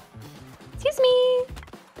 Excuse me.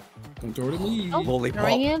 Don't throw it at me. Oh, Lollipop.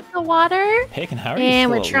 throwing it in the water. Bacon, how are you And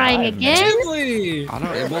still we're trying alive, again. Chili! I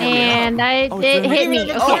don't know. And it hit me.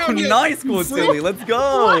 Okay. Oh, nice, Cortilli. Let's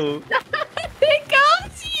go. Here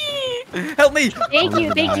comes you. Help me. Thank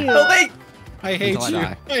you, thank you. Help me. I hate Until I you.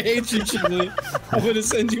 die. I hate you, Chili. I'm gonna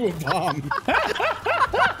send you a bomb.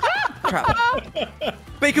 Crap.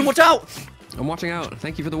 Bacon, watch out. I'm watching out.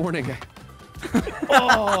 Thank you for the warning.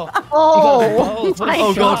 Oh. Oh, both. my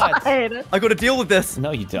Oh, God. god. I got to deal with this.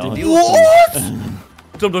 No, you don't. What?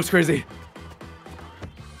 Dumdum's crazy.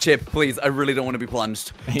 Chip, please. I really don't want to be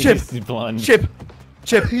plunged. Chip. He's plunged. Chip.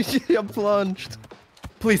 Chip. I'm plunged.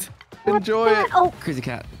 Please. Enjoy it. Oh, Crazy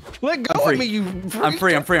cat. Let go free. of me, you. I'm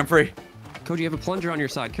free. I'm free. I'm free. Koji, you have a plunger on your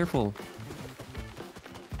side. Careful.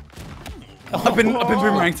 I've been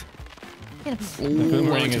boomeranged.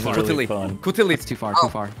 Boomerang is really Cortilli. fun. Cortilli. It's too far. Too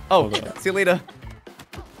far. Oh, see you later.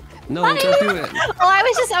 No, don't do it. oh, I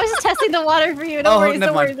was just testing the water for you. Don't Oh, worry, never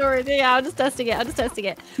don't worry, mind. don't worry. Yeah, I'm just testing it. I'm just testing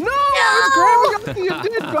it. No, I was grabbing onto your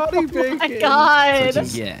dead body, Oh my Bacon. god.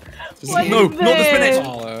 Yeah. What No, is not the spinach. this?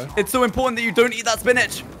 Follow. It's so important that you don't eat that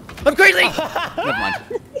spinach. I'm crazy. Never mind.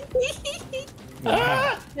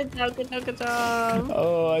 Good job, good job, good job.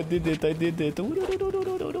 Oh, I did it. I did it.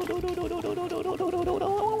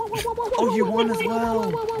 Oh, you won as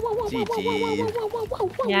well. GG.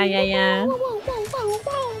 Yeah.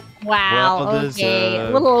 Wow, Well, this, okay. A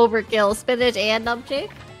little overkill. Spinach and numchick?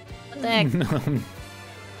 What the heck?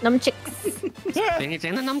 Numchicks. Spinach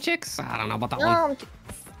and the numchicks? I don't know about that one.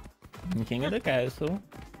 Numchicks. King of the castle.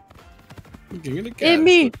 King of the Hit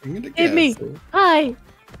me. castle, king of the Hit me. castle. Hi.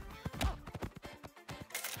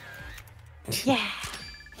 Yeah.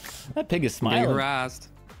 That pig is Being smiling. harassed.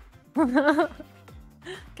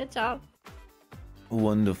 Good job.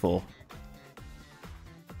 Wonderful.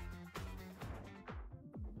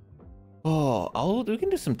 Oh, we can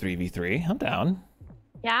do some 3v3. I'm down.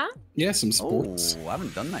 Yeah? Yeah, some Oh, sports. I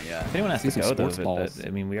haven't done that yet. If anyone has See to some go, though, sports balls. I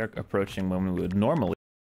mean, we are approaching when we would normally.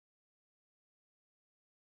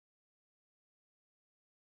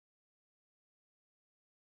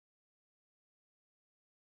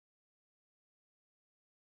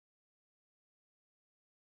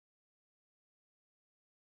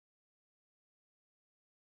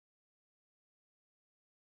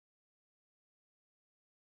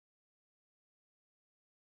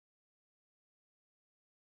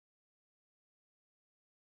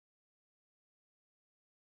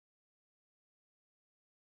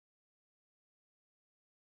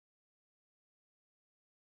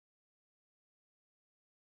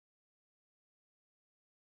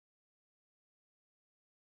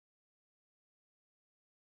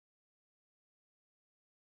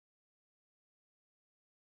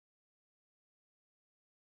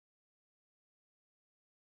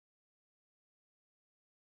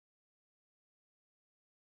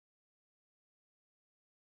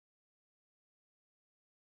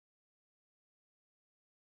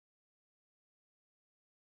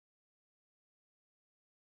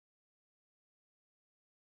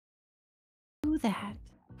 that?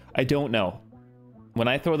 I don't know. When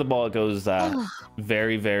I throw the ball, it goes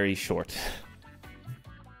very, very short.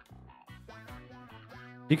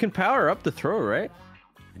 You can power up the throw, right?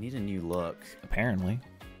 I need a new look. Apparently.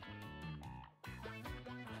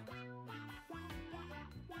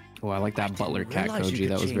 Oh, I like that butler cat, realize you Koji. could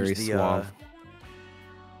That was very change the, suave.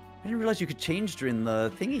 I didn't realize you could change during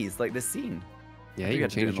the thingies, like this scene. Yeah, you you can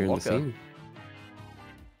had to do it change in the during the locker.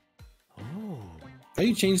 scene. Oh. How do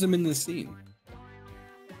you change them in the scene?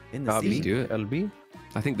 In the Just scene. do it. LB.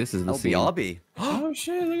 I think this is the scene. LBRB. Oh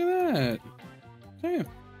shit! Look at that. Damn.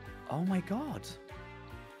 Oh my god.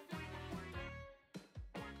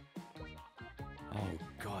 Oh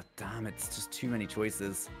god damn, it's just too many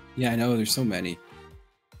choices. Yeah, I know. There's so many.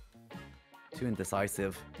 Too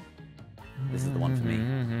indecisive. This is the one for me.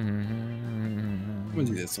 I'm gonna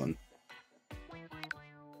do this one.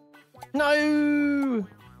 No!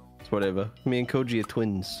 It's whatever. Me and Koji are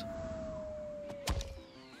twins.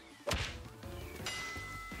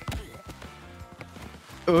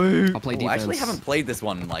 I'll play Oh, defense. I actually haven't played this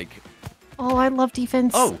one like. Oh, I love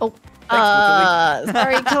defense. Oh,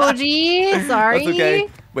 Sorry, Koji. Sorry. That's okay.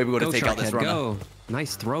 Wait, we gotta Go, take out this Sharkhead, runner. go.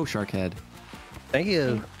 Nice throw, Sharkhead. Thank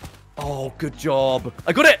you. Oh, good job.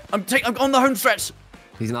 I got it. I'm on the home stretch.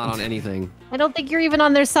 He's not on anything. I don't think you're even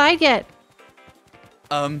on their side yet.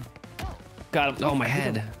 Got him. Oh, my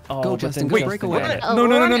head. Oh, Go, but Justin. then Go, breakaway. No,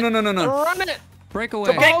 Oh, Run it!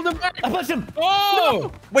 Breakaway. I punched him.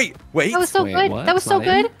 Oh! Wait. That was so Wait, good. what? That was so Not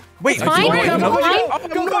in? good. Wait. It's fine. Wait, It's no.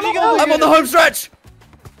 fine. Go! I'm on the home stretch.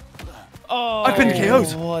 Oh, I've been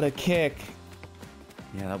KO'd. What a kick.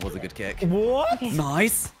 Yeah, that was a good kick. What?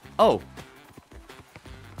 Nice. Oh.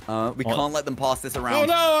 We can't let them pass this Oh around.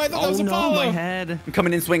 no! I thought that was a follow. my head. I'm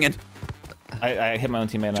coming in swinging. I hit my own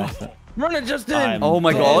teammate on accident. Run it, Justin! I'm Oh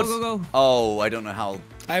my dead. god. Go. Oh, I don't know how.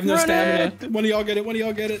 I have no Run stamina. it. One of y'all get it. One of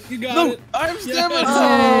y'all get it. You got it. I'm stamina!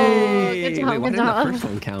 Oh, good Wait, job. why Good didn't the job. first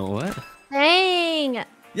one count? What? Dang.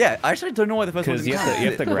 Yeah, I actually don't know why the first one. Because you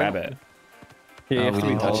have to grab it. Yeah, Oh, we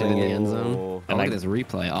didn't touch it in the end zone. Oh. Oh, And look I- at this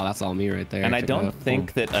replay. Oh, that's all me right there. And I Check it don't out.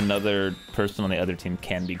 think that another person on the other team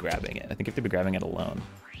can be grabbing it. I think you have to be grabbing it alone.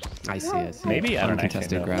 I see. I see. Maybe, I don't actually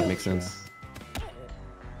Uncontested know. grab makes sense.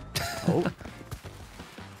 Oh.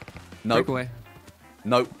 No. Breakaway.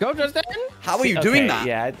 No. Go, Justin! How are you doing that?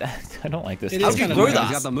 Yeah, I don't like this. It How is do you kinda throw nice. that?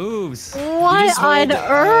 He's got the moves. What just on hold,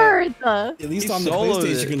 earth? At least He on the soloed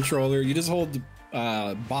PlayStation it. controller, you just hold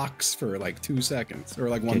box for like 2 seconds or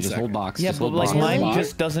like 1 Okay, second. just hold box. Yeah, just but hold like box. mine box.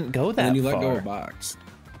 just doesn't go that And then you far. let go of box.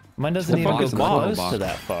 Mine doesn't The even box go is not close box. to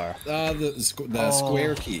that far. The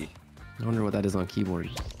square key. I wonder what that is on keyboard.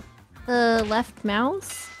 The left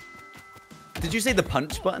mouse? Did you say the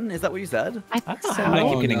punch button? Is that what you said? I I think don't so. know how I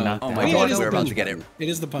keep Oh, getting no. knocked Oh down. my Wait, god, it is we're the about punch to get it. button. It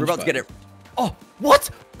is the punch We're about to get it. button. Oh, what?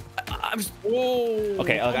 I'm just. Whoa.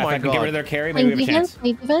 Okay, if my I can get God. rid of their carry, maybe Playing we have a defense? chance.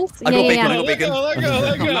 Playing defense? I got bacon, I got Let bacon. go, let go,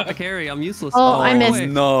 let I'm go. not the carry. I'm useless. Oh, I missed.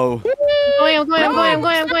 Breakaway. No. I'm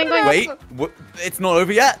going. Wait, it's not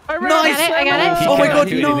over yet. I Nice. got it. I got He it. Oh my cannot god,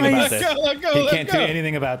 do anything about nice. this. Let go, He let can't go. do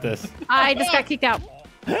anything about this. I just got kicked out.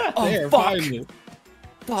 Oh, There, fuck. finally.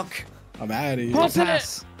 Fuck. I'm out of here. I'll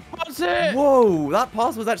pass. That's it! Whoa, that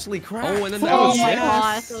pass was actually cracked. Oh, and then that Oh was my yes.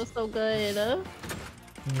 gosh, that was so good.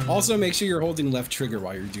 Also, make sure you're holding left trigger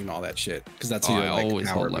while you're doing all that shit, because that's Oh, how I you like always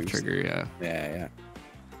power hold left moves. trigger. Yeah. Yeah.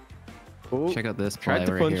 Oh, Check out this tried play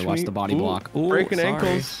to right punch here. Watch me. the body Ooh, block. Ooh, breaking sorry.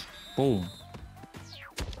 ankles. Boom.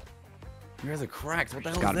 You guys are cracked. What the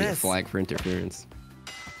hell Gotta is be a this? flag for interference.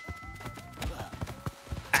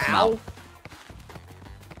 Ow.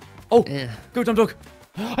 Oh, Eh. go, dumb dog.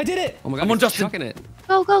 I did it! Oh my god, I'm on he's Justin. chucking it.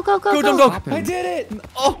 Go. Go, dumb dog. Stop him. I did it!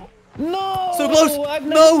 Oh, No! So close! I've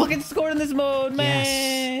No! never fucking scored in this mode,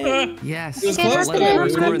 man! Yes. It was Okay, close. run Let it, never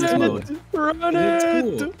score in this run mode. Run It's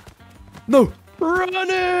it! cool. no. Run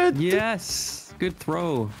it! Yes. Good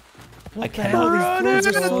throw. I can't. Run it!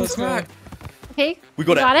 Let's go. Okay. We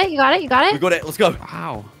got you it. got it. You got it. You got it. We got it. Let's go.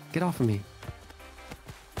 Wow. Get off of me.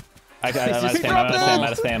 I'm out of Just stam, drop I'm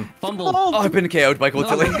out of stam. Fumble. Oh, I've been KO'd by No,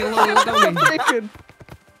 Cortilli. get low, let go me. Bacon.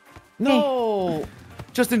 No!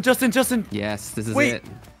 Justin. Yes, this is Wait. it.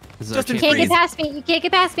 This is Justin, our You can't chance. get past me. You can't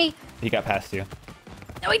get past me. He got past you.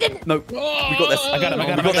 No, he didn't. No, we got this. I got him, I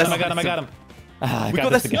got him, I got him, I got him, I got him. Ah, I We got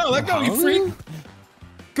got this this. again. No, let go, you freak.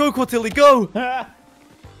 Go, Cortilli, go. Ah.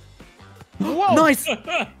 Nice.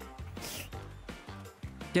 Get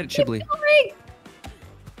it, Chibley. Sorry.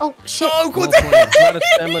 Oh shit. Oh, Well Cortilli. played. Out of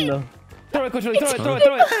stamina. Throw it, throw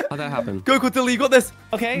it. How'd that happen? Go, Cortilli, you got this.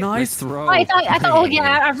 Okay. Nice Nice. throw. Oh, I thought. Oh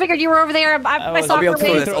yeah. I figured you were over there. I was- saw I'll be able to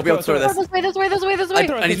throw you. this. I'll be able to throw this. This way. This way. This way. This way.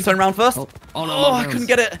 I need to turn around first. Oh, oh no. Oh, I couldn't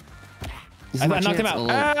get it. This is I my knocked him chance.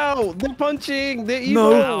 out. Oh. Ow! They're punching! They're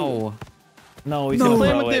No. evil! Ow. No, he's No. gonna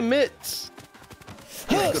Playing throw with their it. mitts!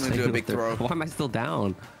 Gonna do a big throw. Why am I still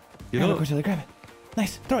down? Grab it, Cortilli, grab it.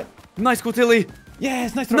 Nice, throw it. Nice, Cortilli.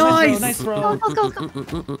 Yes, nice throw, Nice. nice throw. Go, go,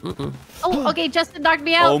 go. Oh, okay, Justin knocked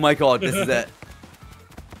me out. Oh my god, this is it.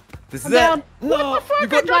 This is I'm down. it. No, You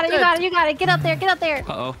got it, you got it, you got it. Get up there, get up there.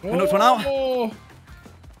 Uh-oh. I knocked one out. Oh,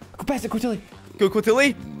 go past it, Cortilli. Go,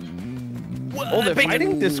 Cortilli. Oh, they're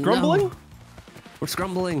fighting? They're scrumbling? We're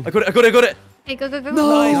scrumbling. I got it, I got it, I got it. Okay, go, go, go.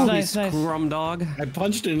 No. Nice, nice. Scrum dog. I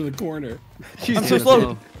punched into the corner. I'm so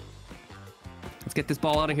slow. Let's get this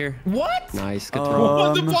ball out of here. What? Nice, good throw.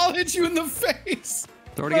 Oh, the ball hit you in the face.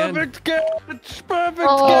 Throw it again. Perfect catch! Perfect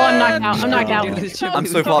Oh, I'm knocked out. I'm knocked Dude, out. this chip I'm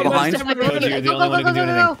is so far fucking- behind. Koji, you're the Go, only go, one who go, can do go,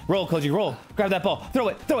 go, anything. go. Roll, Koji, roll. Grab that ball. Throw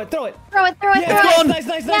it, throw it, throw it. Throw it, throw it, Yes, throw It's it. gone. nice,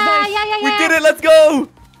 nice, nice, Yeah, nice. yeah, yeah, We yeah. did it, let's go.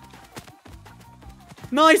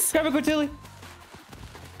 Nice. Grab it, Cortilli.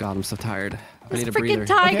 God, I'm so tired. I This need a breather. freaking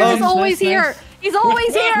tiger Okay, is nice, always nice, here. nice. He's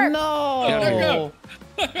always here. No.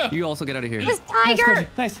 You also get out of here. This Nice, tiger. Koji,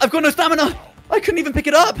 nice. I've got no stamina. I couldn't even pick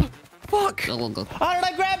it up. Fuck. Go, go, go. How did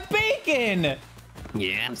I grab bacon?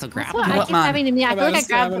 Yeah, I'm so That's grabbed. what I What, keep man? having to me. I I'm feel out like I of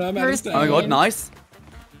grabbed stamina, I'm the out of first. Oh my god, stamina. nice.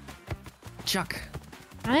 Chuck.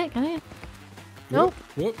 Can I? Nope.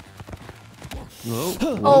 Whoop.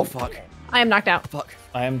 Whoa. Oh, Fuck. I am knocked out. Fuck.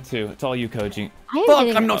 I am too. It's all you, Koji. I am Fuck,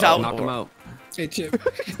 getting I'm knocked out. Knocked him out. Hey, Chip.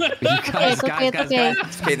 You guys, It's okay, guys, it's guys, okay.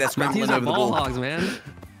 guys. Okay, they're My scrambling team's over like the ball ball. hogs, man.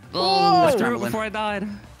 Oh, Oh, I threw it scrambling. before I died.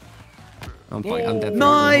 I'm fine. I'm dead.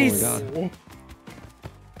 Nice. Oh my god.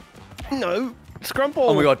 No. Scrumple.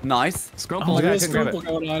 Oh my god, nice. Scrumple. Oh my God, I There's a couldn't grab it. scrumple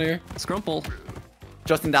going on here. Scrumple.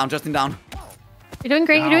 Justin down, Justin down. You're doing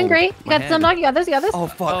great. You're doing Ow, great. You my got some head. dog. You got this. You got this. Oh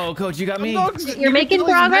fuck. Oh, Coach, you got me. You're making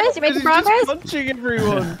progress. You're making progress. Punching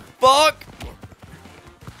everyone. Fuck.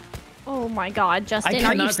 Oh my God, I Justin, are you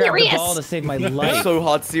cannot grab the serious? ball to save my It's life. so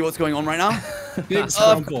hard to see what's going on right now. Big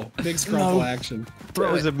scrumple. Big scrumple action.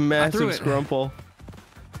 That was a threw massive it. scrumple.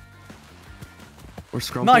 We're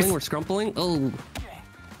scrumpling. Nice. We're scrumpling. Oh.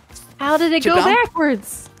 How did it Chip go down.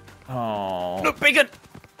 backwards? Oh, No, bacon.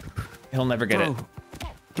 he'll never get Throw. it.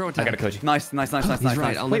 Throw it I to got a him. Koji. Nice, nice, nice, nice, He's nice, right.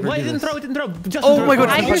 nice. I'll Wait, never why do didn't this. throw it? Didn't throw. Justin, Oh throw my it. God,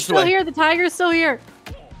 The I tiger's punched still away. here. The tiger's still here.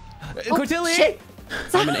 Cortilli.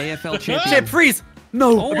 I'm an AFL champion. Chip, freeze.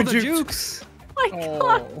 No, Oh, I've the been juked. jukes. My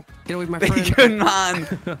God. Oh. Get away from my friend. Bacon, man.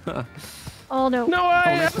 Oh no. No, I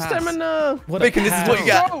nice have pass. stamina. What a Bacon, this is what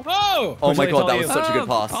you pass. get. Oh. Oh my Cortilli, god, it's that all was you. such a good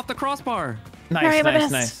pass. Off the crossbar. Nice, Alright, my nice,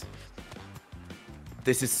 best. nice.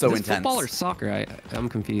 This is so Is this intense. football or soccer? I'm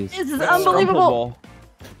confused. This is Scrumple unbelievable. ball.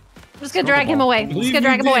 I'm just gonna drag him away. I'm just gonna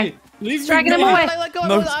drag him away. Leave Dragging him me. away.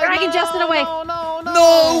 No. Dragging Justin away.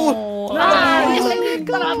 No. Ah,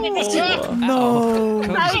 Justin, No.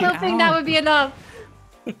 I was hoping that would be enough.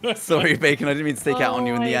 Sorry, Bacon. I didn't mean to take out on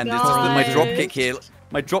you in the Oh end. my It's just that my God. drop kick here.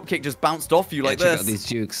 My drop kick just bounced off you like check out this. these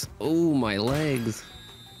jukes. Oh, my legs.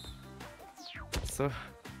 So,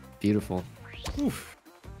 Beautiful.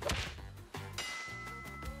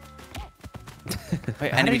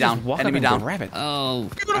 Wait, enemy down. Enemy down. Grab it. Oh.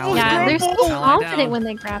 Yeah, they're so Ally confident down. when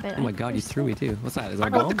they grab it. Oh my god, you threw me too. What's that? Is that I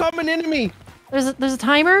a got the bomb? common enemy. There's a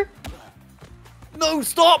timer. No,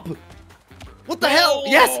 stop. What the hell?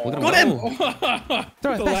 Yes, Look at got him him.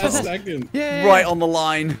 Throw it. The Fast, last fast. second. Yeah. Right on the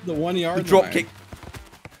line. The 1 yard The drop line. kick.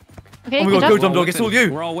 Okay, Oh my good God, job. go Dumb Dog. It's all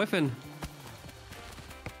you. We're all whiffing.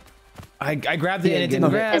 I grabbed it and it get didn't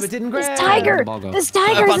him. grab. It didn't grab. This tiger. The ball goes. This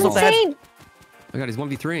tiger is bounce off the head. insane. Oh my god, he's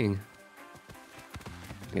 1v3ing.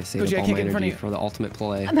 I'm gonna save Koji, up I all can't my get in front of energy you. for the ultimate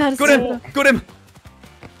play. I'm out of Got stamina. him. Got him.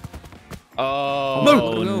 Oh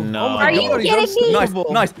No. no! Oh my Are you God, he's kidding me? Nice,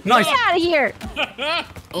 unstoppable. nice, nice. Get out of here.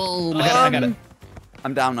 Oh I my got it. I got it.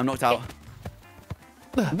 I'm down. I'm knocked out.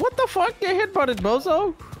 What the fuck? Get hit by it,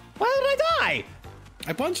 bozo. Why did I die?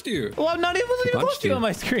 I punched you. Well, I'm not even wasn't even close punched to you you. on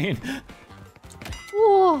my screen.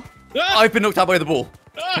 Whoa. I've been knocked out by the ball.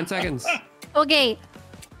 10 seconds. Okay.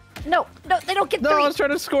 No, they don't get No, I three. was trying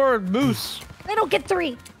to score a moose. They don't get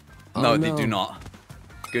three. No, Oh, they no. do not.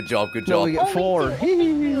 Good job. Good No, job. we get Only 4.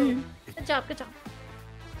 two. Good job. Good job.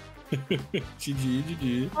 GG,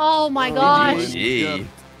 GG. Oh my gosh. Gee.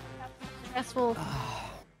 Stressful.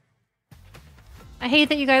 I hate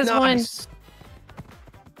that you guys won. Nice.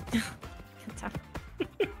 Good job.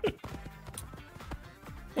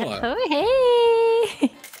 What? Oh,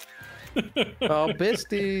 hey. Oh,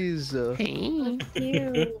 besties. Thank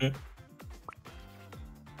you.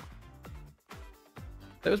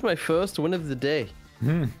 That was my first win of the day.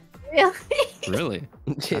 Really? Really?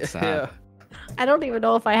 That's sad. I don't even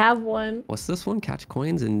know if I have one. What's this one? Catch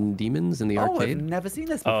coins and demons in the Oh, I've arcade? never seen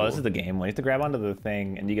this before. Oh, this is the game. When you have to grab onto the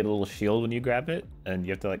thing, and you get a little shield when you grab it, and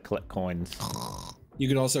you have to like collect coins. You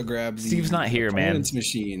could also grab the Steve's not here, man. opponent's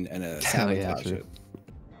machine and Hell yeah, sabotage true. it.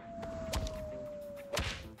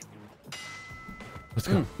 Let's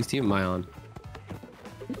go. Whose team am I on?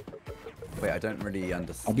 Wait, I don't really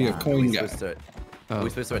understand. I'll be a coin guy. Are we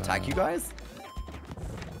supposed to attack you guys?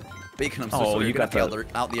 Bacon, I'm so Oh, sorry. you You got got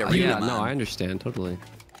out the arena, Yeah, man. no, I understand totally.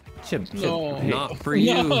 Chip, No. hey. Not for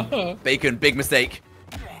you. Bacon, big mistake.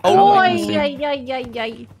 Oh, Oh,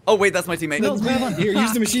 yeah. oh wait, that's my teammate. No, grab on. Here,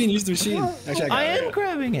 use the machine. Use the machine. Actually, I got it. am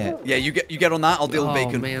grabbing it. Yeah, you get on that. I'll deal with Oh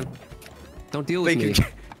Bacon. man, don't deal with Bacon, me.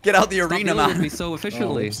 get out the Stop arena, dealing with man. me so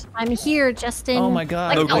efficiently. I'm here, Justin. Oh my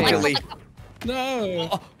god. No, Let go, go, let Tilly. go. No.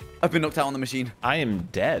 Oh, I've been knocked out on the machine. I am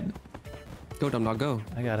dead. Go, dumb dog, go.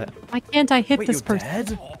 I got it. Why can't I hit Wait, this you're person?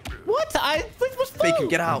 dead? What? I was Bacon,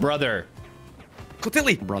 get out. Brother.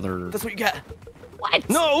 Cotilly, Brother. that's what you get. What?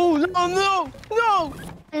 No.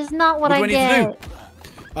 Is not what What I do I need to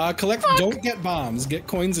get. Collect. Don't get bombs. Get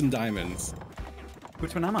coins and diamonds.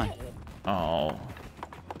 Which one am I? Oh.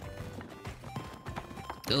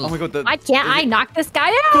 Oh my god, Why can't I knock this guy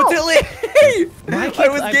out? Cotilly! Why I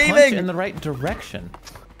can't was punch gaming! in the right direction?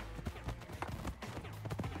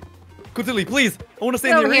 Cotilly, please! I want to stay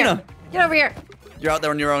Get in the over here. arena! Get over here. You're out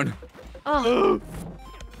there on your own. Oh,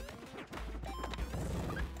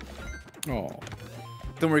 Oh.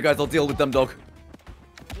 Don't worry, guys, I'll deal with them, dog.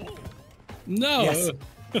 No. Yes.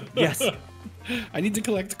 Yes. I need to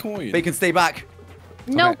collect coins. Bacon, stay back.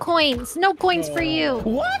 no Okay. coins. No coins for you.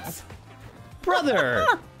 What? Brother.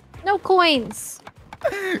 No coins.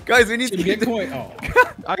 Guys, we need Should to we get coin? Oh.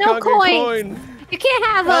 I No can't coins. get coin. You can't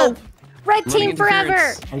have Help. a red Running team forever.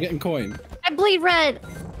 interference. I'm getting coin. I bleed red.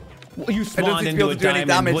 You spawned seem to be into able a to do any diamond.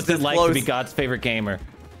 damage What's it this like to be close. God's favorite gamer?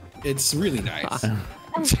 It's really nice.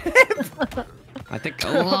 I think.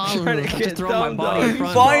 Oh, trying to just get throw my dumb body in dog.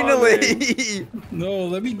 front. Finally! No,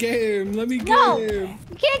 let me game. Let me game. No. You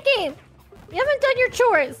can't game. You haven't done your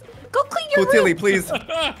chores. Go clean your Cotilly, room. please. Go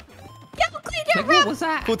clean your Like, what room. was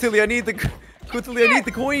that? Cotilly, I need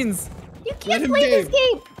the coins. You Let can't him play this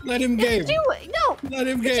game. game. Let him You're game. no. Let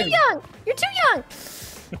him You're too game. young. You're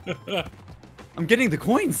too young. I'm getting the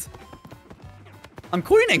coins. I'm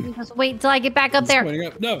coining. Just wait till I get back up there. Pointing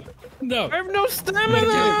up. No. No. I have no Get stamina.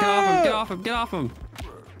 off him! Get off him!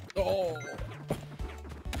 Oh.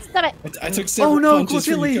 Stop it. I took several Oh, no, punches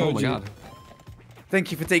from Cotilly. you, Oh my Koji. god.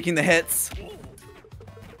 Thank you for taking the hits.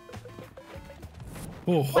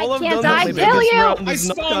 Oh. Why All I've can't done I this kill biggest you? round I is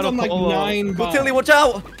knock spawned out a on like polo. 9 bombs. Cotilly, watch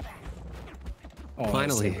out! Oh, that's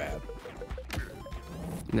Finally. so bad.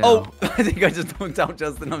 No. Oh, I think I just knocked out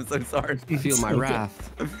Justin. I'm so sorry. Feel my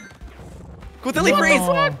wrath. Cotilly, freeze!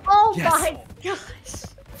 Oh Yes. my gosh.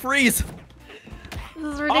 Freeze! This is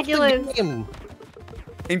Off the ridiculous. game.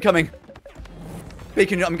 Incoming.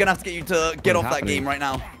 Bacon, I'm gonna have to get you to get What's off that happening? game right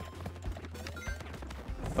now.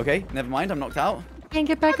 Okay, never mind. I'm knocked out. Can't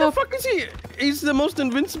get back How up. the fuck is he? He's the most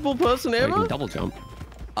invincible person Oh, you ever. can double jump.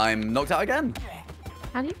 I'm knocked out again.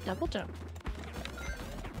 How do you double jump?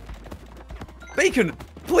 Bacon,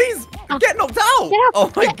 please get knocked out! Get up,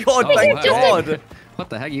 Oh my get- god, Oh, thank wow. God! What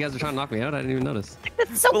the heck? You guys are trying to knock me out? I didn't even notice.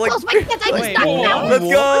 It's so Well, like- close. Why can't I just Wait, knock you out? Let's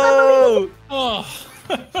go!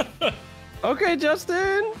 Oh. Okay,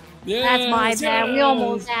 Justin. Yes, That's my bad. We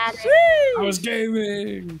almost had it. I was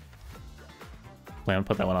gaming. Wait, I'm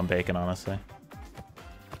putting that one on bacon, honestly.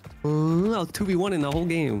 I'll 2v1 in the whole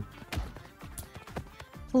game.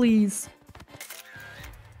 Please.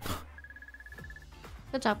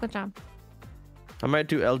 Good job. Good job. I might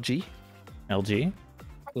do LG. LG?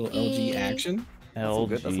 Little LG action. all LG.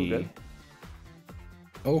 good, that's all good.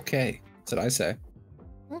 Okay. That's what I say.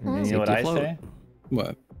 And you know what I Safety say?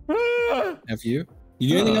 What? Have you? You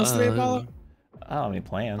do anything else today, Apollo? I don't have any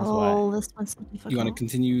plans. Oh, this one's so difficult. You want to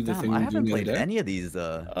continue the Damn, thing I we were doing haven't the other played day? any of these team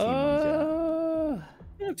Why? ones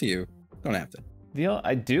Up to you. Don't have to. You know,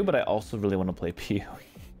 I do, but I also really want to play PoE.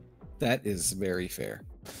 That is very fair.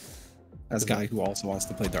 As a guy who also wants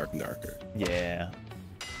to play Dark and Darker. Yeah.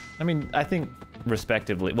 I mean, I think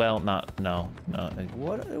respectively. Well, no. yet.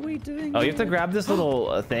 What are we doing? Oh, you have to here? grab this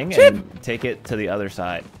little thing Chip! and take it to the other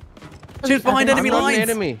side. Chip's behind I'm enemy I'm not lines! an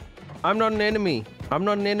enemy. I'm not an enemy. I'm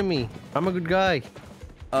not an enemy. I'm a good guy.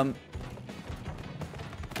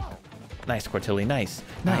 Nice, Cortilli. Nice.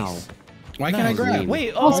 Nice. Why can't I Nice. grab?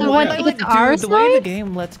 Wait, Oh, so what, I take it like to our the way the side?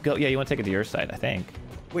 game lets go. Yeah, you want to take it to your side, I think.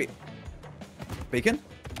 Wait. Bacon?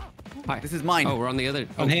 Hi. This is mine. Oh, we're on the other.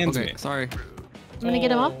 Oh, hands okay. me. Sorry. You want to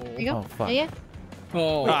get him up? There you go. Oh, fuck. Yeah.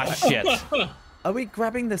 Oh. Ah, shit. Are we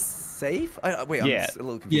grabbing the safe? Wait, Yeah. I'm just a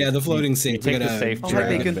little confused. Yeah, the floating safe. Take We the gotta safe Oh, to hi,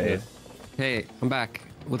 the Bacon. base. Hey, I'm back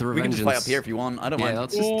with a We revenge. can just fight up here if you want. I don't Yeah, mind.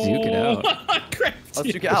 let's just duke it out. Let's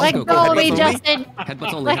duke it out. Let go, go go, of me, headbutts only. Justin.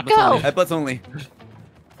 Headbutts only. Let Headbutts go. only. Headbutts only.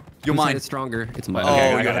 You're Who said mine. it's stronger. It's mine. Oh, Okay,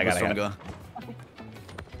 I your got it, headbutt's I got it. stronger.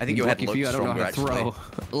 I think your head Lucky for looks you, I don't know how stronger, to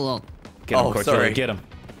actually. throw. Ugh. Get him, Oh, Cortilli. sorry. Get him.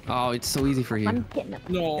 Oh, it's so easy for you. I'm getting him.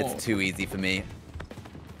 No. It's too easy for me.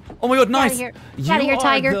 Oh my god, nice. Get You out of here, are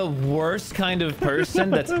tiger. the worst kind of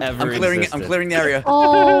person that's ever I'm clearing it. existed. I'm clearing the area.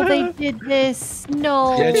 Oh, they did this.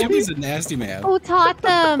 No. Yeah, Chippy's a nasty man. Who taught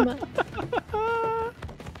them?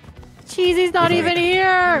 Cheesy's not even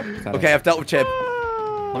here. Okay, I've dealt with Chip.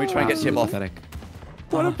 Let me try and get Chip off. Pathetic.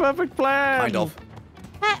 What a perfect plan. Kind of.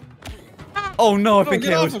 Oh no, I've Oh, been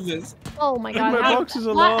get off killed. of this. Oh my god. my How, boxes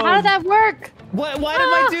how alone. did that work? Why did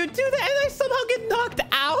my dude do that? And I somehow get knocked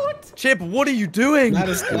out? Chip, what are you doing? Not a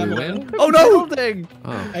Did we stamina. win? Oh no! Building.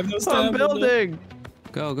 Oh, I have no I'm stamina. building.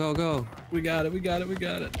 go, go, go. We got it. We got it. We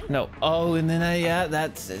got it. No. Oh, and then yeah,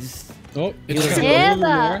 that's. It's... Oh, it's Yeah. like a Yeah. little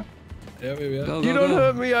more. Yeah, maybe. Go, You go, don't go.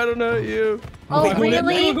 hurt me. I don't hurt you. Oh, Wait,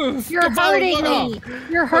 really? move. You're Come on, hurting come me.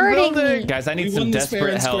 You're hurting building. me. Guys, I need We some won this fair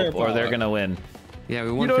desperate and square, help, or they're Paul. gonna win. Yeah, we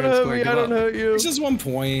You won don't fair and hurt square. me. Give I don't up. hurt you. It's just 1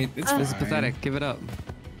 point. It's This is fine. pathetic. Give it up.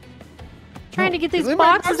 Trying to get these Leave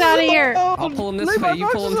my boxes out of here. I'll pull him this Leave way. my You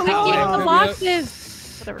pull him boxes that I way. can't get the yeah.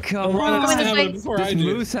 boxes. Whatever. Come Run on. and this stab way. it before This I do.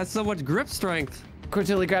 moose has so much grip strength.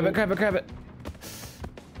 Cortilli, grab it, grab it, grab it.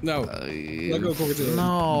 No. Let go, Cortilli.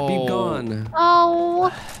 No. Be gone.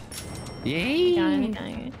 Oh. Yay.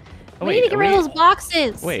 Oh, We need to get rid of those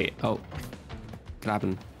boxes. Wait, Oh. What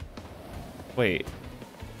happened? wait.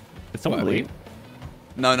 Did someone What, leave?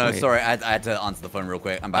 No, no, Wait. sorry. I had to answer the phone real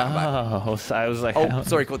quick. I'm back. I'm back. Oh, so I was like, Oh,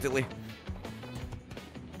 sorry, Cortilli.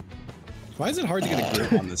 Why is it hard to get a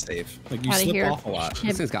grip on this safe? Like, you Outta slip here. off a lot.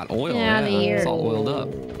 This thing's got oil. Get outta here. It's all oiled up.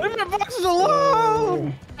 Leave my boxes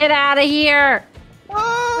alone. Get out of here.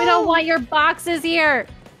 Oh, We don't want your boxes here.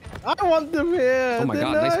 I want them here. Oh my They're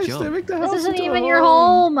God, nice nice. jump. They make the This house isn't into a even your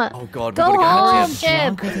home. Oh god, we Go gotta get out home, of here.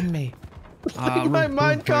 Chip. stronger than me. Leave my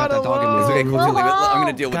minecart It's okay, alone. Cortilli. I'm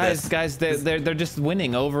gonna deal with Guys, this. guys, they're just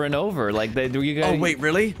winning over and over. Like you guys. Oh wait,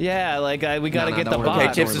 really? Yeah, like we gotta no, get the don't worry bot.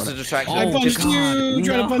 about Okay, it. Chip's Don't just a worry distraction. I punched Chip- you. You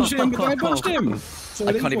tried to No. punch him, but I punched him. So I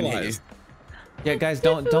it can't even hear you. equalized. Yeah, guys,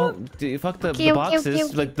 don't fuck the Okay, okay, boxes,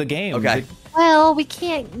 okay. like the game. Okay. Well, we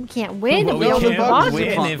can't win Well, if we we don't can't have boxes. win.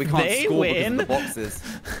 We can't, if we can't they score because of win. the boxes.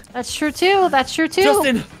 That's true too. That's true too.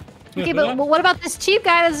 Justin! Okay, but what about this cheap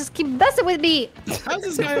guy that's just keep messing with me? How's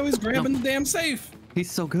this guy always grabbing the damn safe? He's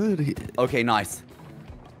so good. Okay, nice.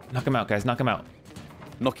 Knock him out, guys. Knock him out.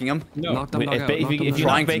 Knocking him. No. Knocked him, If, knocked out, if you knocked him knock Trying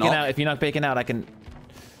out. to bacon knock. out, if you knock bacon out, I can.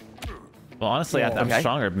 Well, honestly, I'm Okay.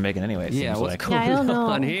 stronger than bacon anyway. It Yeah, seems what's like. going Yeah, I don't know.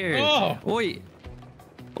 on here? Oh. Wait.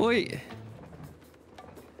 Wait.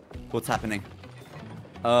 What's happening?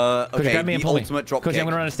 Coach, Okay, grab me and the pull me. ultimate drop Coach, kick. I'm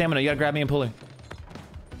gonna run out of stamina. You gotta grab me and pull me.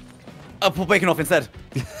 I'll pull bacon off instead.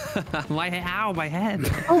 My head.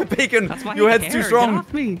 Bacon, That's my your head's hair. too Get strong.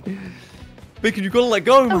 off me. Bacon, you gotta let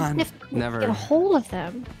go, man. If Never. get a hold of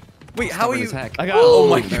them. Wait, how are Stubborn you? as heck. I got. Oh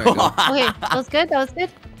my There we go. god. Okay, that was good. That was good.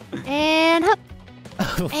 And up.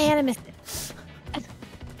 And I missed it.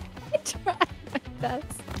 I tried my best.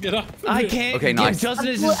 Get up. I can't. Okay, yeah, nice. Justin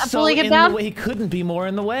is I'm just so pulling him in down. the way. He couldn't be more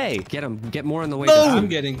in the way. Get him. Get more in the way. No! Justin. I'm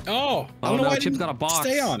getting. Oh, I Oh, don't know no, why I Chip's didn't got a box.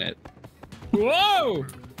 Stay on it. Whoa!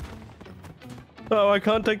 Oh, I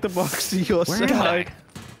can't take the box to your Where side.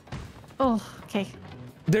 Oh, okay.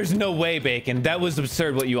 There's no way, Bacon. That was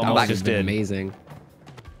absurd what you That almost was just did. amazing.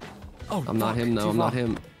 Oh, I'm not fuck, him, though. too I'm not far.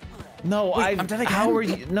 him. No, Wait, I'm dead How again? are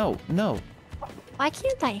you? No, no, Why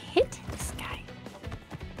can't I hit this guy?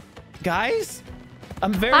 guys.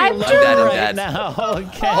 I'm very I'm low dead, I'm right dead. now.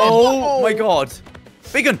 Okay. Oh my god.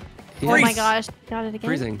 Bacon! Oh my Freeze. gosh, got it again.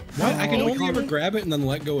 Freezing. What? I can Oh. only ever grab it and then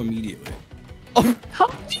let go immediately. Oh,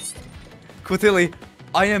 Cortilli,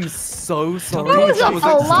 I am so sorry. that was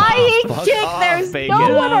a flying Fuck kick. off, There's Bacon.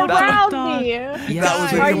 no one That- around me. That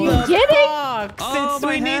was Are a you good- kidding? Box. Oh, It's, my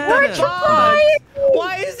we need head. the We're box. trying.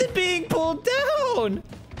 Why is it being pulled down?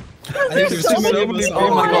 I think there's so too many of many us. people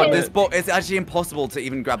Oh my on god, it. this box, it's actually impossible to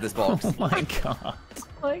even grab this box. Oh my god.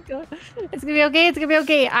 Oh my god. It's gonna be okay. It's gonna be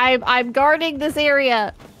okay. I'm guarding this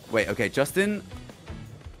area. Wait, okay, Justin.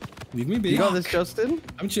 Leave me be. You got this, Justin?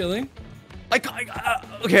 I'm chilling. Okay, I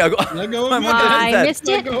got. Let go of I'm my on the I headset. missed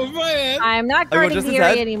Let it. go of my head. I'm not I got guarding Justin's the area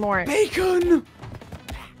head. anymore. Bacon!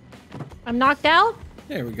 I'm knocked out.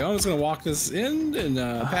 There we go. I'm just gonna walk this in and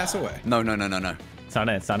pass away. No, no, no, no, no. It's not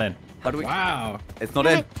in. It's not in. How do we? Wow. It's not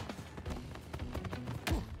in.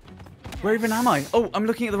 Where even am I? Oh, I'm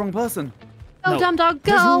looking at the wrong person. Go, No. dumb dog,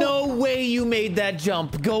 go. There's no way you made that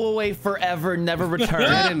jump. Go away forever, never return.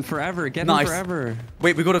 Get him forever. Get Nice. him forever.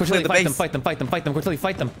 Wait, we gotta clear Cortilli, the fight base. them, fight them, fight them, fight them. Cortilli,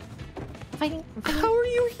 fight them. Fighting. How are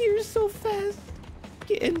you here so fast?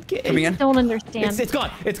 Get in, get in. Coming in. Don't understand. It's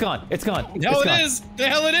gone. It's gone. It's gone. The hell It's it gone. is. The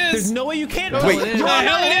hell it is. There's no way you can't. Wait. You're The not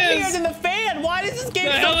hell it heavier is. than the fan. Why is this game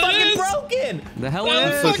The so hell it fucking is. broken? The hell The it hell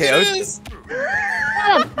is. the fuck okay, it I was- is.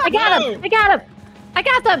 I got him. I got him. I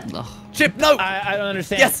got them. Chip, no! I don't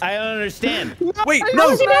understand. Yes. I don't understand. Wait, no!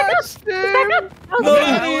 Is he back up? He's back up. No. Okay. Get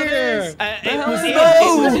out of here.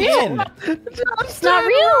 hell is It's not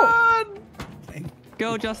real.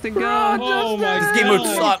 Go, Justin, go. Oh my This game mode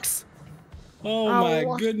God. sucks. Oh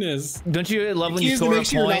my goodness. Don't you love when The key you is to score a make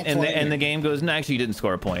sure you're point not and playing the it. game goes, no, actually you didn't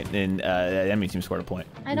score a point, and the enemy team scored a point.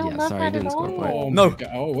 I don't Yeah, love sorry, I that at didn't score a point. all. Oh No. my God.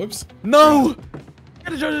 Oh, whoops. No.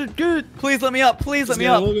 Good. Please let me up. Please let Just me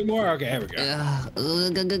get a up. little bit more. Okay, here we go.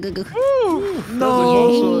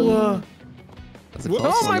 No. That's a Whoops.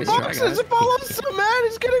 close Oh, one. my Nice try, boxes! guys. Apollo's so mad.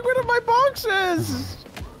 He's getting rid of my boxes.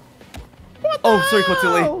 What the Oh, sorry, hell?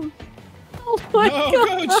 Cottilli. Oh my Oh,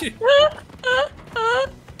 god. coach.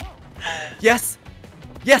 Yes.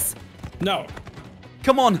 Yes. No.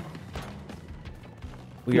 Come on.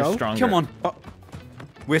 We are No, stronger. Come on.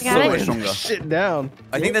 We're Got so it? much stronger. Sit down.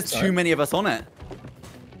 I think there's Sorry. too many of us on it.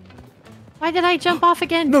 Why did I jump off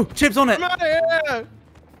again? No, Chip's on it. I'm out of here.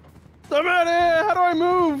 I'm out of here. How do I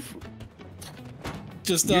move?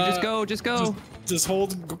 Just You just go, just go. Just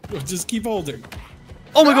hold. Just keep holding.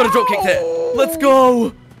 Oh my god, I drop kicked it. Let's go.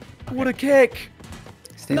 What a kick.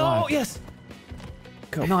 Stay No, alive. yes.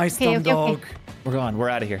 Nice, Okay, dumb okay, dog. We're gone. We're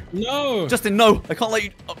out of here. No. Justin, no. I can't let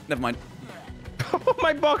you. Oh, never mind.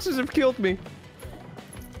 My boxes have killed me.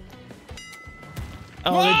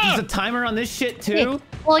 Oh, there's a timer on this shit Hey, too.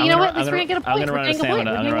 well, you know what? I'm At least we're gonna get a point. I'm gonna We're run out of getting a point.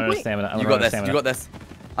 stamina. I'm We're gonna run out of getting a point. stamina. I'm You gonna got run out of this. You stamina. got this.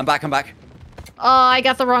 I'm back. I'm back. Oh, I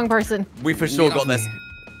got the wrong person. We for sure got this.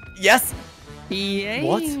 Yes. Yay.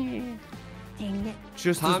 What? Dang it.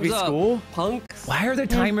 Just as Time's we up. score. Punks. Why are there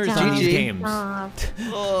timers Good on job. these GG. games?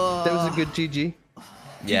 That was a good GG.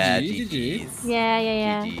 Yeah, GG. GG's.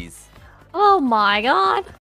 Yeah. GG's. Oh my god.